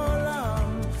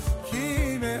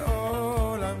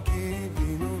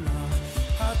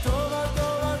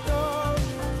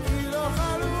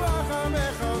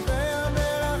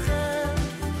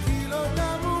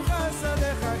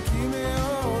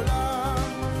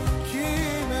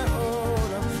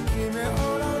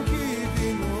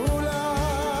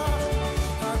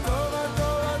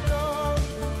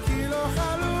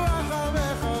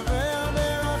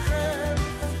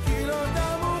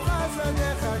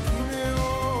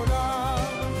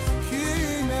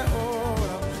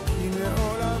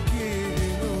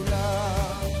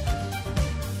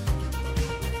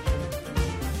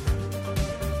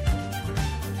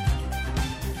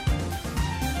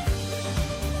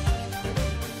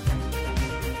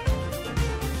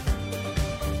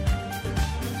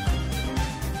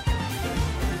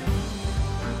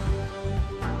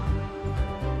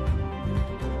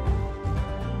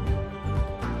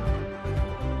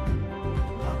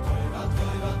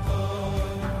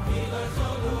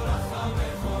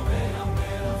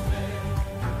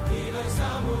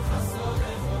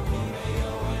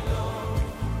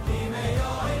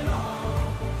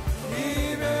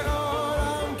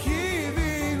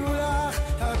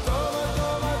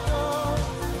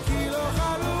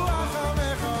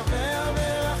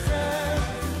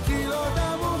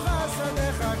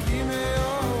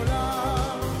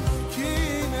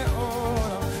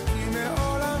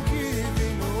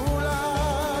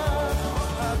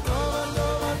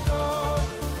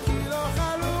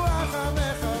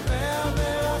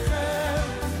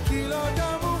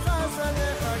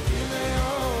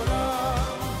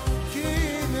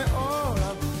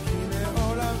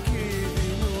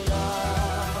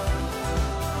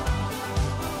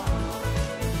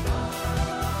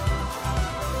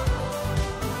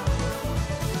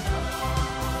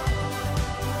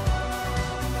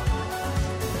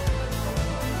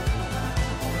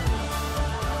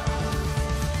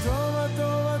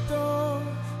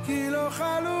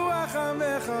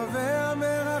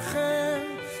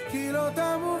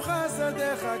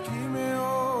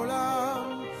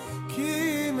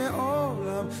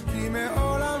מעולם, כי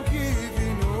מעולם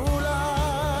קיווינו לך.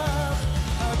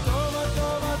 הטוב,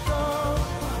 הטוב,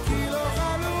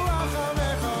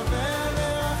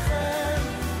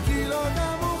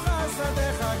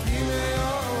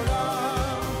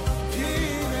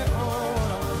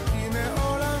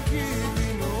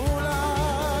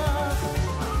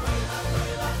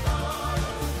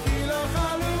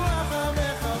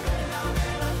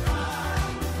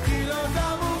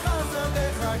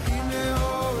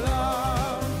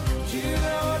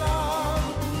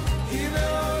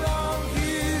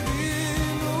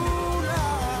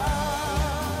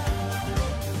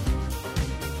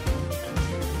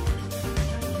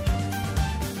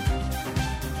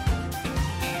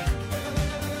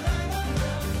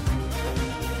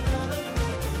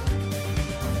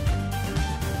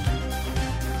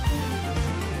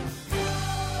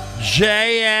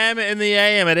 JM in the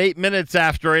AM at 8 minutes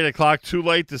after 8 o'clock. Too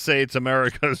late to say it's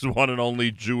America's one and only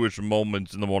Jewish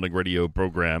Moments in the Morning radio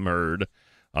program, heard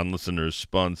on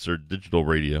listeners-sponsored digital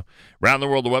radio. Around the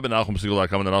world, the web at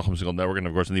NachumSegal.com and the Nachum Segal Network, and,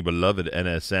 of course, in the beloved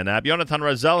NSN app. Yonatan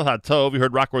Razel Hatov, you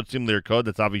heard Rockwood Simlir Code,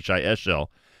 that's Avishai Eshel.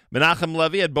 Menachem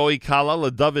Levi had Boi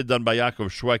Kala, LaDavid done by Yaakov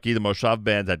Shweki, the Moshav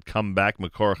Band had Come Back,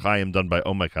 Makor Chaim done by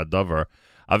Omek Hadavar.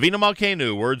 Avinu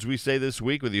Malkeinu, words we say this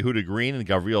week with Yehuda Green and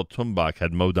Gavriel Tumbach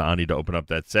had Moda Ani to open up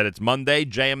that set. It's Monday,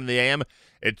 JM in the AM.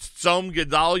 It's Tzom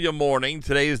Gedalia morning.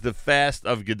 Today is the fast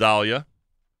of Gedalia.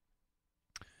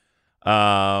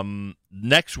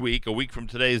 Next week, a week from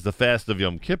today, is the fast of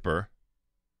Yom Kippur.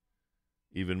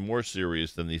 Even more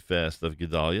serious than the fast of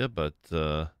Gedalia, but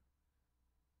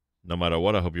no matter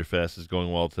what, I hope your fast is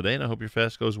going well today, and I hope your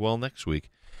fast goes well next week.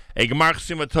 A Gemar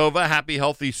Simatova, happy,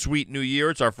 healthy, sweet New Year.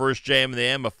 It's our first JM in the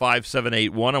AM of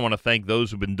 5781. I want to thank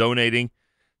those who've been donating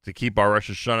to keep our Rosh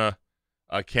Hashanah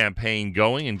campaign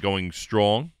going and going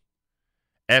strong.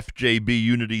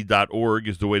 FJBunity.org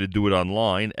is the way to do it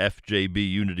online,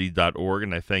 FJBunity.org,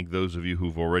 and I thank those of you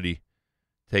who've already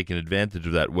taken advantage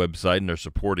of that website and are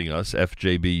supporting us,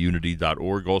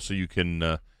 FJBunity.org. Also, you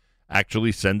can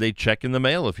actually send a check in the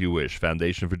mail if you wish.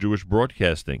 Foundation for Jewish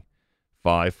Broadcasting,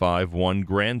 551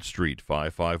 Grand Street,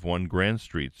 551 Grand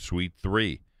Street, Suite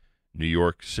 3, New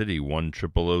York City,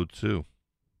 10002.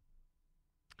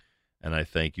 And I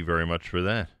thank you very much for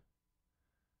that.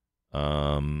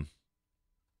 A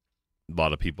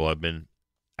lot of people have been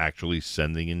actually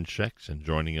sending in checks and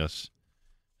joining us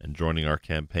and joining our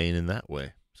campaign in that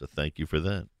way. So thank you for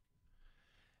that.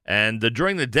 And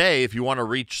during the day, if you want to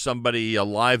reach somebody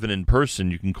live and in person,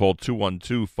 you can call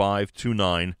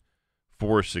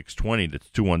 212-529-4620. That's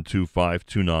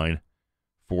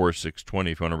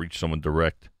 212-529-4620 if you want to reach someone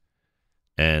direct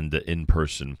and in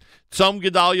person. Tzom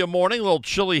Gedalia morning, a little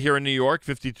chilly here in New York,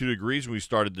 52 degrees when we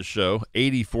started the show,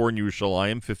 84 in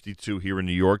Yerushalayim, 52 here in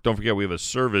New York. Don't forget we have a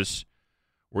service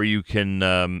where you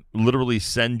can literally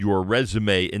send your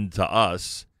resume into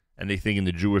us, anything in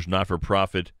the Jewish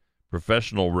not-for-profit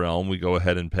professional realm. We go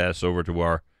ahead and pass over to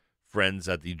our friends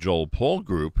at the Joel Paul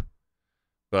Group.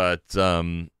 But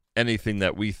anything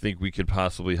that we think we could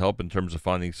possibly help in terms of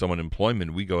finding someone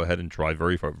employment, we go ahead and try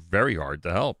very hard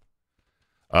to help.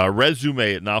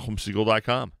 Resume at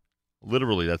NachumSegal.com.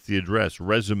 Literally, that's the address.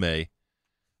 Resume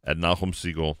at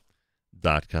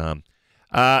NachumSegal.com.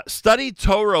 Study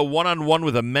Torah one-on-one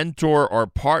with a mentor or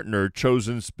partner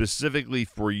chosen specifically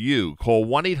for you. Call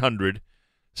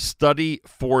 1-800-STUDY-42.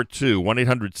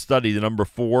 1-800-STUDY, the number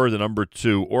 4, the number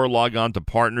 2, or log on to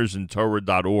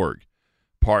partnersintorah.org.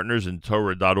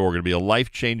 Partnersintorah.org. It'll be a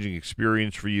life-changing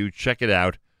experience for you. Check it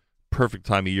out. Perfect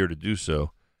time of year to do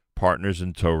so.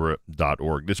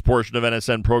 Partnersintorah.org. This portion of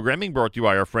NSN programming brought to you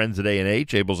by our friends at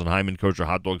A&H. Abels and Hyman Kosher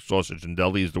Hot Dog, Sausage, and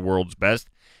Deli is the world's best.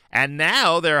 And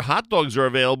now their hot dogs are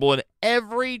available in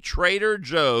every Trader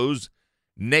Joe's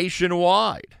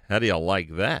nationwide. How do you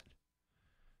like that?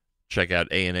 Check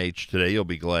out A&H today. You'll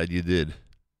be glad you did.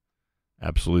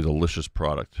 Absolutely delicious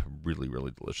product. Really,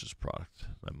 really delicious product,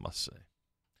 I must say.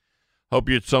 Hope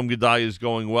your Tzom Gedalia is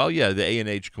going well. Yeah, the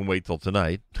A&H can wait till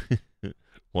tonight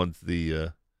once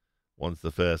the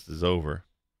fast is over.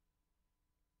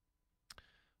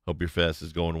 Hope your fast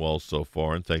is going well so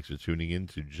far, and thanks for tuning in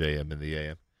to JM in the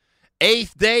AM.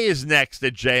 8th day is next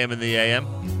at JM in the AM.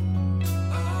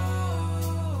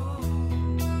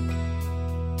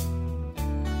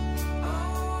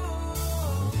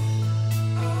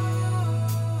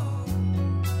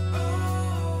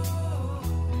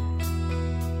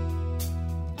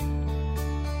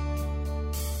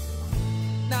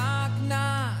 Knock,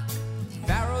 knock,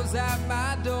 Pharaoh's at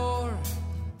my door.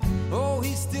 Oh,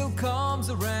 he still comes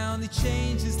around. He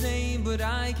changed his name, but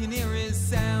I can hear his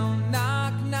sound.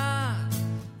 Knock, knock,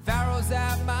 Pharaoh's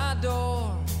at my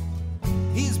door.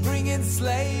 He's bringing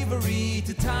slavery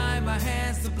to tie my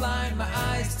hands, to blind my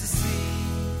eyes to see.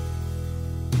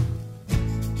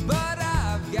 But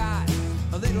I've got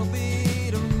a little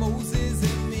bit of Moses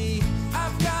in me.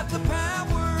 I've got the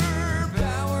power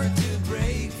to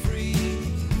break free.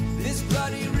 This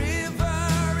bloody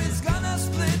river is gonna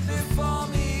split before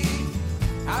me.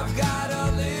 I've got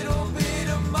a little bit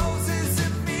of Moses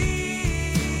in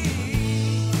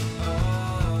me.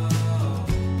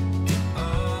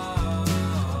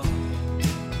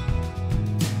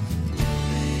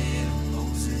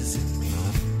 Moses in me.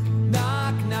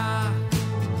 Knock, knock,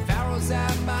 Pharaoh's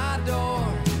at my door.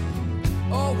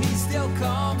 Oh, he still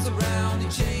comes around. He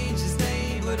changed his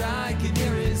name, but I can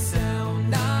hear his sound.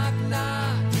 Knock,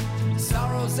 knock,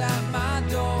 sorrow's at my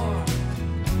door.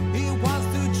 He wants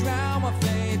to drown my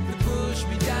faith, to push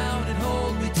me down and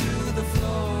hold me to the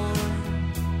floor.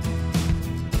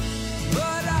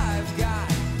 But I've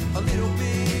got a little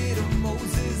bit of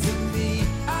Moses in me.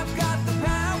 I've got the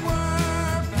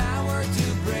power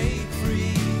to break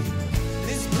free.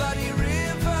 This bloody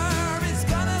river is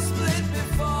gonna split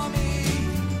before me.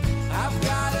 I've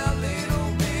got a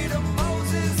little bit of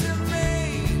Moses in me.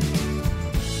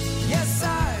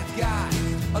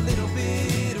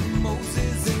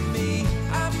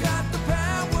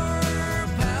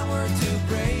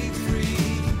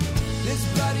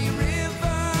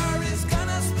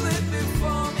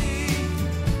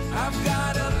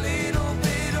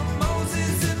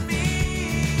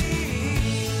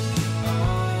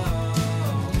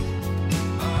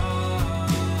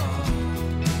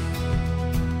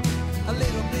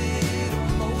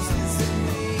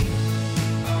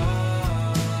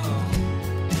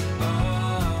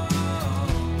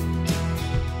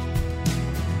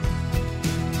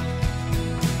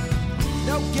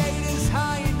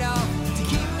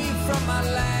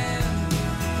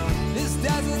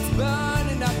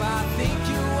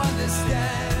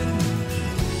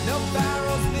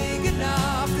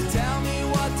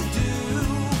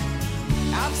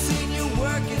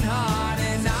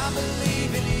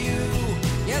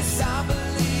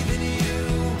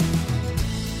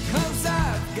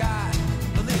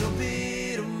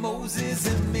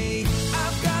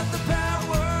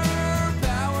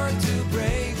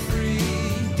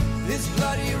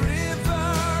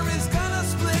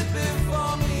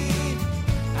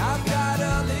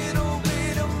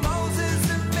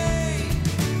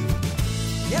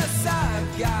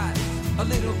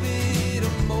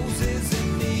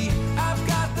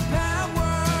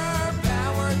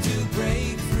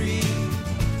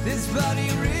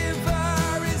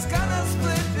 river is gonna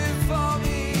split before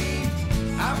me.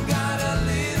 I've got a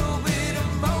little bit of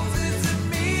Moses in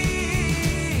me.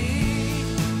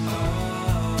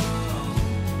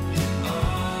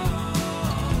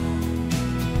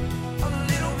 A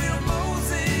little bit of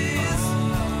Moses.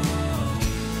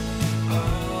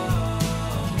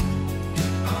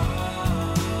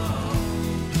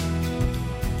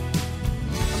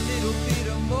 A little bit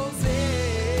of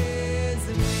Moses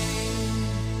in me.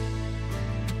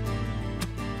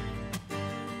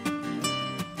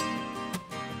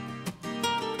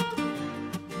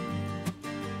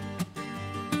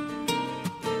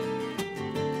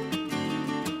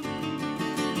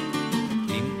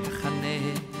 Im Machane,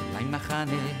 mein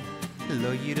Machane,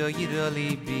 lo yiro yiro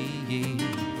libi.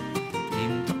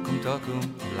 Im Tokum,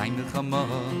 lein Milchama,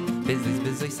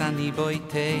 bezos ani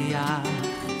boiteya.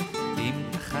 Im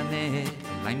Machane,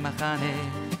 mein Machane,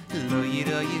 lo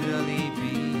yiro yiro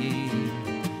libi.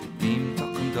 Im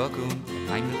Tokum,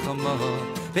 lein Milchama,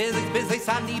 bezos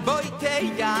ani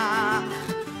boiteya.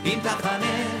 Im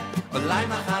Machane, lein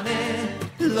Machane,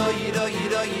 lo yiro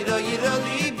yiro yiro yiro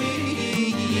libi.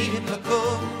 Im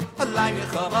Tokum, lein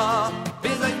Milchama,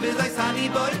 bezos ani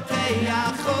boiteya.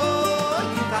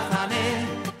 Im Machane,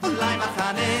 lein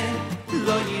Machane,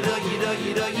 lo yiro yiro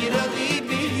yiro yiro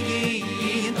libi.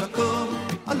 Im Tokum,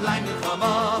 lein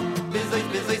Milchama,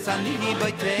 bezos ani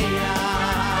boiteya.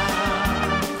 Bezos ani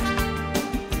boiteya.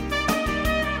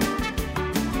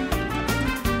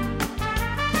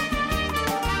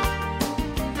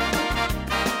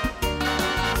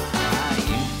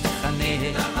 Chane,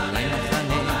 olay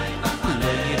machane,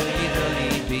 lo yiro yiro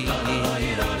libi.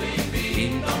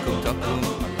 Im tokum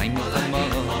olay machamo.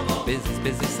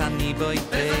 Bezos ani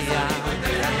boiteya.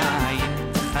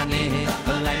 Chane,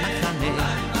 olay machane,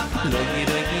 lo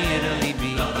yiro yiro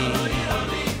yiro yiro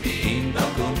libi. Im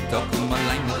tokum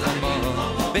olay machamo.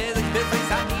 Bezos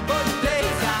ani boiteya.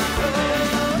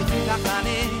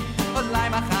 Chane, olay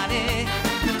machane,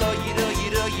 lo yiro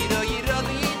yiro yiro yiro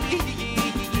libi.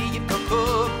 Im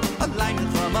tokum olay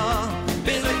machamo.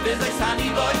 Bezos ani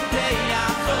boiteya.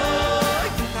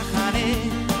 Chane,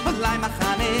 olay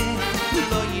machane,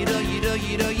 lo yiro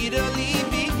yiro yiro yiro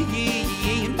libi.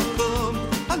 Im tokum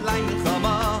olay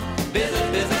machamo.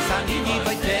 Bezos ani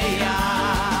boiteya.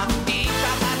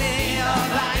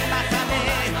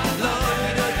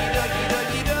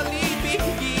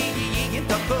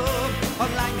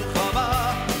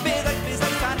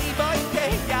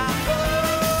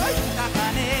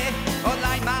 Chane,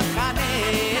 olay machane,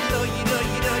 lo yiro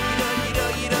yiro yiro yiro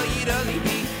yiro yiro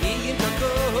libi. Im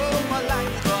tokum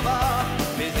olay machamo.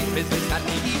 Bezos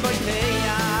ani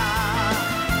boiteya.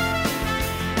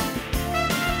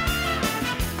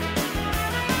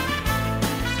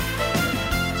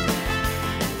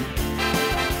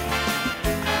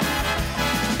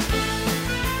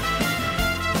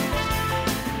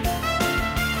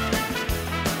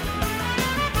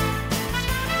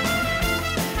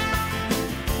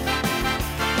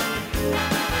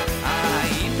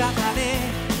 Im tachane,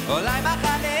 olay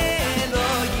machane,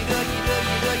 lo yiro yiro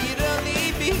yiro yiro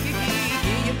libi.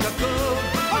 Im tokum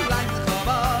olay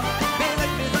machamo.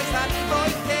 Bezos ani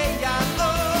boiteya.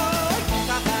 Im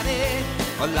tachane,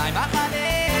 olay machane,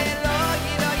 lo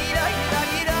yiro yiro yiro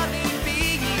yiro libi.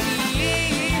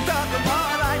 Im tokum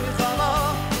olay machamo.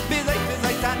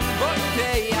 Bezos ani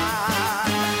boiteya.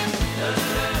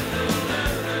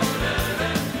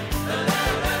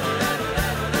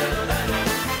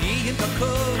 Im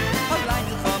tokum olay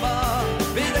machamo.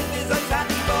 Bezos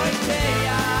ani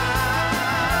boiteya.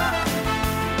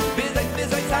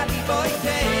 Bezos ani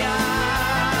boiteya.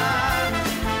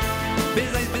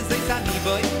 Bezos ani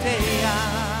boiteya.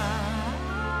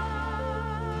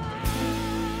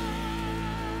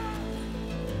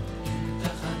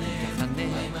 Chane,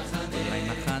 olay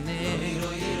machane,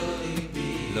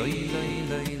 lo yiro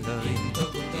yiro yiro. Im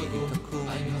tokum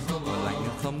olay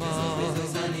machamo.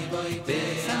 Bezos ani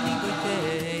boiteya.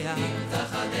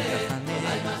 Chane,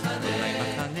 olay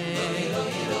machane, lo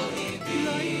yiro yiro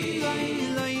yiro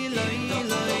yiro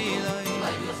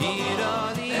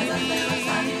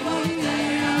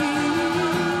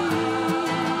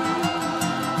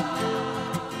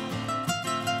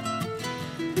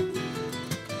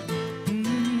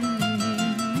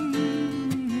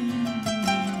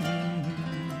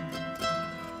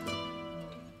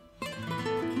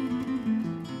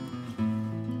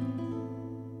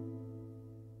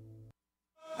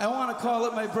I want to call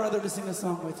up my brother to sing a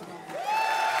song with me.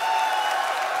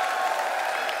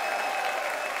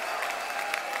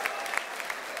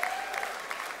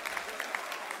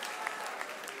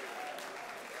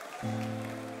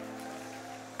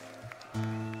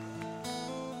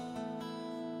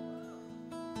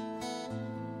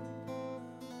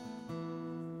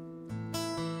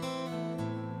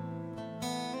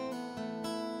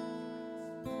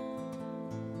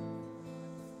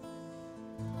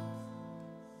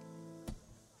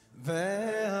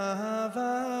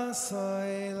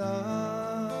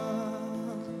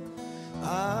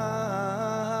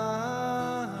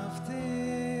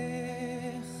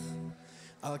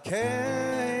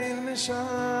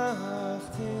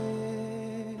 משכתי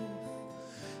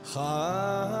חסד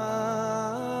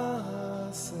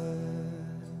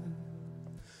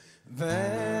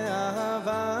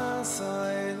ואהבה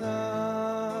סיילה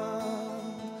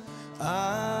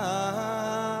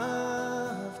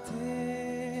אהבתי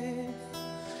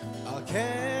על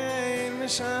כן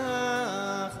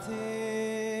משכתי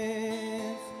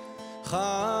חסד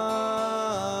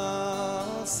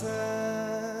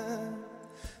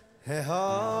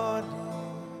ההודי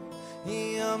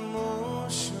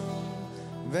ימושו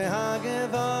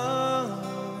והגבוס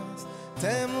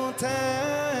תמותנה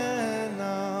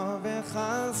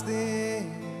בחסדי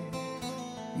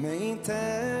מאיתך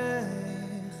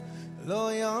לא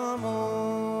ימות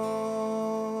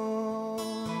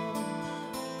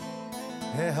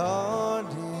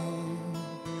ההודי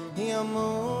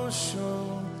ימושו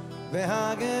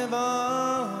והגבוס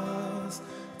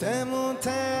תמותנה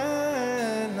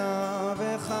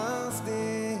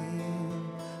בחסדי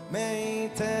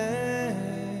מאיתך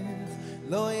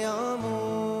לא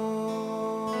ימוש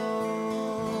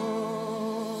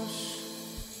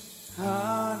An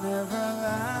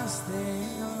everlasting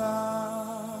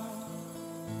love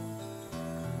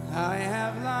I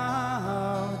have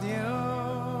loved you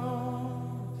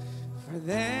For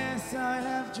this I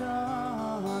have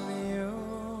drawn you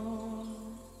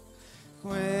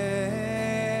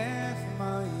with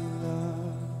my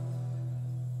love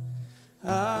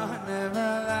An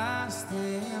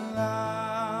everlasting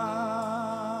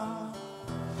love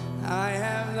I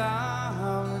have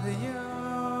loved you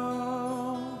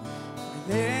For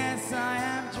this I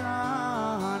have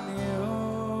drawn you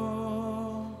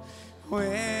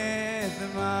with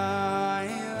my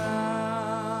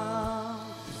love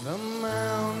The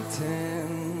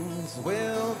mountains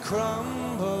will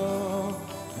crumble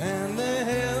and the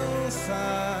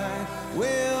hillside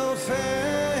will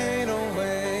fade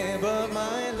away, but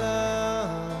my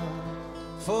love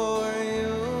for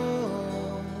you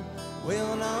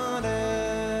will not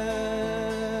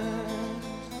end.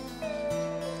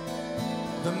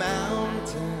 The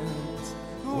mountains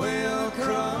will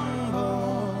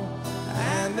crumble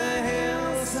and the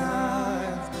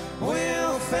hillsides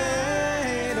will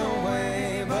fade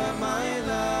away, but my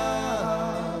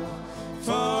love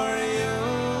for you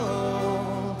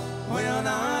will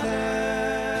not end.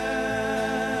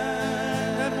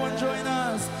 Everyone join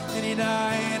us. And he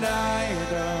died, he died,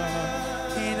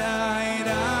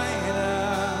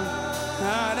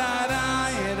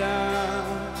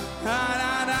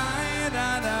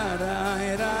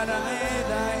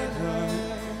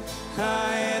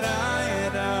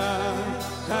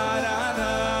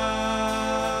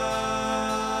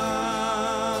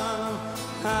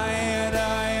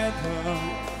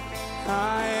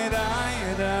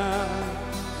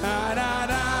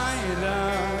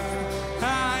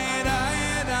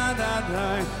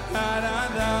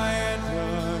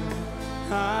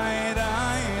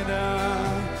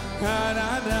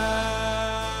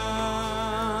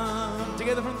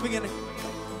 Together from the beginning.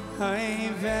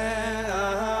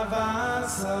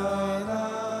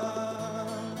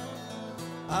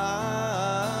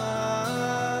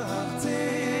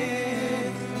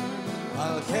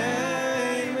 על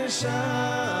כן משכתי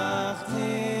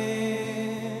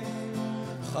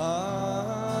חסד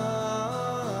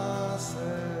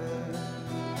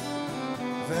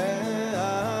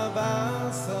ואהבה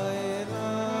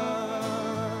סיילה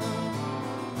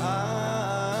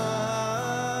אהבתי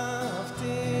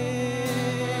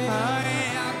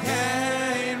על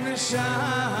כן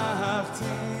משכתי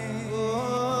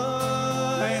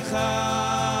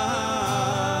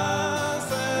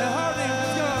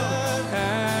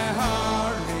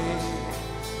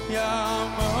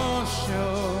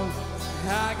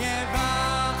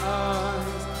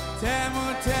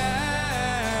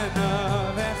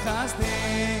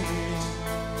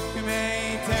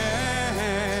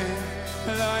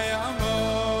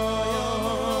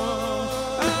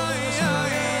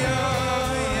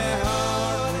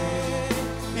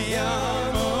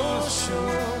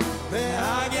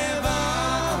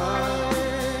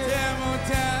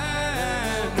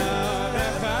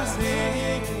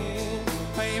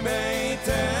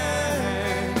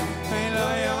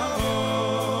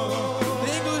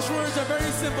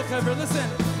Listen.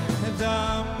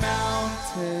 The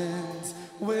mountains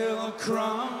will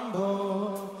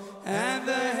crumble and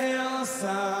the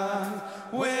hillside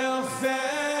will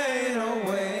fade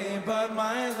away, but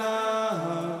my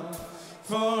love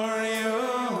for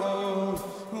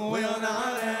you will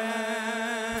not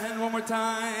end. One more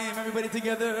time, everybody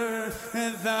together.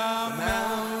 The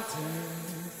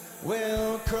mountains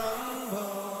will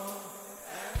crumble.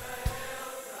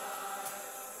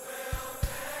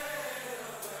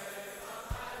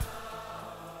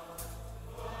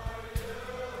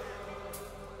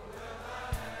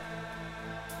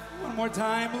 One more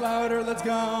time, louder, let's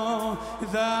go.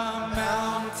 The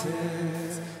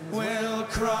mountains will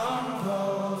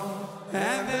crumble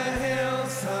and the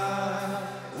hillside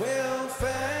will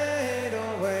fade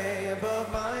away,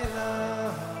 above my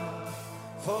love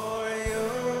for you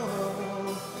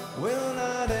will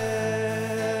not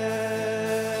end.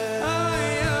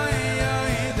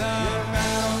 The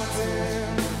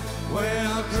mountain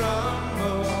will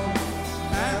crumble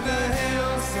and the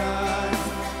hillside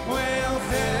will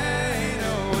fade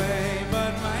away,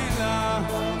 but my love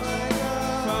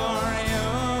for you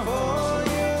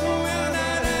will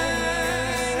not end.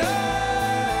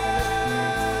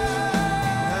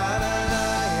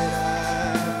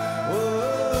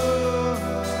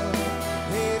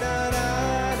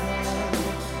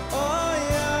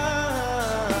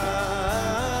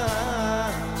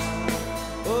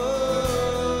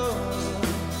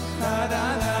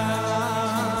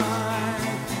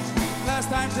 Last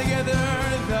time together,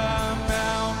 the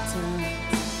mountains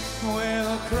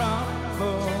will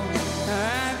crumble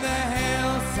and the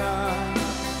hillside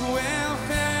will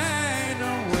fade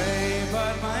away,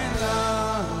 but my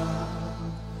love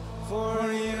for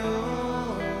you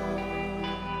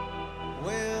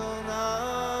will not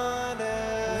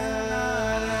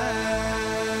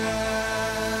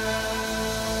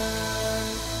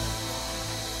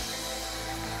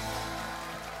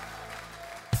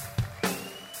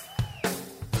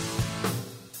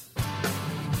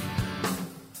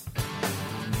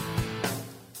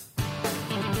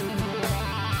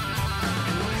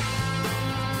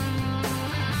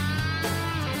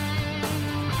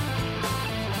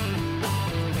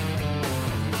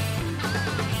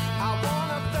I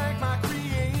wanna thank my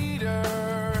creator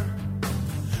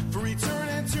for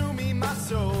returning to me my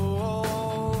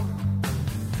soul.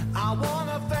 I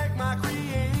wanna thank my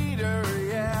creator,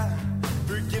 yeah,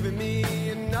 for giving me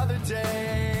another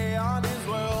day on his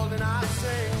world. And I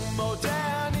sing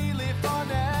Modani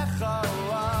Lifanecha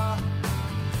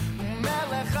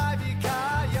Melech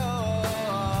Avikayom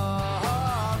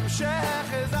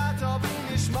Shechezat Obin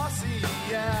Ishmasi,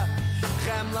 yeah,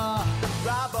 Chemla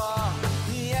Rabba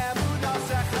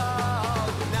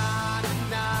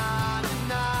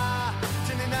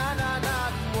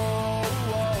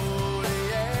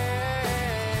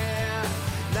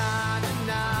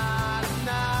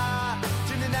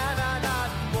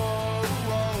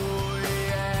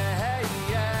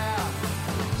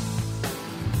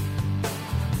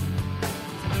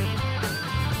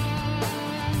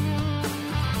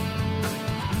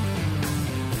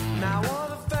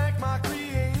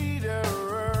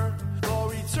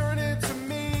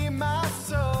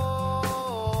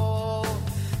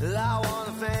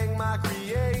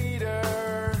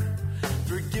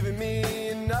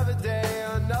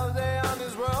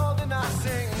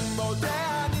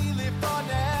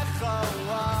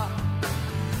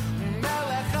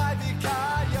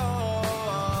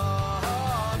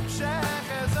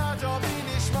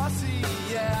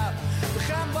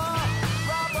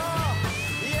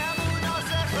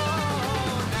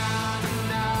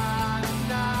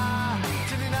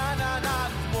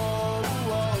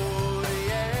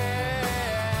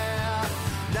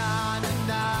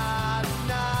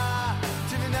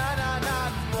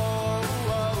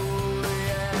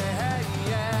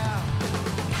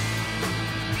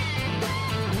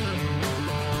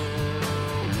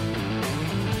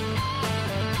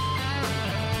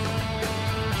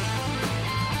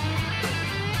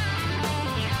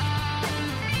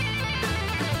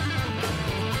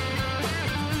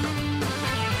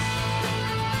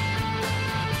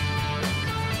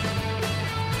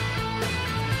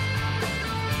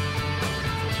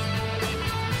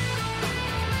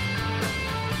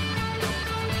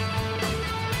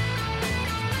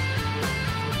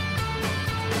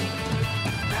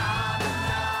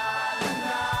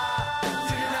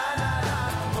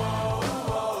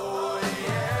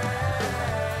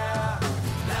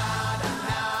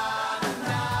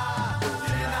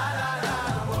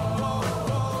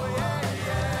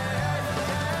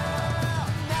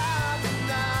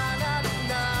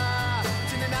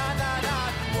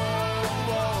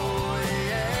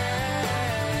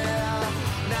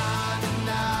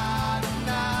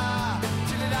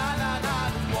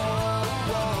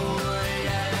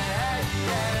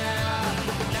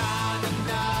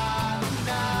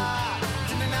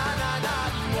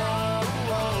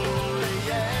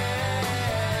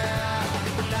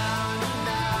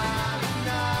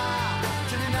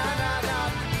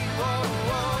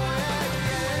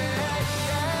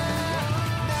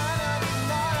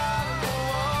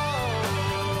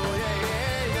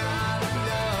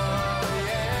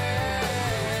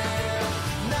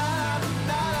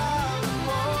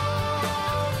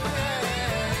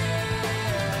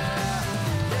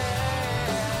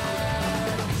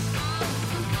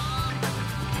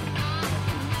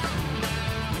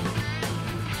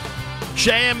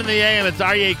JM in the AM, it's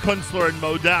Aryeh Kunstler and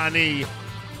Modani.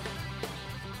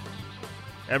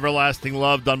 Everlasting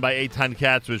Love, done by Eitan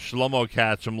Katz with Shlomo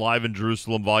Katz from Live in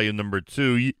Jerusalem, volume number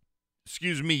 2.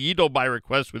 Yido by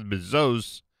request with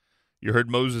Bezos. You heard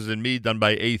Moses and Me, done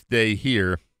by Eighth Day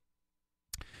here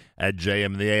at JM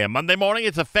in the AM. Monday morning,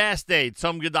 it's a fast day.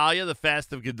 Tzom Gedalia, the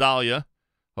fast of Gedalia.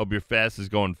 Hope your fast is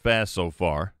going fast so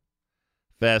far.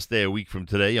 Fast day a week from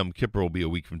today. Yom Kippur will be a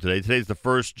week from today. Today's the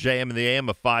first JM in the AM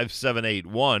of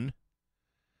 5781.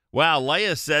 Wow,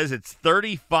 Leah says it's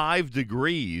 35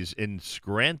 degrees in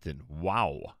Scranton.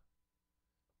 Wow.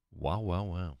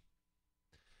 Wow.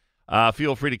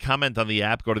 Feel free to comment on the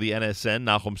app. Go to the NSN,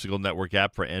 Nachum Segal Network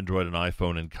app for Android and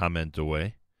iPhone and comment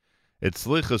away. It's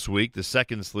Slichas week, the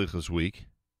second Slichas week.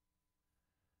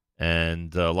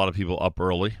 And a lot of people up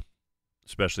early,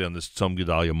 especially on this Tzom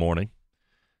Gedalia morning.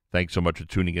 Thanks so much for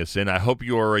tuning us in. I hope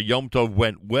your Yom Tov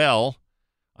went well.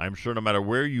 I'm sure no matter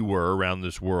where you were around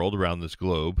this world, around this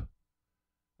globe,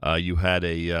 you had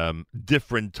a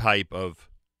different type of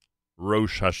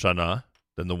Rosh Hashanah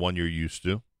than the one you're used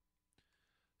to.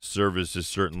 Service is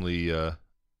certainly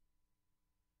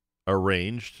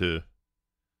arranged to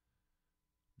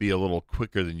be a little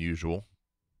quicker than usual.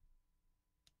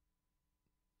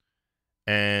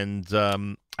 And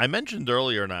I mentioned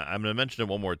earlier, and I'm going to mention it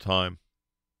one more time.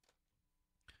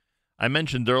 I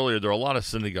mentioned earlier there are a lot of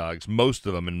synagogues, most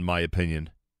of them, in my opinion,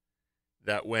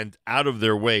 that went out of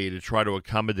their way to try to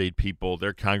accommodate people,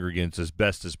 their congregants, as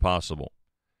best as possible.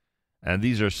 And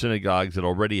these are synagogues that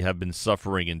already have been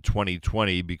suffering in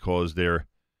 2020 because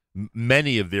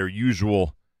many of their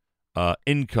usual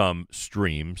income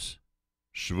streams,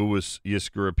 Shavuos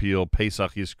Yizkor Appeal,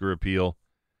 Pesach Yizkor Appeal,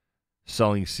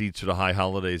 selling seats for the high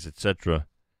holidays, etc.,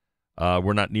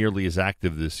 were not nearly as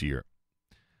active this year.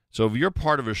 So if you're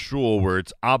part of a shul where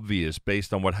it's obvious,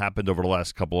 based on what happened over the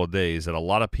last couple of days, that a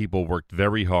lot of people worked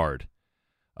very hard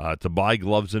to buy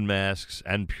gloves and masks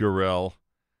and Purell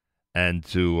and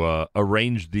to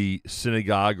arrange the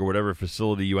synagogue or whatever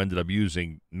facility you ended up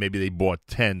using, maybe they bought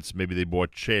tents, maybe they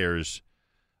bought chairs,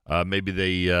 maybe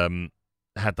they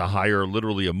had to hire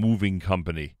literally a moving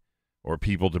company or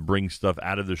people to bring stuff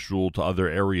out of the shul to other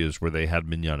areas where they had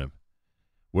minyanim.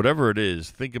 Whatever it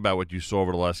is, think about what you saw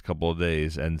over the last couple of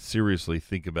days and seriously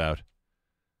think about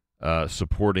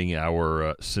supporting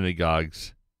our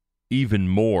synagogues even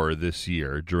more this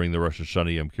year during the Rosh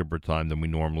Hashanah Yom Kippur time than we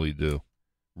normally do.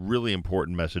 Really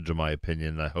important message, in my opinion,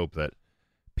 and I hope that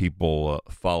people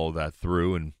follow that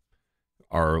through and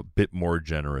are a bit more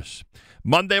generous.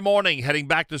 Monday morning, heading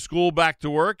back to school, back to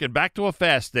work, and back to a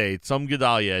fast day. Tzom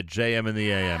Gedalia at JM in the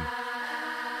AM.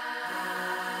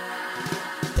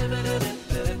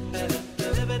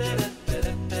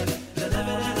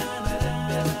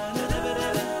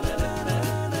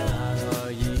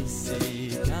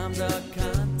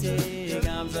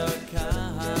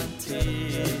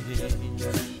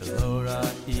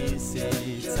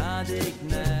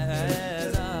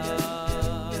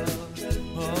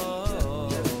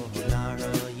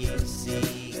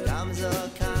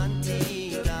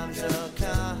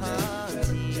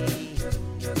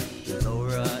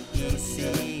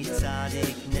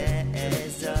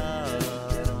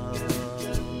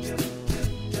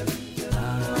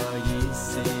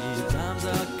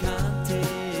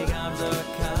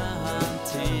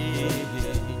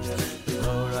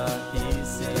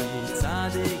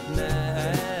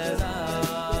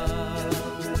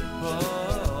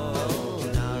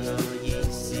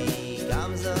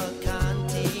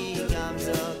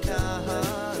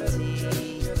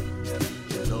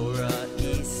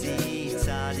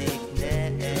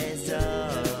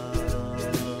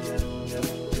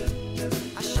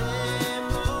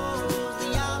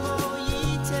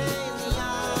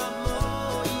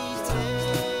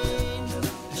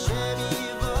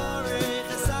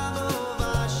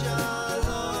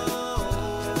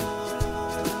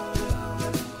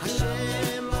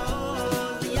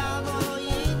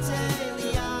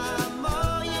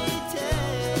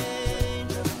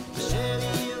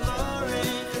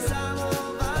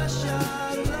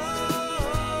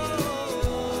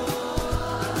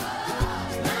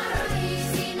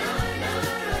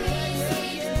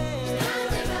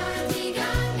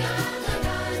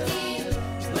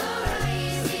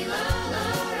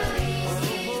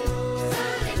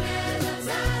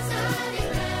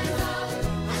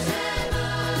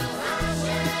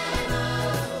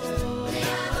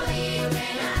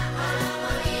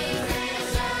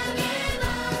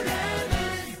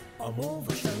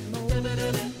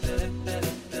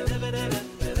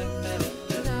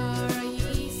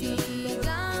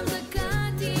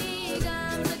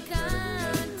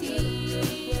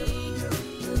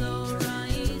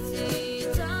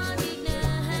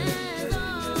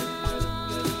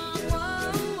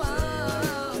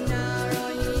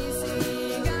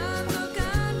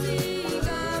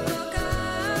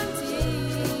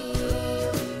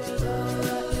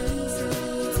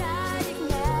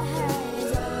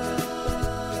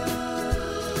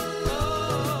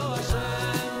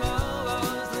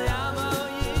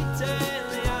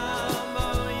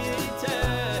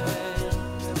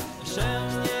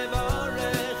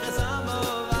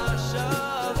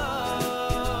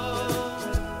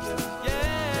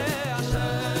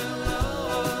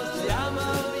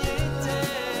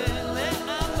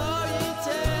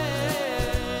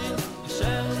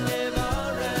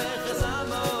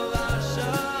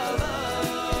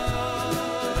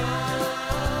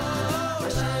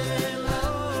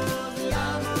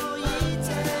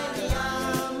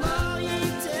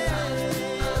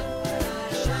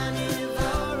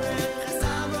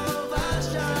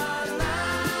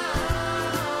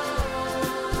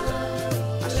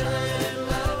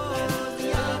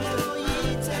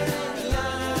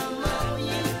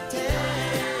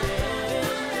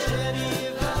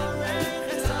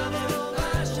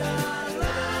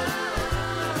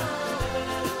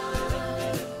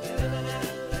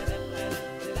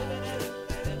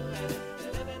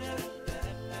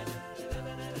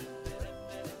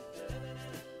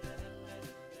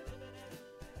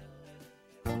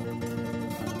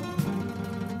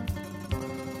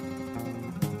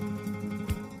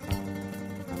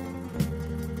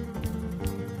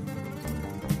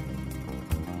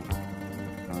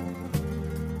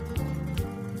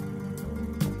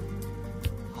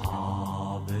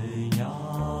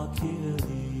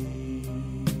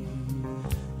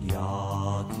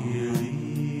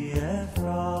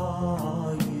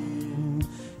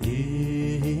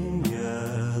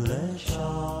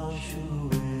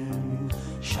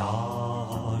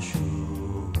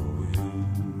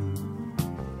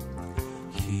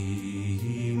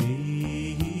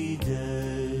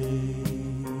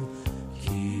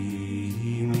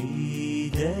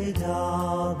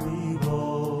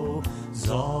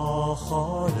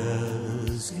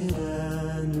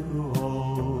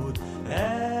 עוד,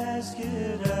 אזכרנו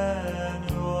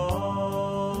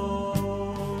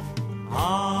עוד. על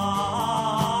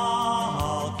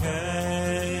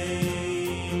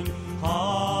כן,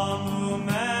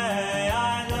 המומי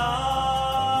עלה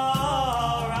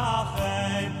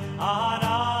רחם,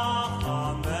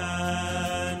 הרחמנו,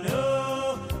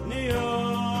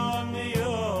 ניום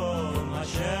ניום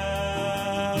השם.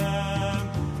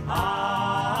 על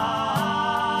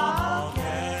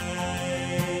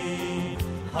כן,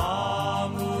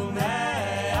 המומי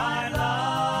עלה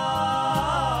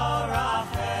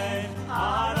רחם,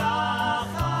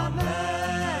 הרחמנו,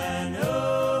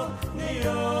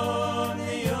 ניום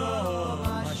ניום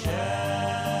השם.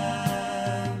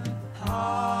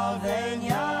 הבן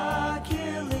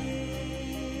יקלי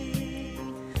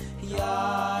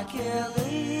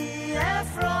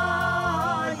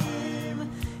אפרים,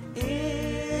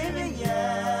 אם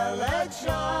ילד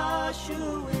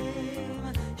שעשועים,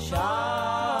 שעשועים.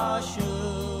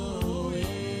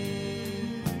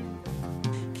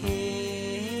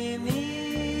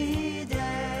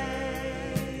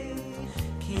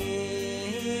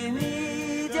 כי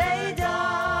מדי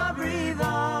דברי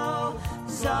בו,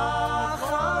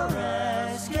 זכר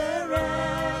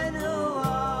אזכרנו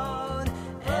עוד,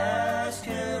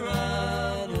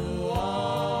 אזכרנו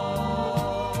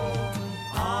עוד.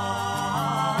 על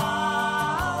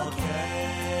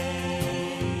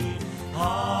כן,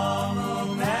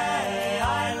 המומי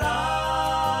עלה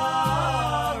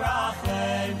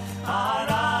רחם,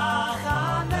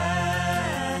 הרחמנו,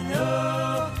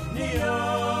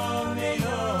 ניום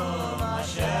ניום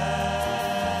השם.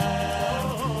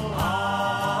 על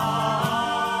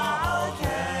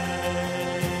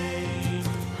כן,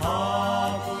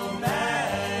 המומי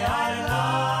עלה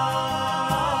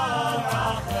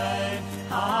רחם,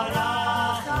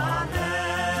 הרחמנו,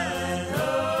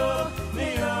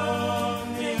 ניום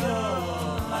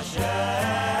ניום השם.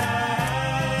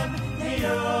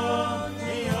 ניום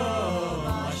ניום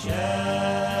השם.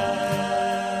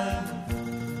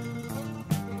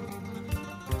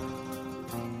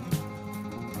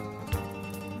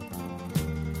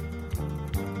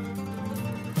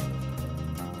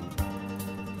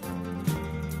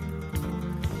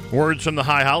 Words from the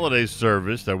High Holidays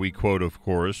service that we quote, of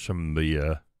course, from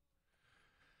the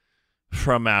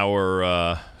from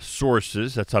our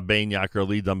sources. That's Habein Yakar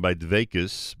Lee, done by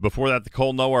Dvekis. Before that, the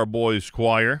Kol Noar Boys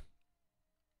Choir.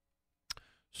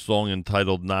 Song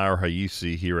entitled Nar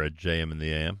Hayisi here at JM in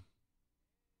the AM.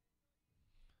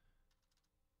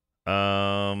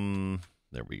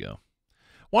 There we go.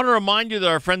 Want to remind you that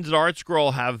our friends at Art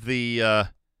Scroll have the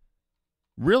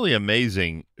really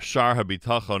amazing Shar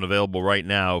HaBitachon available right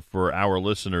now for our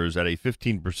listeners at a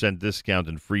 15% discount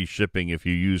and free shipping if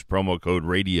you use promo code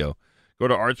radio. Go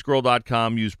to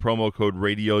artscroll.com, use promo code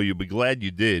radio. You'll be glad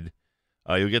you did.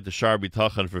 You'll get the Shar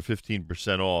HaBitachon for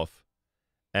 15% off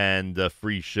and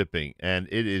free shipping. And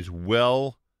it is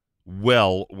well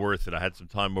worth it. I had some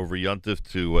time over Yontif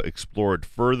to explore it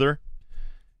further.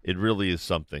 It really is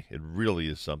something. It really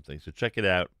is something. So check it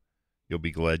out. You'll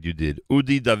be glad you did.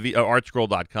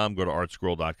 artscroll.com. Go to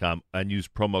artscroll.com and use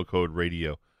promo code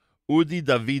radio. Udi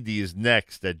Davidi is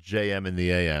next at JM in the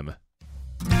AM.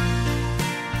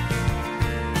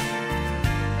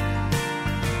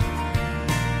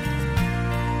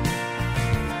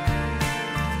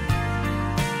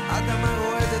 אדמה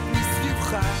רועדת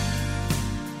מסביבך,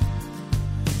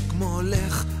 כמו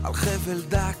הולך על חבל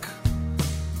דק,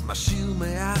 משאיר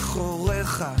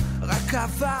מאחוריך רק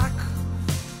אבק,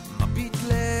 מביט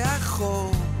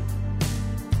לאחור,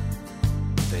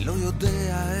 ולא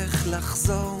יודע איך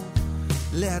לחזור,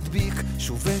 להדביק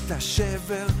שוב את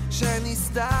השבר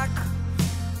שנסדק,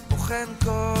 בוחן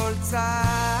כל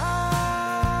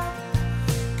צער,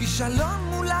 כישלון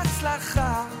מול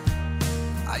הצלחה,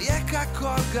 היקע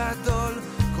הכל גדול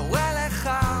קורא לך,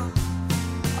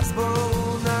 אז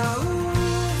בואו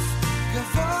נעוף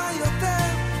גבוה יותר,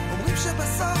 אומרים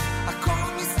שבסוף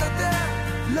הכל מסתדר,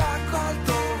 לא הכל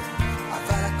טוב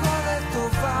אבל הכל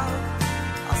לטובה,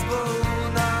 אז בואו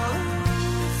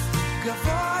נעוף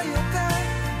גבוה יותר,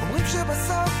 אומרים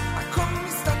שבסוף הכל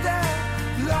מסתדר,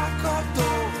 לא הכל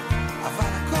טוב אבל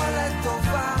הכל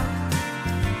לטובה.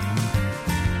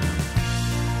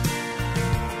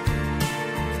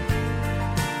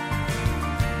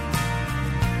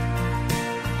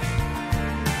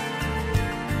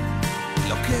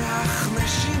 לוקח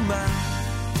נשימה,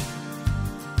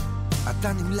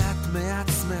 אתה נמלט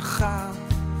מעצמך,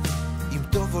 אם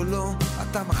טוב או לא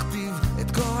אתה מכתיב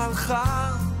את גורלך,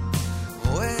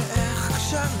 רואה איך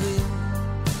קשרים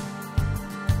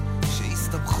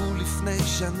שהסתבכו לפני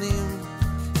שנים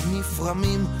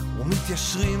נפרמים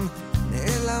ומתיישרים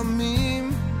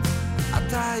נעלמים,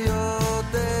 אתה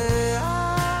יודע,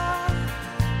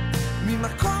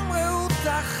 ממקום ראות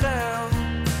אחר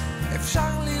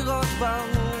אפשר לראות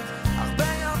ברור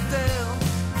הרבה יותר.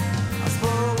 אז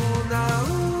בואו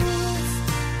נעוף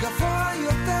גבוה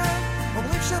יותר,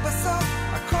 אומרים שבסוף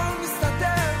הכל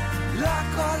מסתדר, לא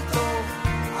הכל טוב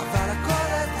אבל הכל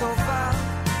לטובה.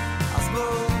 אז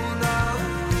בואו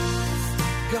נעוף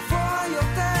גבוה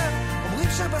יותר, אומרים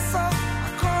שבסוף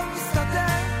הכל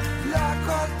מסתדר, לא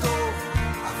הכל טוב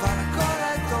אבל הכל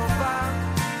לטובה.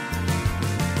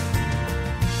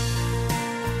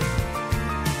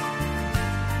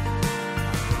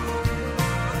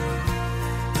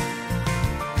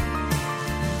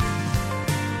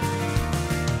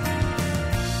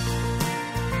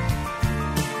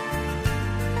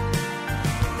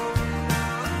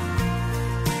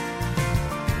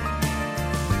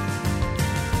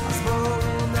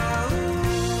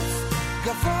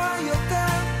 גבוה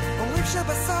יותר, אומרים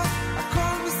שבסוף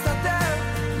הכל מסתדר,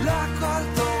 לא הכל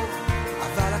טוב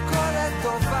אבל הכל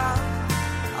לטובה.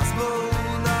 אז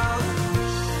בואו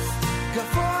נעוף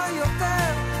גבוה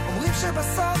יותר, אומרים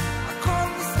שבסוף הכל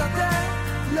מסתדר,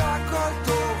 לא הכל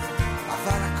טוב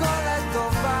אבל הכל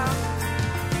לטובה.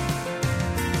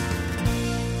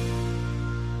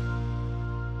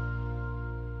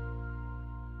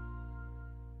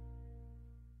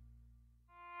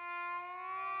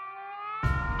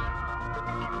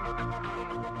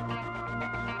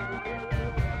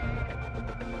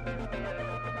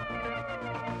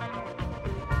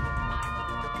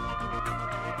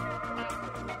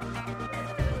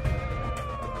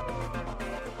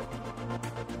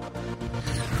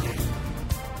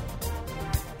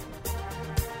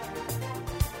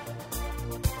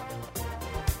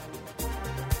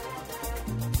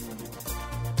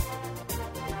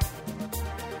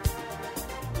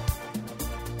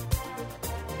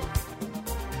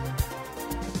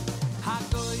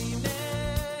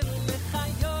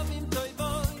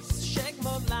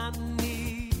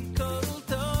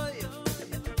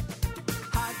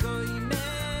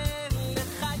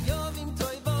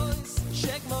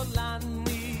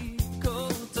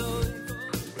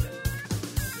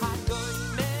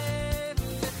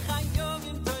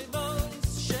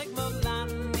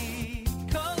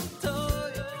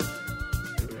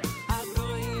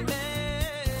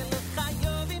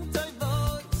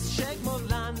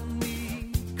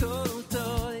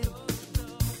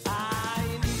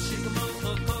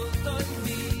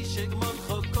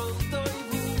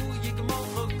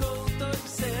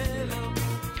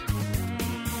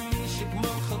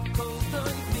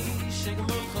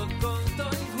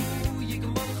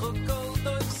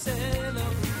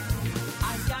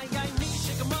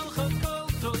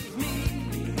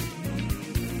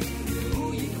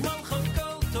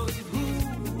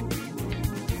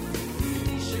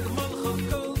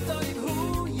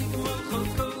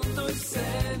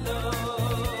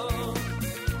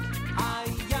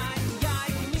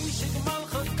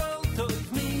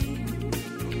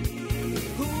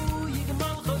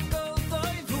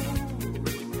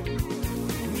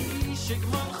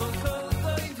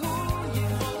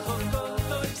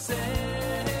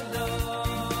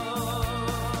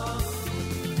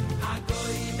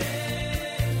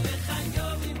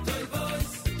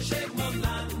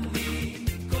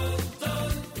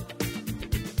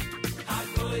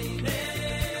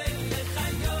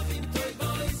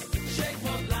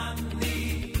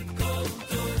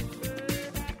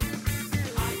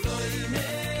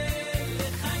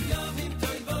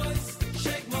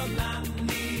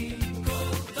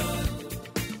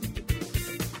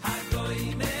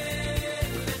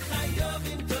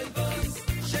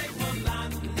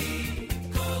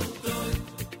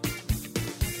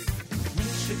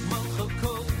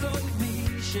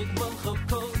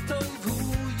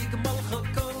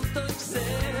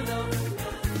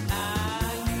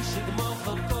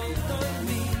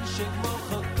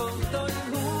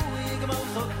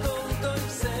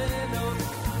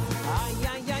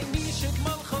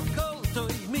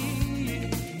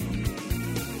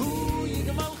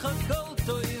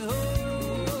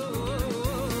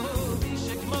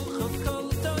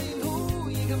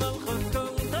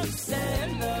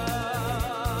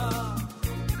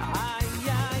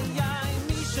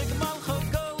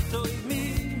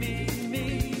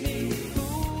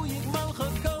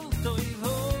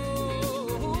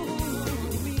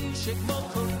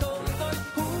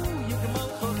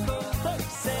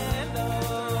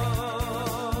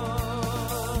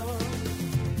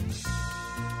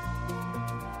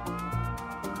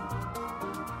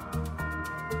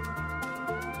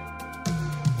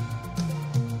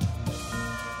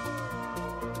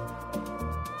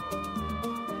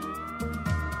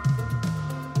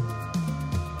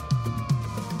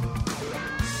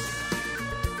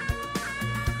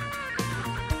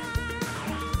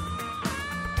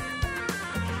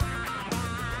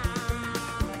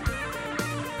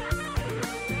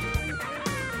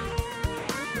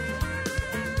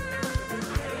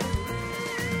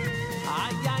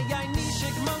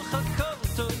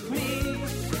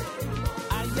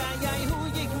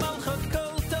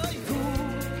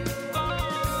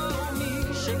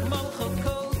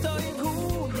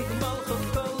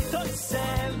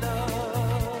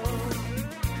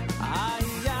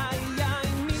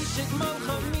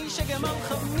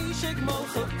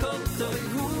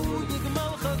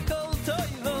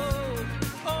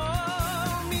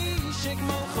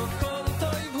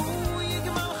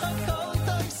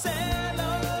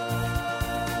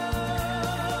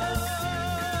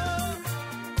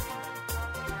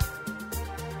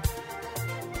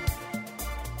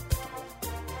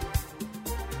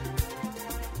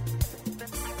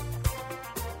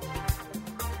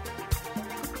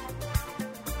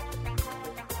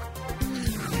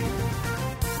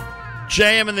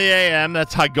 JM in the AM,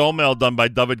 that's Hagomel done by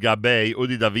David Gabe.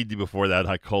 Udi Davidi before that,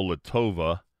 Hakola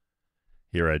Tova,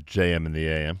 here at JM in the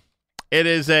AM. It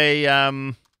is a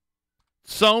Tzom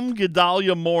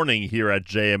Gedalia morning here at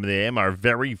JM in the AM, our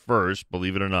very first,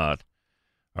 believe it or not,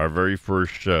 our very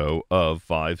first show of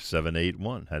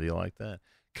 5781. How do you like that?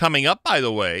 Coming up, by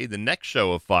the way, the next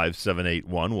show of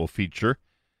 5781 will feature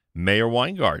Mayor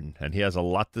Weingarten, and he has a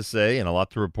lot to say and a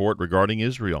lot to report regarding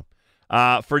Israel.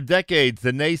 For decades,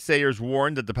 the naysayers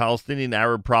warned that the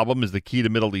Palestinian-Arab problem is the key to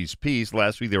Middle East peace.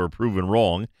 Last week, they were proven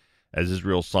wrong, as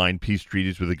Israel signed peace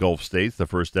treaties with the Gulf states, the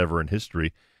first ever in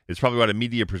history. It's probably why the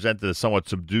media presented a somewhat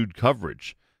subdued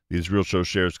coverage. The Israel Show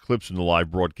shares clips from the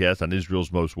live broadcast on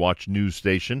Israel's most watched news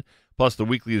station, plus the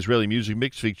weekly Israeli music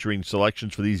mix featuring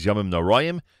selections for these Yomim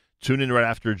Noraim. Tune in right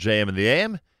after JM in the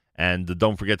AM, and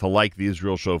don't forget to like the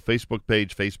Israel Show Facebook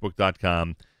page,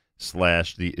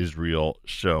 facebook.com/The Israel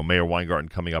Show. Mayor Weingarten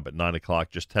coming up at 9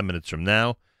 o'clock, just 10 minutes from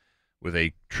now, with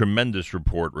a tremendous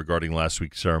report regarding last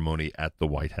week's ceremony at the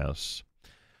White House.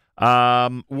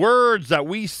 Words that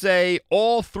we say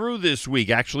all through this week,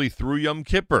 actually through Yom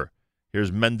Kippur.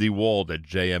 Here's Mendy Wald at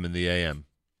JM in the AM.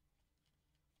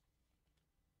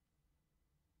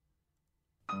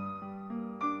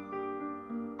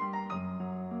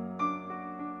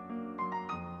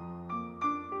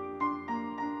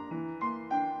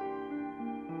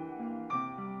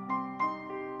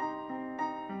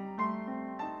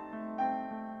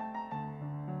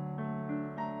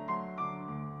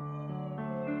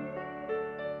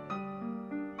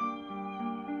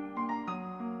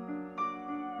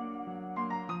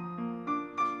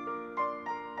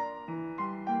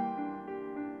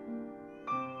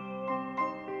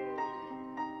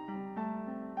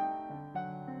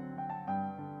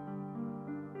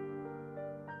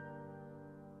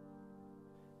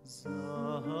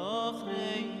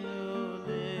 Zochreinu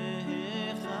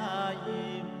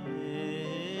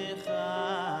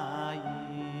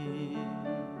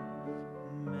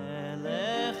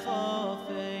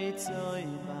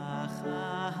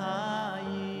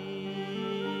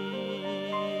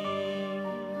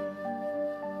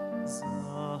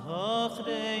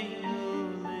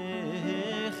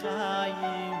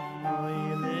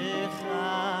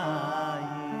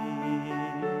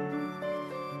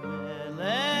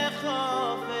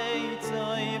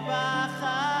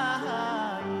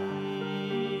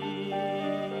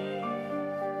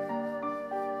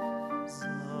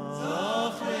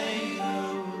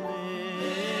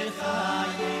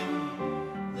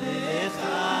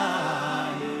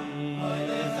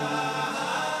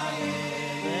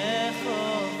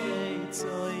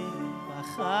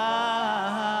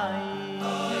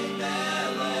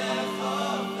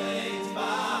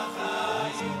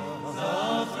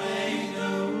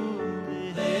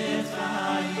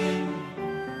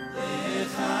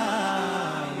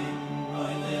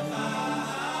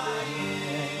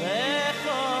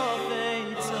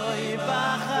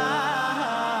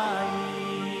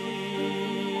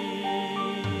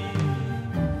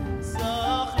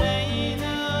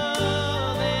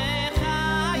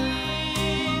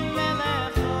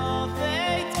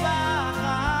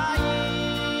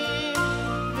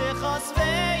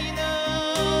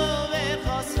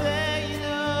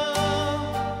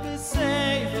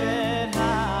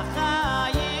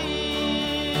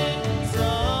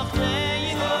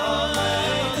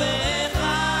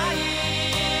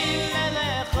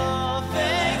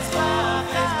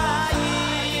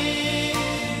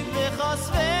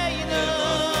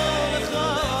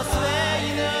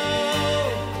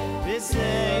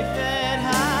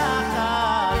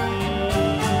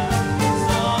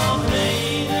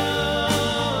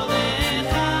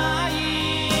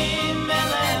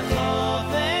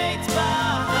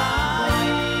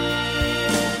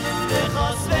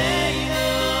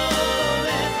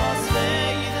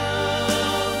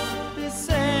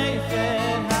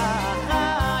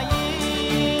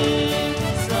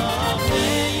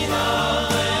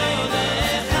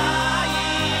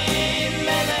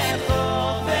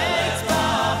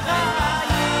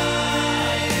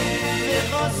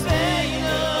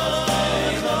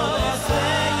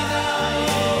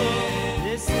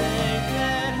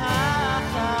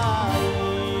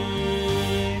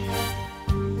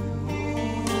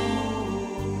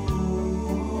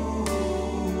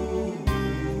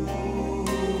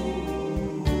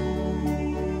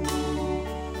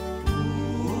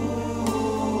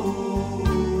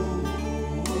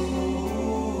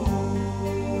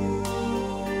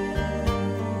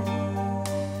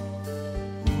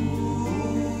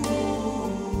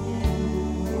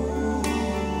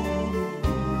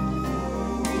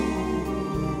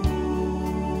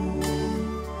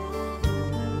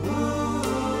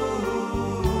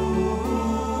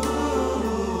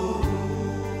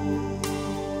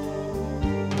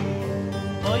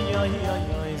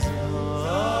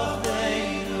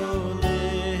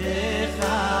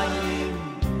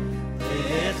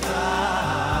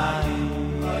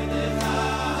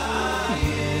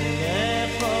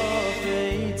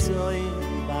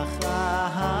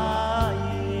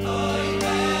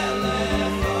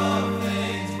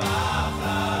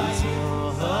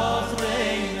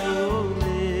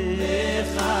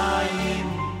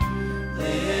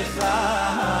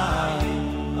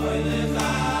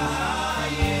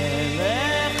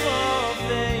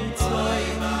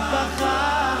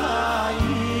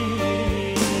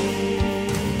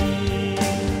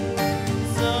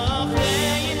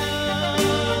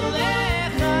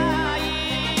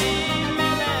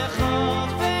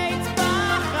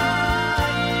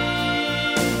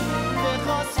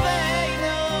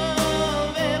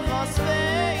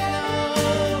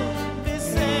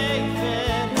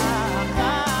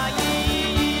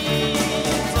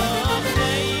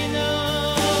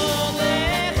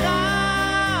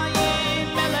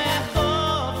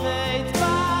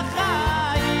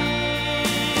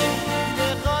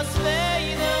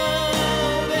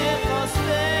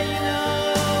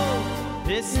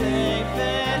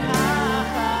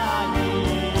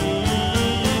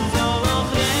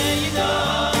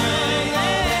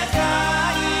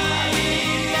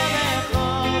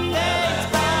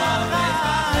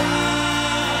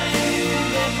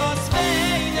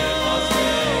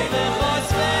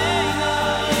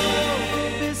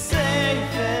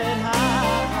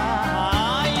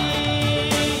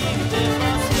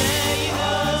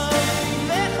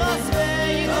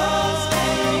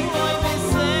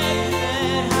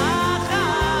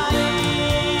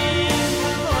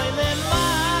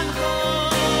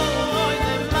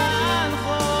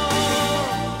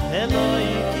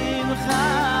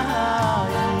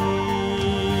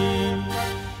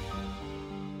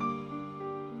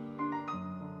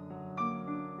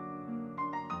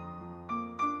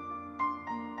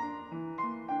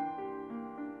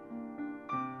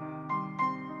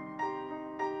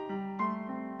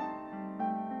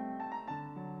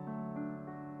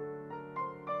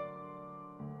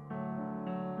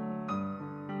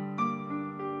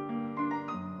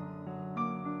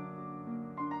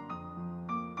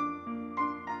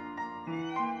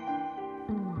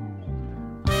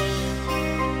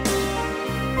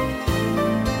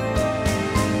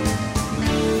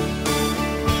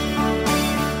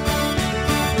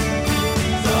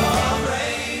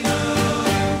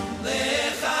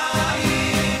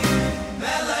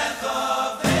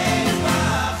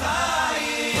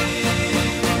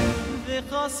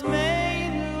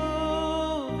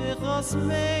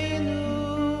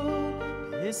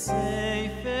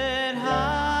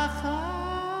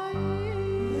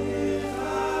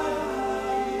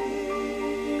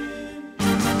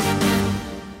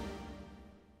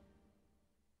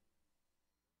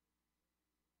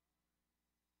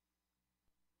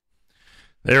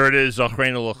There it is,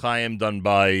 Achreinu L'chaim, done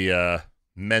by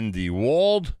Mendy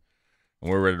Wald.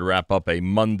 And we're ready to wrap up a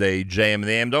Monday JM in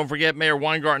the AM. Don't forget, Mayor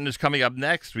Weingarten is coming up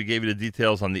next. We gave you the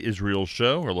details on the Israel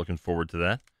show. We're looking forward to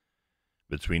that.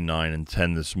 Between 9 and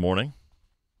 10 this morning.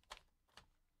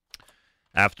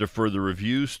 After Further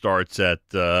Review starts at...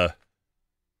 when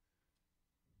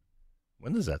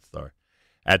does that start?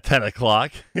 At 10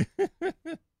 o'clock.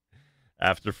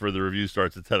 After Further Review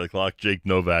starts at 10 o'clock, Jake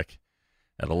Novak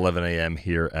at 11 a.m.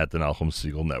 here at the Nahum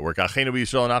Segal Network. Achenu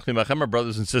Yisrael and Achim Achem, our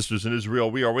brothers and sisters in Israel.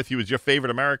 We are with you as your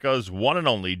favorite America's one and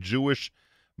only Jewish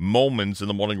Moments in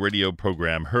the Morning radio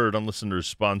program, heard on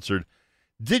listeners-sponsored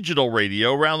digital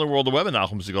radio around the world, the web at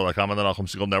NahumSegal.com and the Nahum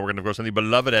Segal Network, and of course on the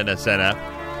beloved NSN app.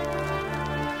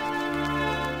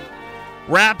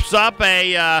 Wraps up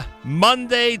a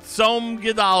Monday Tzom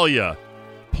Gedalia.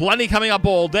 Plenty coming up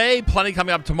all day, plenty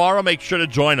coming up tomorrow. Make sure to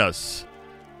join us.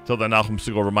 Till then, Nahum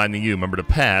Segal reminding you, remember the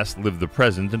past, live the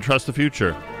present, and trust the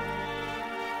future.